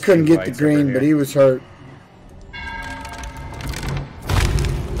get the green, but he was hurt.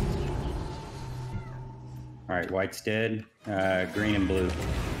 All right, white's dead. Green and blue.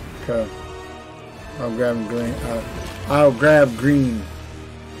 Okay. I'll grab green. I'll grab green.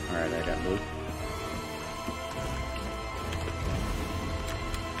 All right, I got blue.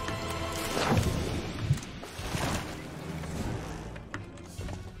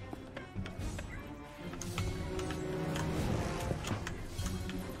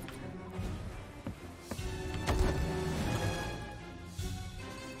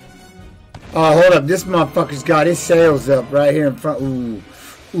 Oh, hold up. This motherfucker's got his sails up right here in front. Ooh.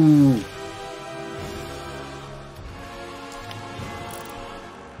 Ooh.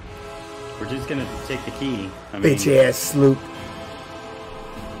 We're just gonna take the key. Bitch ass sloop.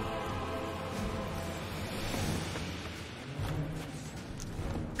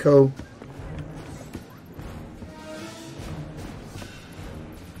 Cool.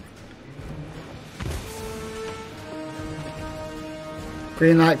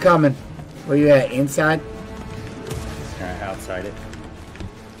 Green light coming. Where you at? Inside? Outside it.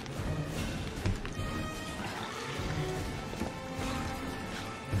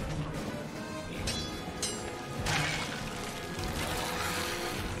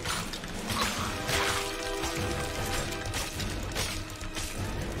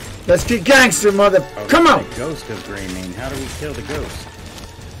 Let's get gangster, mother. Oh, come on. The ghost of Greymane. How do we kill the ghost?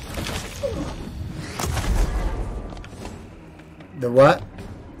 The what?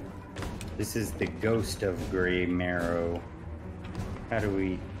 This is the ghost of Grey Marrow. How do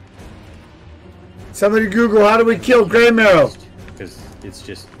we... Somebody Google, how do we kill Grey Marrow? Because it's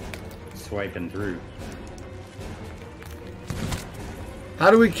just swiping through.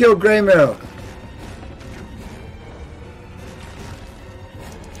 How do we kill Grey Marrow?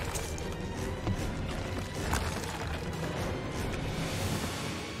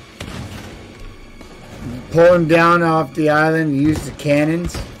 Pull him down off the island, use the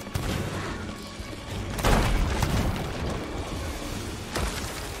cannons.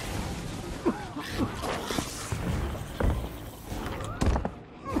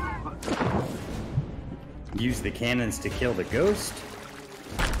 Use the cannons to kill the ghost?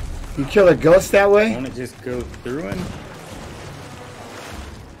 You kill a ghost that way? Won't it just go through him?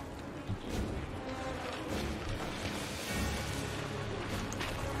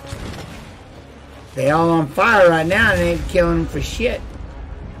 They all on fire right now and they ain't killing them for shit.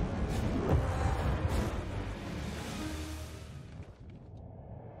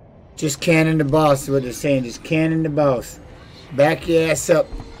 Just cannon the boss is what they're saying. Just cannon the boss. Back your ass up.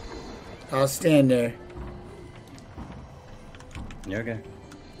 I'll stand there. Okay.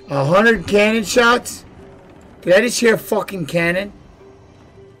 100 cannon shots? Did I just hear fucking cannon?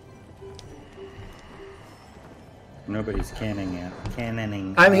 Nobody's cannoning.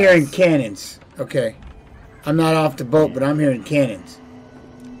 I'm hearing cannons. Okay. I'm not off the boat, but I'm hearing cannons.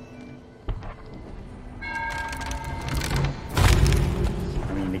 I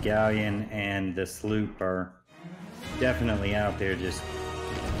mean, the galleon and the sloop are definitely out there just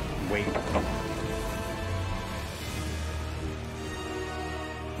waiting.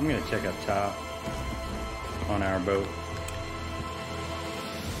 I'm gonna check up top on our boat.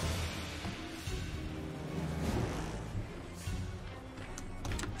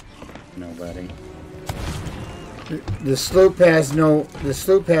 Nobody. The sloop has no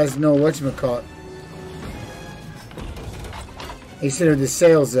whatchamacallit. He said with the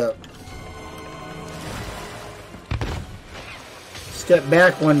sails up. Step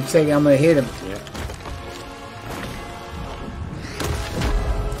back 1 second, I'm gonna hit him. Yeah.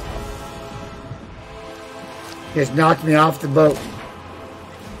 Just knocked me off the boat.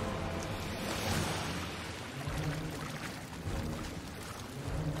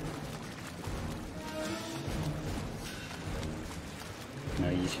 No,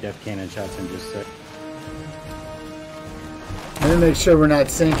 you should have cannon shots in just a sec. Let me make sure we're not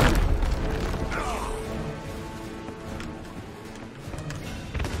sinking.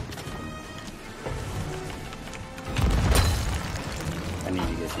 I need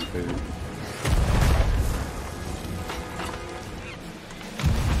to get some food.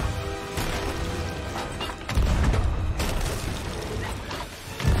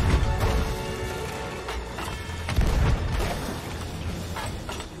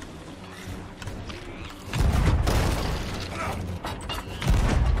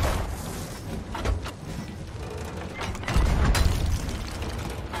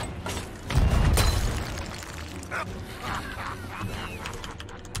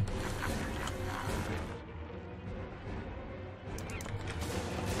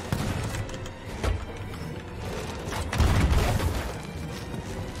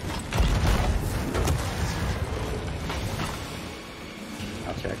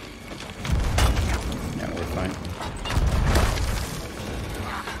 I'll check. No, we're fine.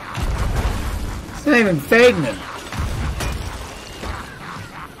 It's not even fading him.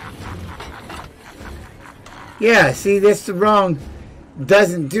 Yeah, see, that's the wrong.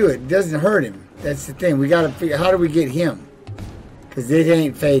 Doesn't do it. Doesn't hurt him. That's the thing. We got to figure how do we get him? Because it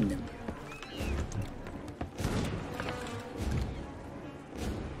ain't fading him.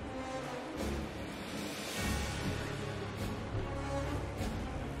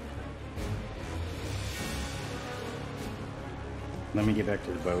 Let me get back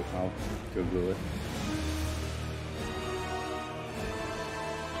to the boat. I'll go glue it.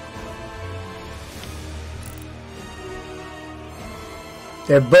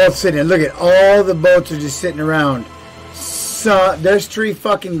 They're both sitting. Look at all the boats are just sitting around. So there's 3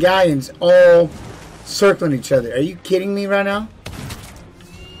 fucking galleons all circling each other. Are you kidding me right now?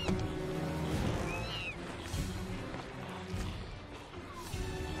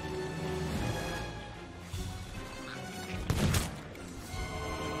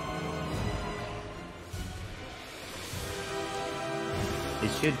 It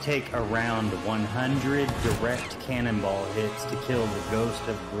should take around 100 direct cannonball hits to kill the Ghost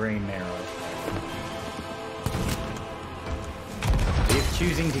of Grey Marrow. If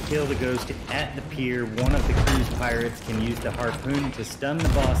choosing to kill the ghost at the pier, one of the crew's pirates can use the harpoon to stun the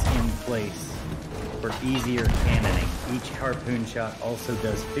boss in place for easier cannoning. Each harpoon shot also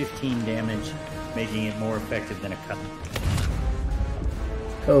does 15 damage, making it more effective than a cut.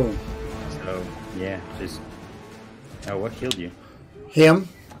 Cool. So, yeah, just... Oh, what killed you? Him.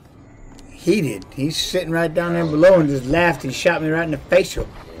 He did. He's sitting right down there below and just laughed and shot me right in the facial.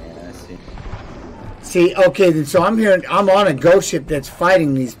 Yeah, I see. See, okay, then so I'm hearing I'm on a ghost ship that's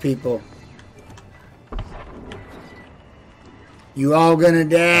fighting these people. You all gonna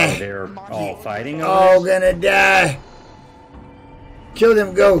die. Oh, they're all fighting? All gonna die. Kill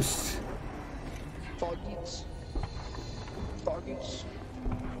them ghosts. Targets. Targets.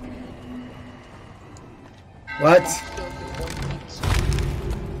 What?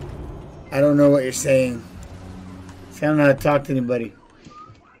 I don't know what you're saying. See, I don't know how to talk to anybody.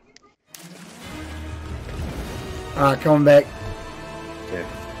 Alright, coming back. Okay.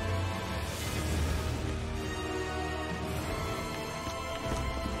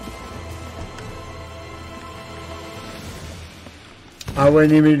 What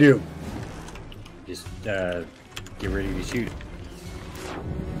do you need me to do? Just get ready to shoot.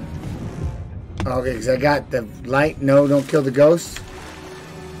 Okay, because I got the light. No, don't kill the ghosts.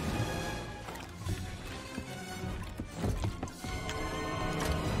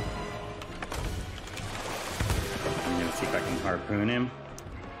 I'm gonna see if I can harpoon him.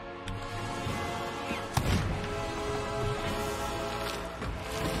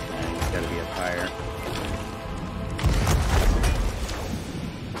 And he's gotta be up higher.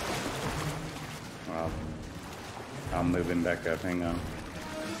 Well, I'll move him back up. Hang on.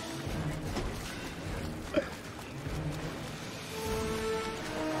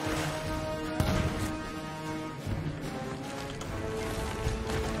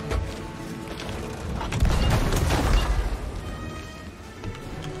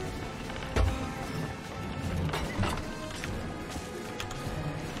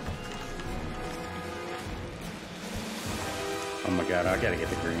 Oh my god, I gotta get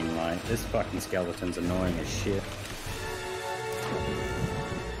the green light. This fucking skeleton's annoying as shit.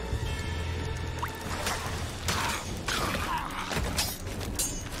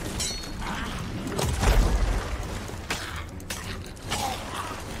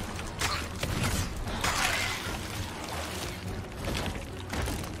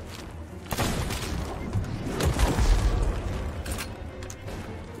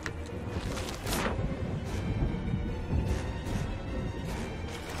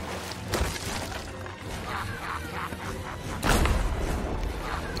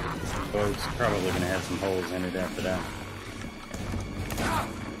 Boat's probably gonna have some holes in it after that.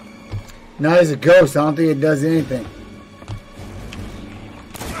 No, he's a ghost. I don't think it does anything.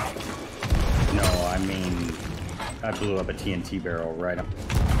 No, I mean, I blew up a TNT barrel right up.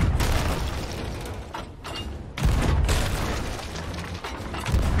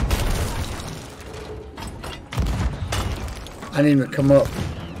 I didn't even come up.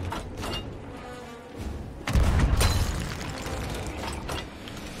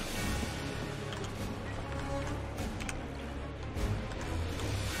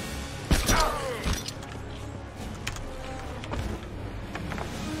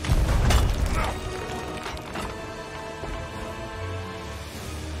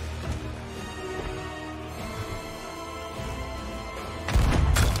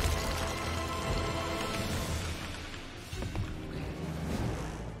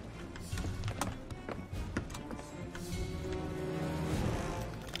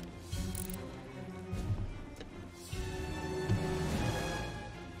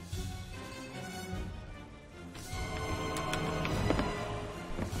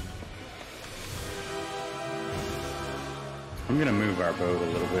 I'm gonna move our boat a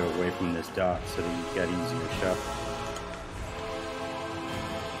little bit away from this dock so that you've got easier shot.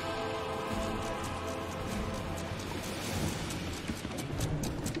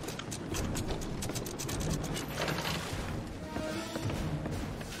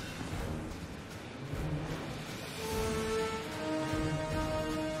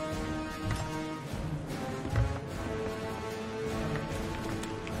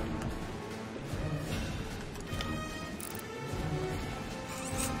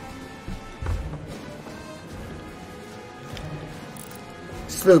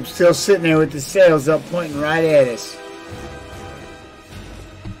 sloop still sitting there with the sails up, pointing right at us.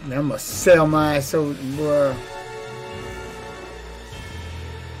 Man, I'm gonna sail my ass over, bro.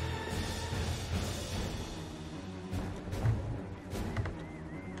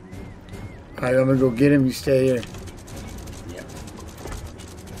 Alright, I'm gonna go get him. You stay here. Yep.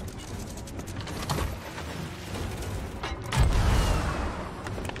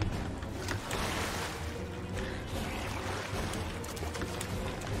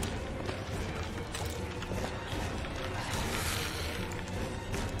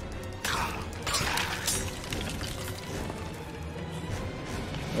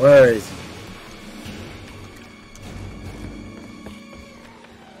 Where is he?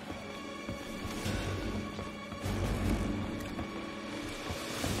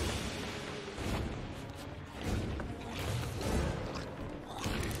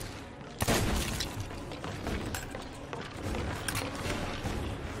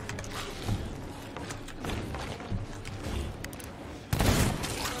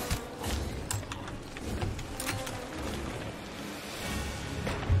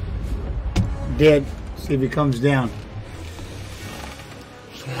 Dead. See if he comes down.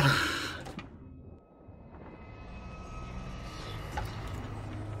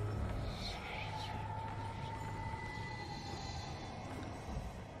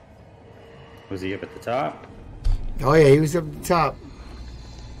 Was he up at the top? Oh yeah, he was up at the top.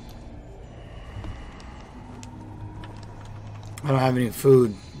 I don't have any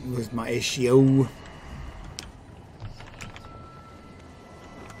food. It was my issue.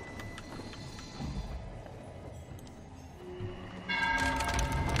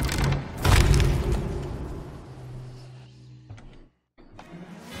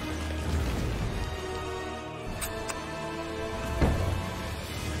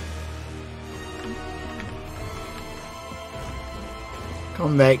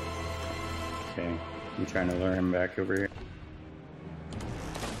 Come back. Okay. I'm trying to lure him back over here.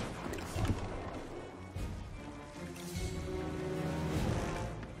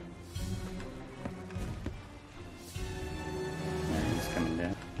 Alright, he's coming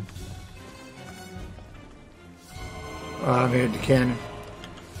down. Oh, I'm here at the cannon.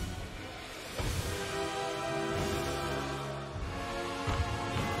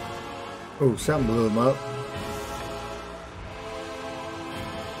 Oh, something blew him up.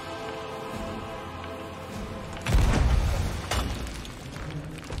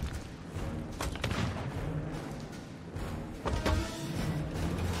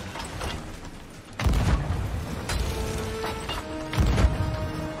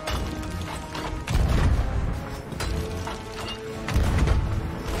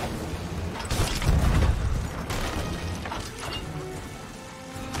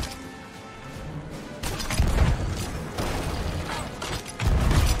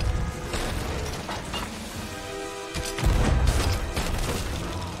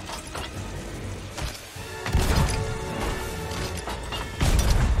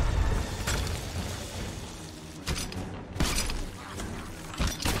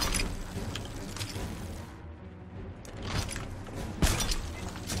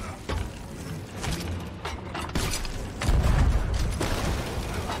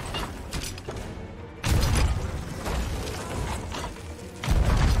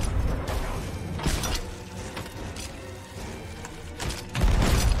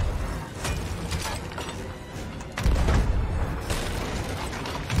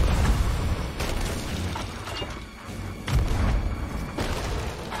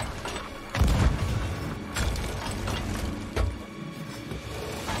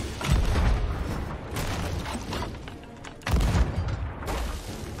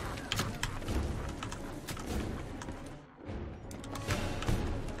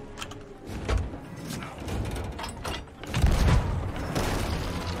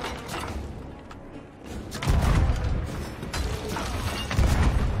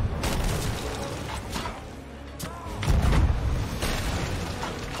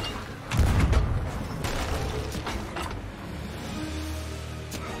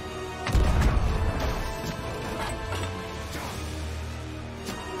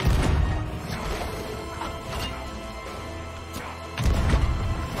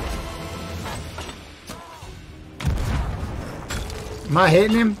 Am I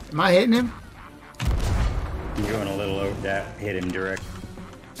hitting him? Am I hitting him? You're going a little over that. Hit him direct.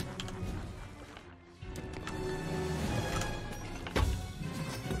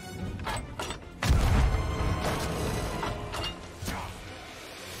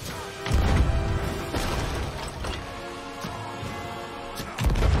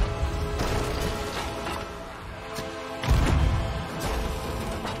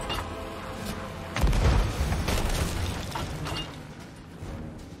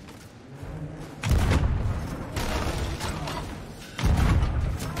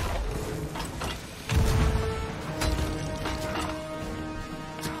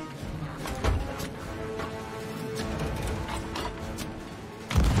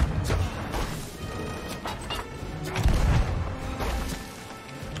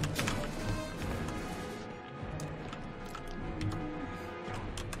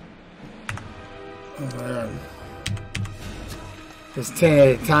 This 10 at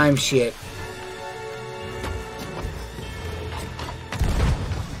a time shit.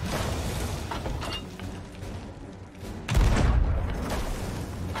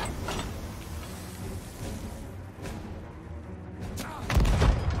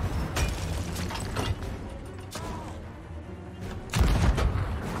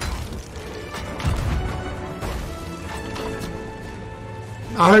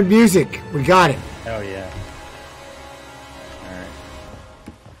 I heard music. We got it. Oh yeah. Alright.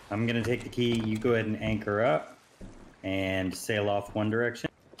 I'm gonna take the key. You go ahead and anchor up and sail off one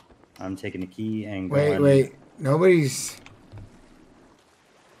direction. I'm taking the key and going. Wait. Nobody's...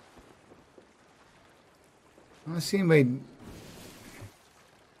 I don't see anybody...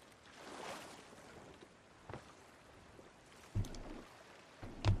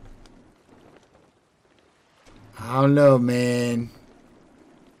 I don't know, man.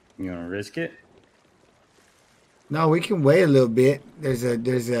 You wanna risk it? No, we can wait a little bit. There's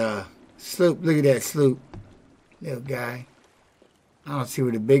a sloop. Look at that sloop. Little guy. I don't see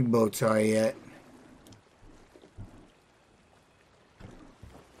where the big boats are yet.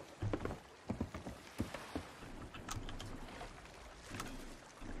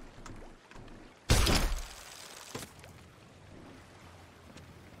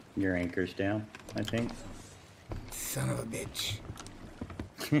 Your anchor's down, I think. Son of a bitch.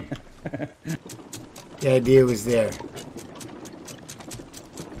 The idea was there.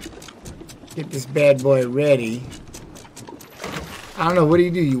 Get this bad boy ready. I don't know, what do?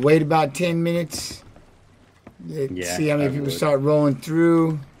 You wait about 10 minutes? Yeah, see how many people start rolling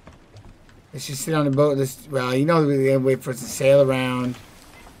through. Let's just sit on the boat. Well, you know, we're gonna wait for us to sail around.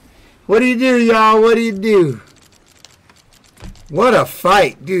 What do you do, y'all? What do you do? What a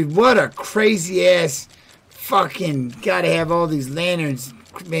fight, dude. What a crazy ass fucking gotta have all these lanterns.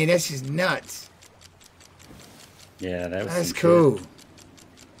 Man, that's just nuts. Yeah, that's cool. Shit.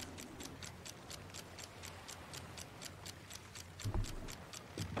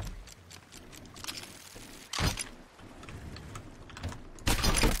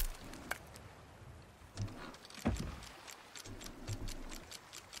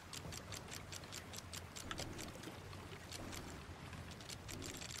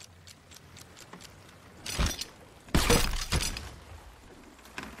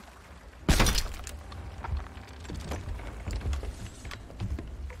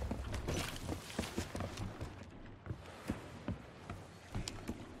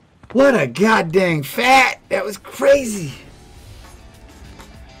 What a goddamn fat! That was crazy.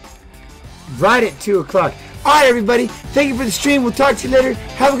 Right at 2 o'clock. All right, everybody. Thank you for the stream. We'll talk to you later.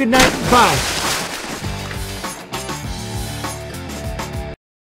 Have a good night. Bye.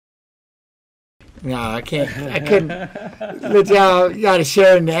 No, I can't. I couldn't. Let y'all gotta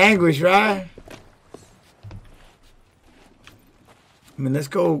share in the anguish, right? I mean, let's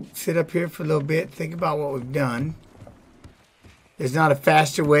go sit up here for a little bit. Think about what we've done. There's not a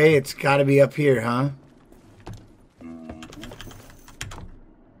faster way. It's got to be up here, huh? I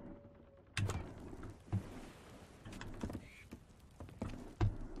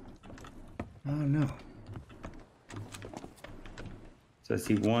don't know. So I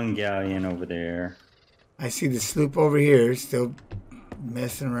see one galleon over there. I see the sloop over here still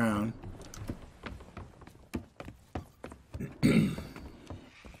messing around.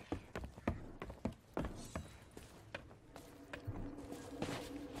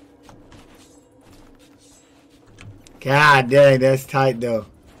 God dang, that's tight though.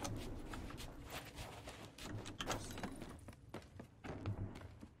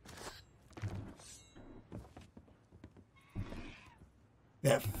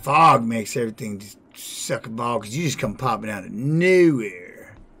 That fog makes everything just suck a ball because you just come popping out of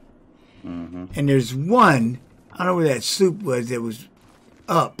nowhere. Mm-hmm. And there's one, I don't know where that sloop was that was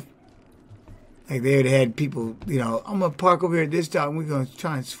up. Like they would have had people, you know, I'm going to park over here at this dock and we're going to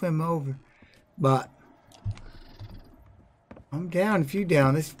try and swim over. But I'm down if you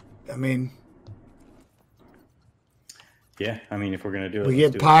down. This, I mean. Yeah, I mean, if we're going to do it. We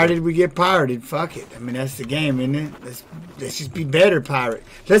get pirated, we get pirated. Fuck it. I mean, that's the game, isn't it? Let's just be better pirate.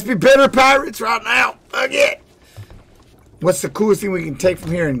 Let's be better pirates right now. Fuck it. What's the coolest thing we can take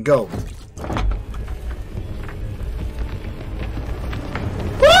from here and go?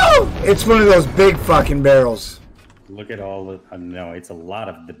 Woo! It's one of those big fucking barrels. Look at all the, no, it's a lot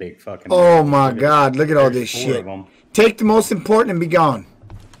of the big fucking. Oh my God, look at all this shit. Take the most important and be gone.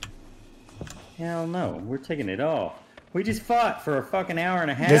 Hell no, we're taking it all. We just fought for a fucking hour and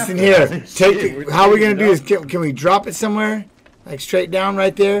a half. Listen here, how are we going to do this? Can we drop it somewhere? Like straight down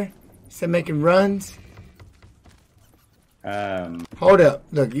right there? Instead of making runs? Hold up.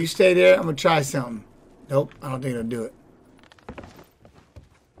 Look, you stay there. I'm going to try something. Nope, I don't think it'll do it.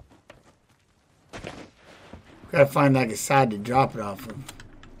 Gotta find like a side to drop it off of.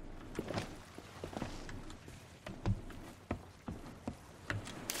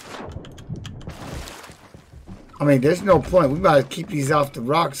 I mean, there's no point. We gotta keep these off the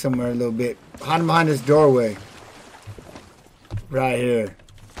rock somewhere a little bit. Hide them behind this doorway. Right here.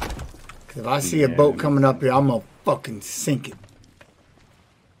 Cause if I see a boat coming up here, I'm gonna fucking sink it.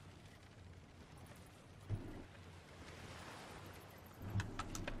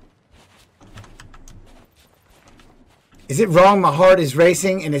 Is it wrong my heart is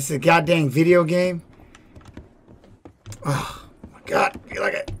racing and it's a goddamn video game? Oh my god, I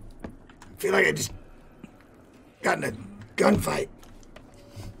feel like I just got in a gunfight.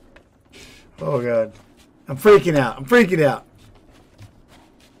 Oh god. I'm freaking out. I'm freaking out.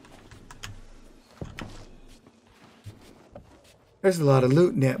 There's a lot of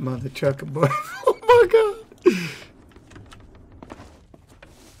loot in that mother trucker, boy. Oh my god.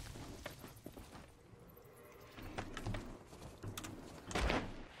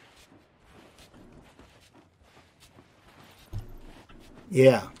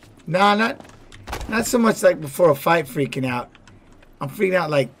 Yeah. Nah, not so much like before a fight freaking out. I'm freaking out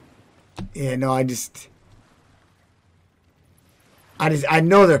like, yeah, no, I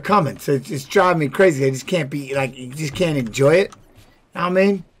know they're coming, so it's just driving me crazy. I just can't be like, you just can't enjoy it. You know what I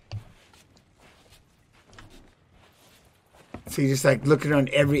mean? So you're just like looking on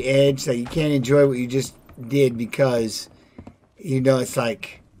every edge, like you can't enjoy what you just did because, you know, it's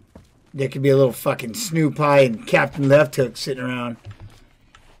like there could be a little fucking Snoop Pie and Captain Left Hook sitting around.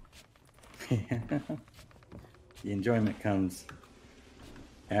 The enjoyment comes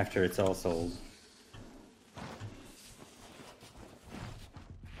after it's all sold.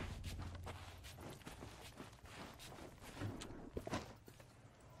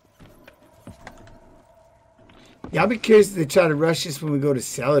 Yeah, I'll be curious if they try to rush this when we go to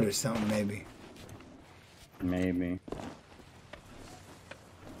sell it or something, maybe. Maybe.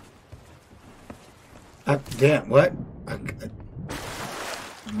 Damn, what?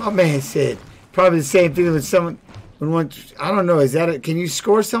 My man said probably the same thing with someone. When one, I don't know, is that can you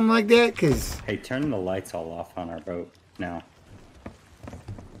score something like that? Cause hey, turn the lights all off on our boat now.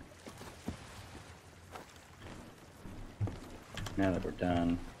 Now that we're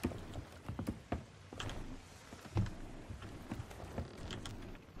done.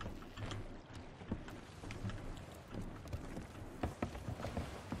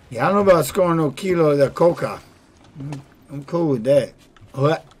 Yeah, I don't know about scoring no kilo of that coca. I'm cool with that.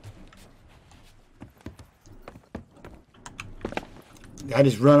 What? I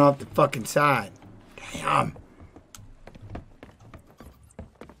just run off the fucking side. Damn.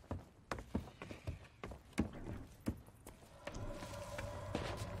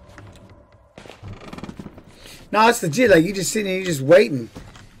 No, it's legit. Like you just sitting there, you just waiting,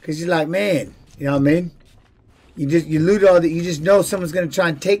 cause you're like, man, you know what I mean? You loot all that. You just know someone's gonna try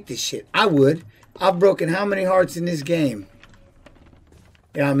and take this shit. I would. I've broken how many hearts in this game?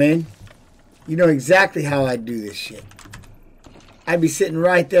 You know what I mean? You know exactly how I do this shit. I'd be sitting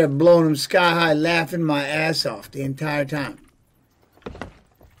right there blowing them sky high, laughing my ass off the entire time.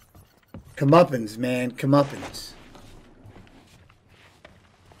 Comeuppance, man. Comeuppance.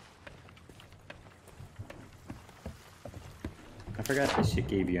 I forgot this shit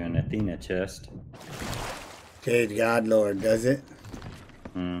gave you an Athena chest. Good God, Lord, does it?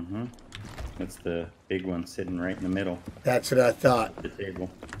 Mm-hmm. That's the big one sitting right in the middle. That's what I thought. The table.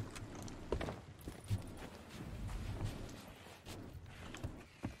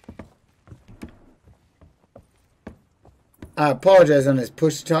 I apologize on this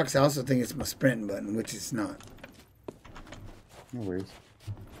push to talk. I also think it's my sprint button, which it's not. No worries.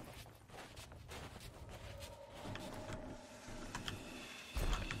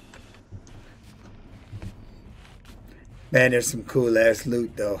 Man, there's some cool ass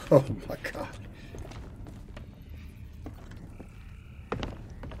loot though. Oh my God.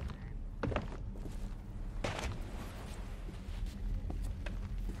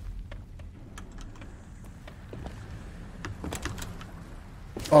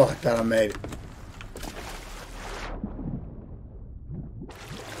 Oh, I thought I made it.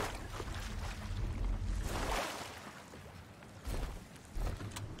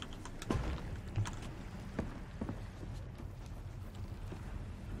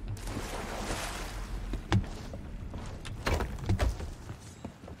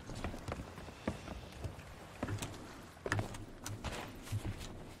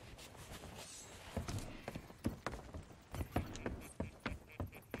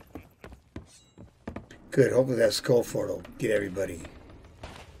 Good. Hopefully that skull fort will get everybody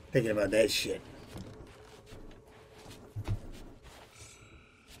thinking about that shit.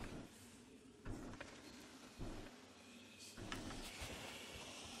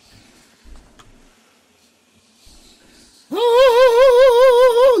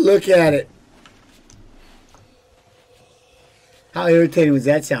 Look at it. How irritating was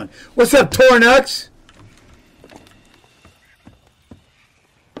that sound? What's up, Tornux?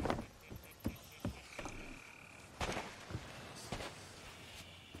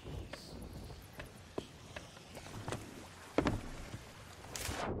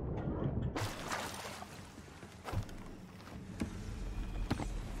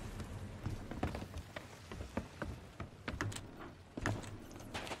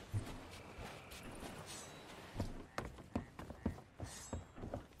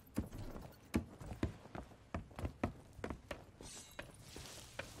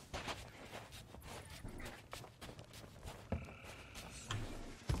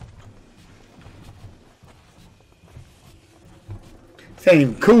 This ain't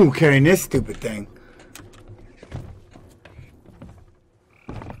even cool carrying this stupid thing.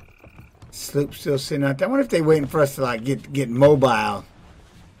 Sloop's still sitting out there. I wonder if they're waiting for us to like get mobile.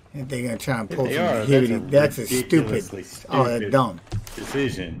 If they're gonna try and pull some activity. That's a stupid. Oh, that's dumb.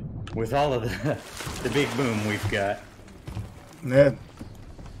 Decision with all of the big boom we've got. Yeah.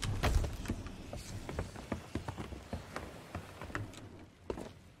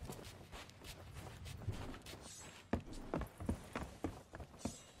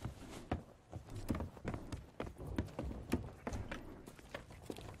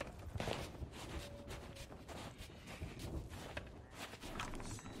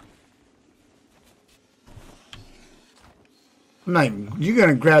 I'm like, you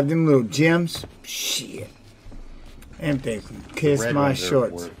gonna grab them little gems? Shit. Them things can kiss my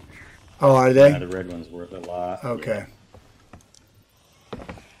shorts. Oh, are they? Yeah, the red one's worth a lot. Okay. Yeah.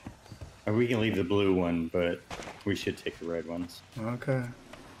 Or we can leave the blue one, but we should take the red ones. Okay.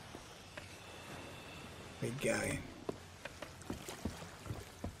 Big guy.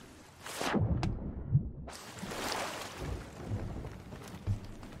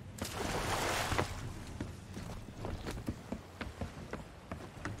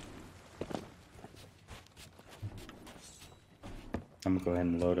 I'm gonna go ahead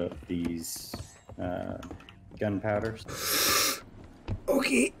and load up these gunpowders.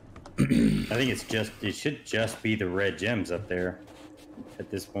 Okay. I think it should just be the red gems up there at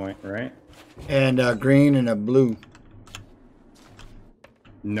this point, right? And a green and a blue.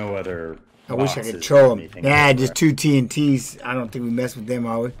 No other. I wish I could throw them. Nah, just two TNTs. I don't think we mess with them,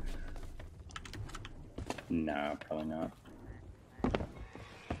 are we? No, probably not.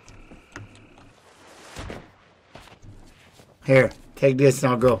 Here, take this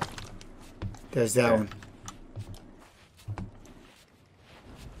and I'll go. There's that one.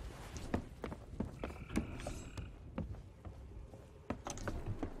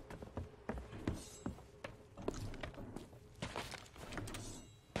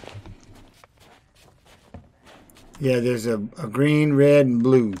 Yeah, there's a green, red, and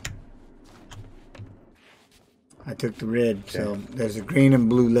blue. I took the red, so there's a green and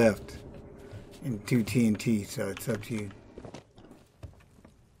blue left. And 2 TNT, so it's up to you.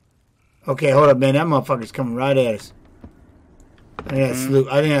 Okay, hold up, man. That motherfucker's coming right at us. I think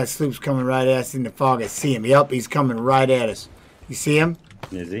that sloop's coming right at us in the fog. I see him. Yep, he's coming right at us. You see him?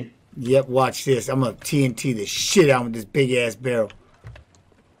 Is he? Yep, watch this. I'm going to TNT the shit out with this big-ass barrel.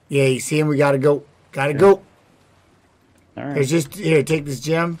 Yeah, you see him? We got to go. Got to go. All right. Here's just, here, take this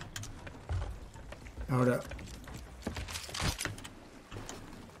gem. Hold up.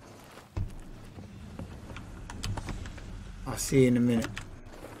 I'll see you in a minute.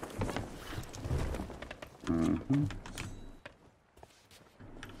 Mm-hmm.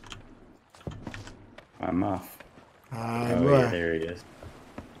 I'm off. Oh, yeah, there he is.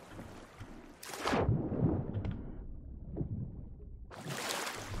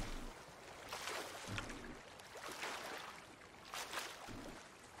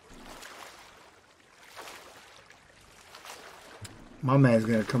 My man's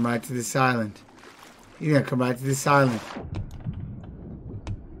gonna come right to this island. He's gonna come right to this island.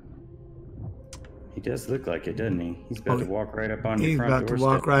 He does look like it, doesn't he? He's about to walk right up on the He's front about to doorstep.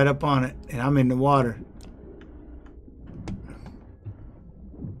 walk right up on it, and I'm in the water.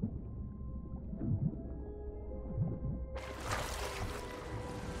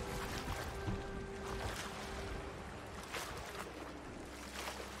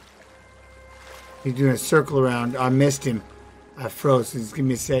 He's doing a circle around. I missed him. I froze. So just give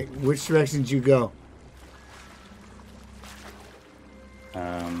me a sec. Which direction did you go?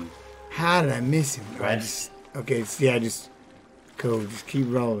 How did I miss him? Okay, yeah, just go. Just keep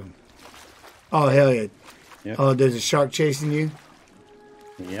rolling. Oh, hell yeah. Yep. Oh, there's a shark chasing you?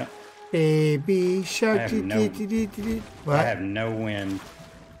 Yep. Baby shark. I have no wind.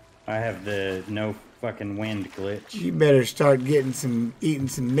 I have the no fucking wind glitch. You better start getting eating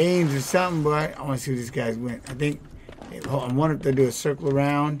some beans or something, boy. I want to see where this guy's went. I think, I wonder if they'll do a circle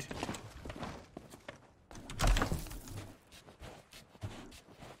around.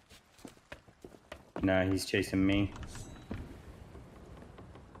 Nah, he's chasing me.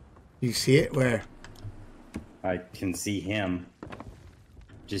 You see it? Where? I can see him.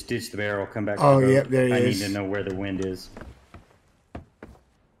 Just ditch the barrel, come back. Oh, to the yep, boat. there he I is. need to know where the wind is.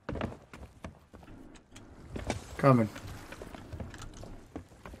 Coming.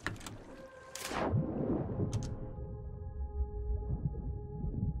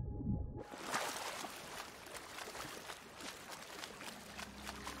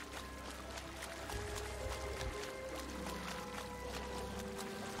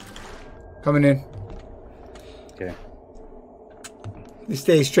 Coming in. Okay. Let's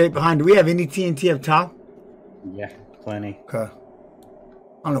stay straight behind. Do we have any TNT up top? Yeah, plenty. Okay.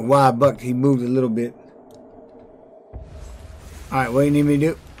 I don't know why I bucked. He moved a little bit. Alright, what do you need me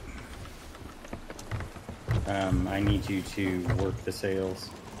to do? I need you to work the sails.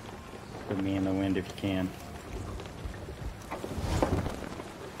 Put me in the wind if you can.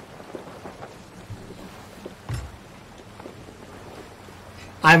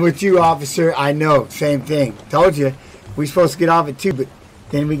 I'm with you, officer. I know. Same thing. Told you. We're supposed to get off at 2, but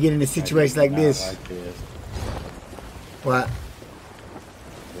then we get in a situation like this. Like this. What?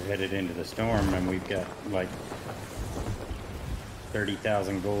 We're headed into the storm and we've got like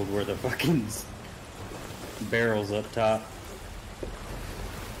 30,000 gold worth of fucking barrels up top.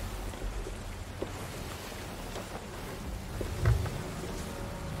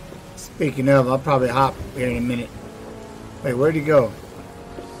 Speaking of, I'll probably hop here in a minute. Wait, where'd he go?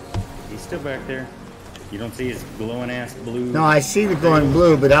 He's still back there. You don't see his glowing ass blue? No, I see the glowing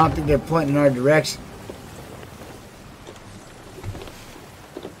blue, but I don't think they're pointing in our direction.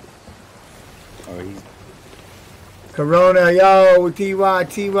 Oh, he's... Corona, yo,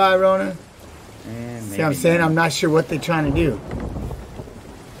 TY, Rona. Eh, See what I'm saying? I'm not sure what they're trying to do.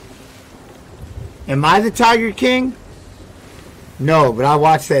 Am I the Tiger King? No, but I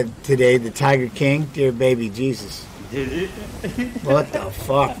watched that today, the Tiger King. Dear baby Jesus. Did it? What the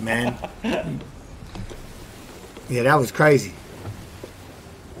fuck, man? Yeah, that was crazy.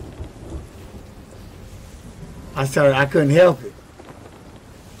 I couldn't help it.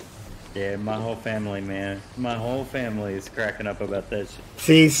 Yeah, my whole family, man. My whole family is cracking up about that shit.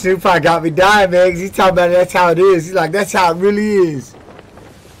 See, Snoop Dogg got me dying, man, 'cause he's talking about that's how it is. He's like, that's how it really is.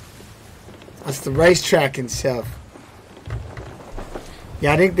 That's the racetrack and stuff.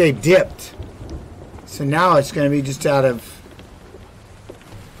 Yeah, I think they dipped. So now it's going to be just out of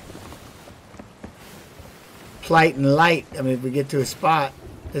plight and light. I mean, if we get to a spot,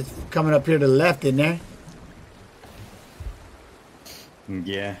 it's coming up here to the left, isn't there?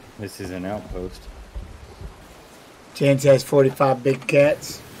 Yeah, this is an outpost. Chance has 45 big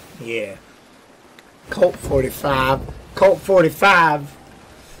cats. Yeah. Colt 45. Colt 45.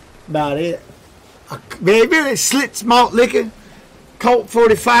 About it. Baby, Slits malt liquor. Colt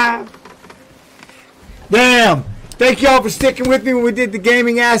 45. Damn. Thank y'all for sticking with me when we did the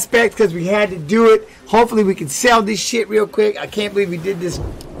gaming aspect because we had to do it. Hopefully we can sell this shit real quick. I can't believe we did this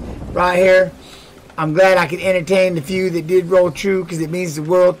right here. I'm glad I could entertain the few that did roll true because it means the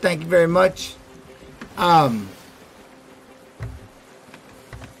world. Thank you very much.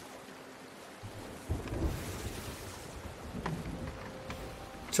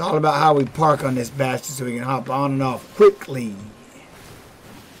 It's all about how we park on this bastard so we can hop on and off quickly.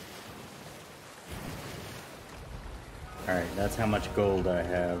 Alright, that's how much gold I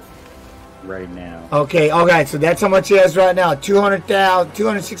have right now. Okay, so that's how much he has right now.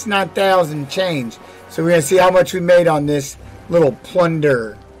 269,000 change. So we're going to see how much we made on this little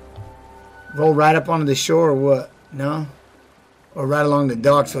plunder. Roll right up onto the shore or what? No? Or right along the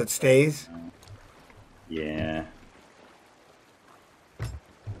dock so it stays? Yeah.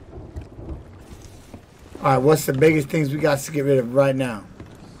 Alright, what's the biggest things we got to get rid of right now?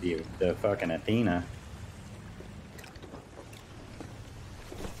 The fucking Athena.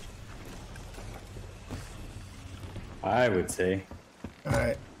 I would say.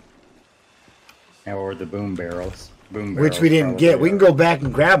 Alright. Or the boom barrels. Which we didn't get. We can go back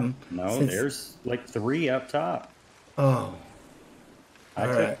and grab them. No, there's like 3 up top. Oh. I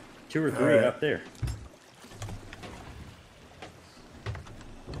took 2 or 3 up there.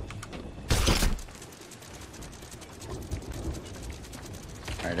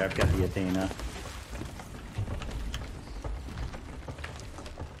 Alright, I've got the Athena.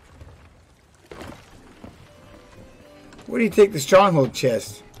 Where do you take the stronghold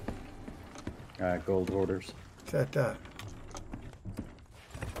chest? Gold hoarders. What's that?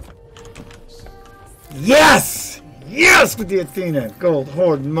 Yes! Yes with the Athena. Gold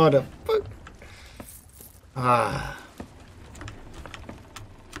horde motherfucker. Ah.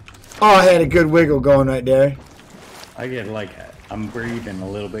 Oh, I had a good wiggle going right there. I get like I'm breathing a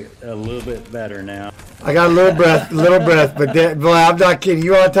little bit better now. I got a little breath, but that, boy, I'm not kidding.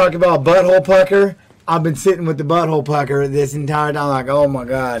 You want to talk about butthole pucker? I've been sitting with the butthole pucker this entire time, like, oh my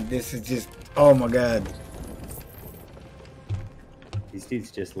god, this is just, oh my god. These dudes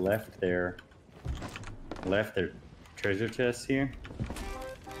just left their treasure chests here.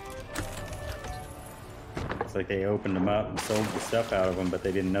 It's like they opened them up and sold the stuff out of them, but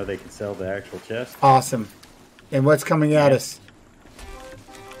they didn't know they could sell the actual chest. Awesome. And what's coming at us?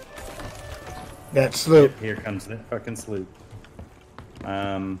 That sloop. Yep, here comes that fucking sloop.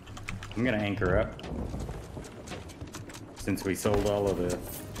 I'm gonna anchor up. Since we sold all of the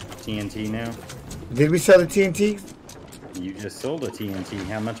TNT now. Did we sell the TNT? You just sold a TNT.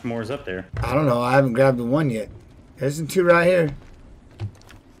 How much more is up there? I don't know. I haven't grabbed the one yet. There's some two right here.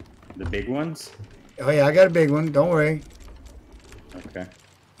 The big ones? Oh yeah, I got a big one. Don't worry. Okay.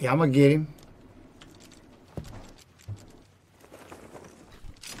 Yeah, I'm gonna get him.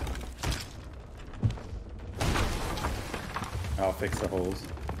 I'll fix the holes.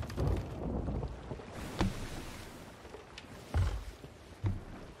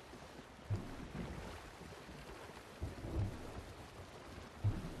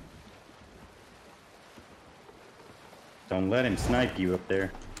 Don't let him snipe you up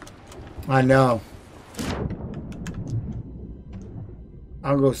there. I know.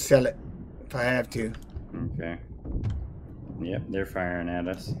 I'll go sell it if I have to. Okay. Yep, they're firing at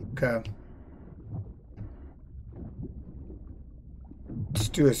us. Okay. Let's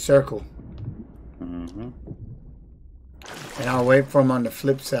do a circle. Mm-hmm. And I'll wait for him on the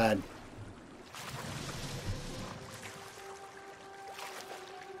flip side.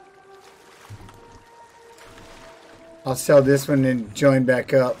 I'll sell this one and join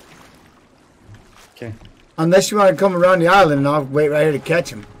back up. Okay. Unless you want to come around the island and I'll wait right here to catch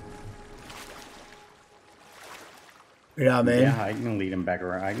him. You know what I mean? Yeah, I can lead him back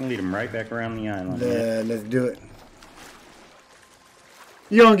around. I can lead him right back around the island. Yeah, let's do it.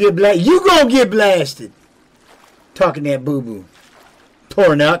 You gonna get blasted. You gonna get blasted. Talking that boo-boo.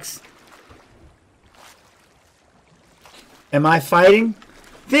 Poor Nux. Am I fighting?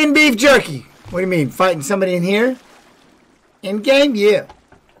 Thin beef jerky. What do you mean? Fighting somebody in here? In game? Yeah.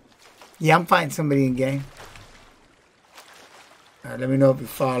 Yeah, I'm fighting somebody in game. Alright, let me know if he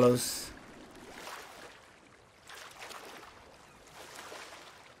follows.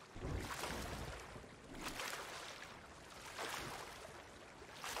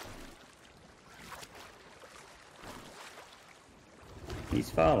 He's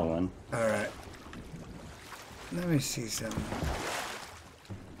following. Alright. Let me see something.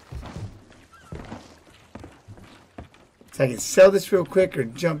 So I can sell this real quick or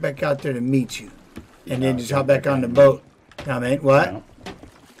jump back out there to meet you. And then just hop back on the boat. I mean, what? No.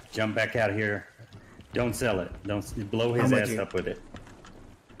 Jump back out here. Don't sell it. Don't blow his ass up with it.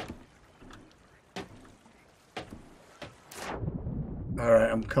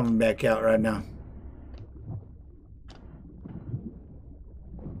 Alright, I'm coming back out right now.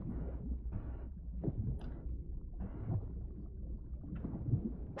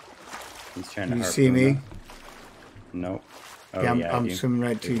 He's trying to You harpoon see me? him. Nope. Oh, Yeah, I'm I do. swimming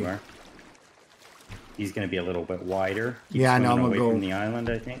right to There you. are. He's going to be a little bit wider. Yeah, I know, I'm swimming gonna away go- from the island,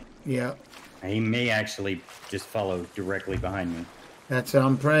 I think. Yeah, He may actually just follow directly behind me that's what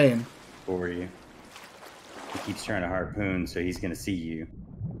I'm praying. for you. He keeps trying to harpoon, so he's going to see you.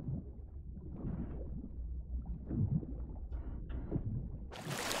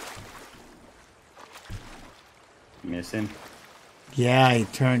 Miss him? Yeah, he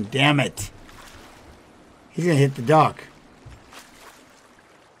turned. Damn it. He's going to hit the dock.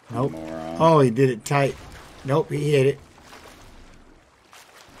 Nope. Moron. Oh, he did it tight. Nope, he hit it.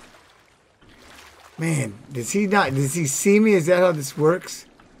 Man, does he see me? Is that how this works?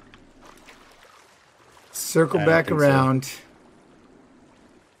 Circle I don't back think so. around.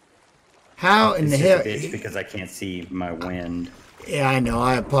 How in It's the just hell? a bitch because I can't see my wind. Yeah, I know.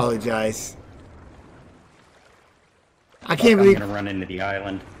 I apologize. I Fuck, can't I'm believe. gonna run into the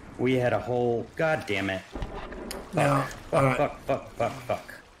island. We had a whole. God damn it! No. Fuck! All right.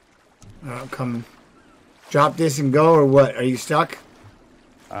 Fuck! I'm coming. Drop this and go, or what? Are you stuck?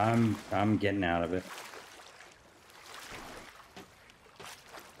 I'm getting out of it.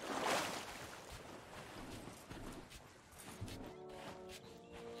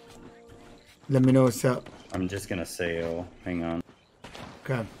 Let me know what's up. I'm just gonna sail. Hang on.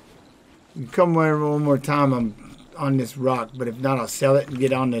 Okay. You come over one more time. on this rock, but if not, I'll sell it and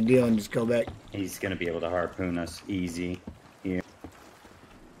get on the deal and just go back. He's gonna be able to harpoon us easy here.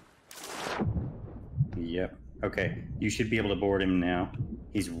 Yep. Okay, you should be able to board him now.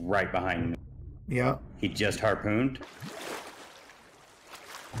 He's right behind me. Yeah. He just harpooned.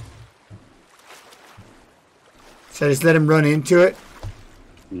 So just let him run into it.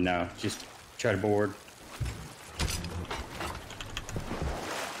 No, just try to board.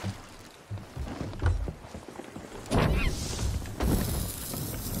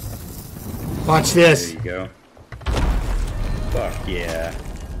 Watch this. There you go. Fuck yeah.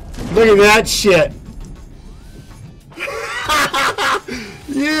 Look at that shit.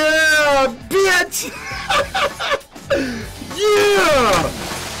 Yeah, bitch.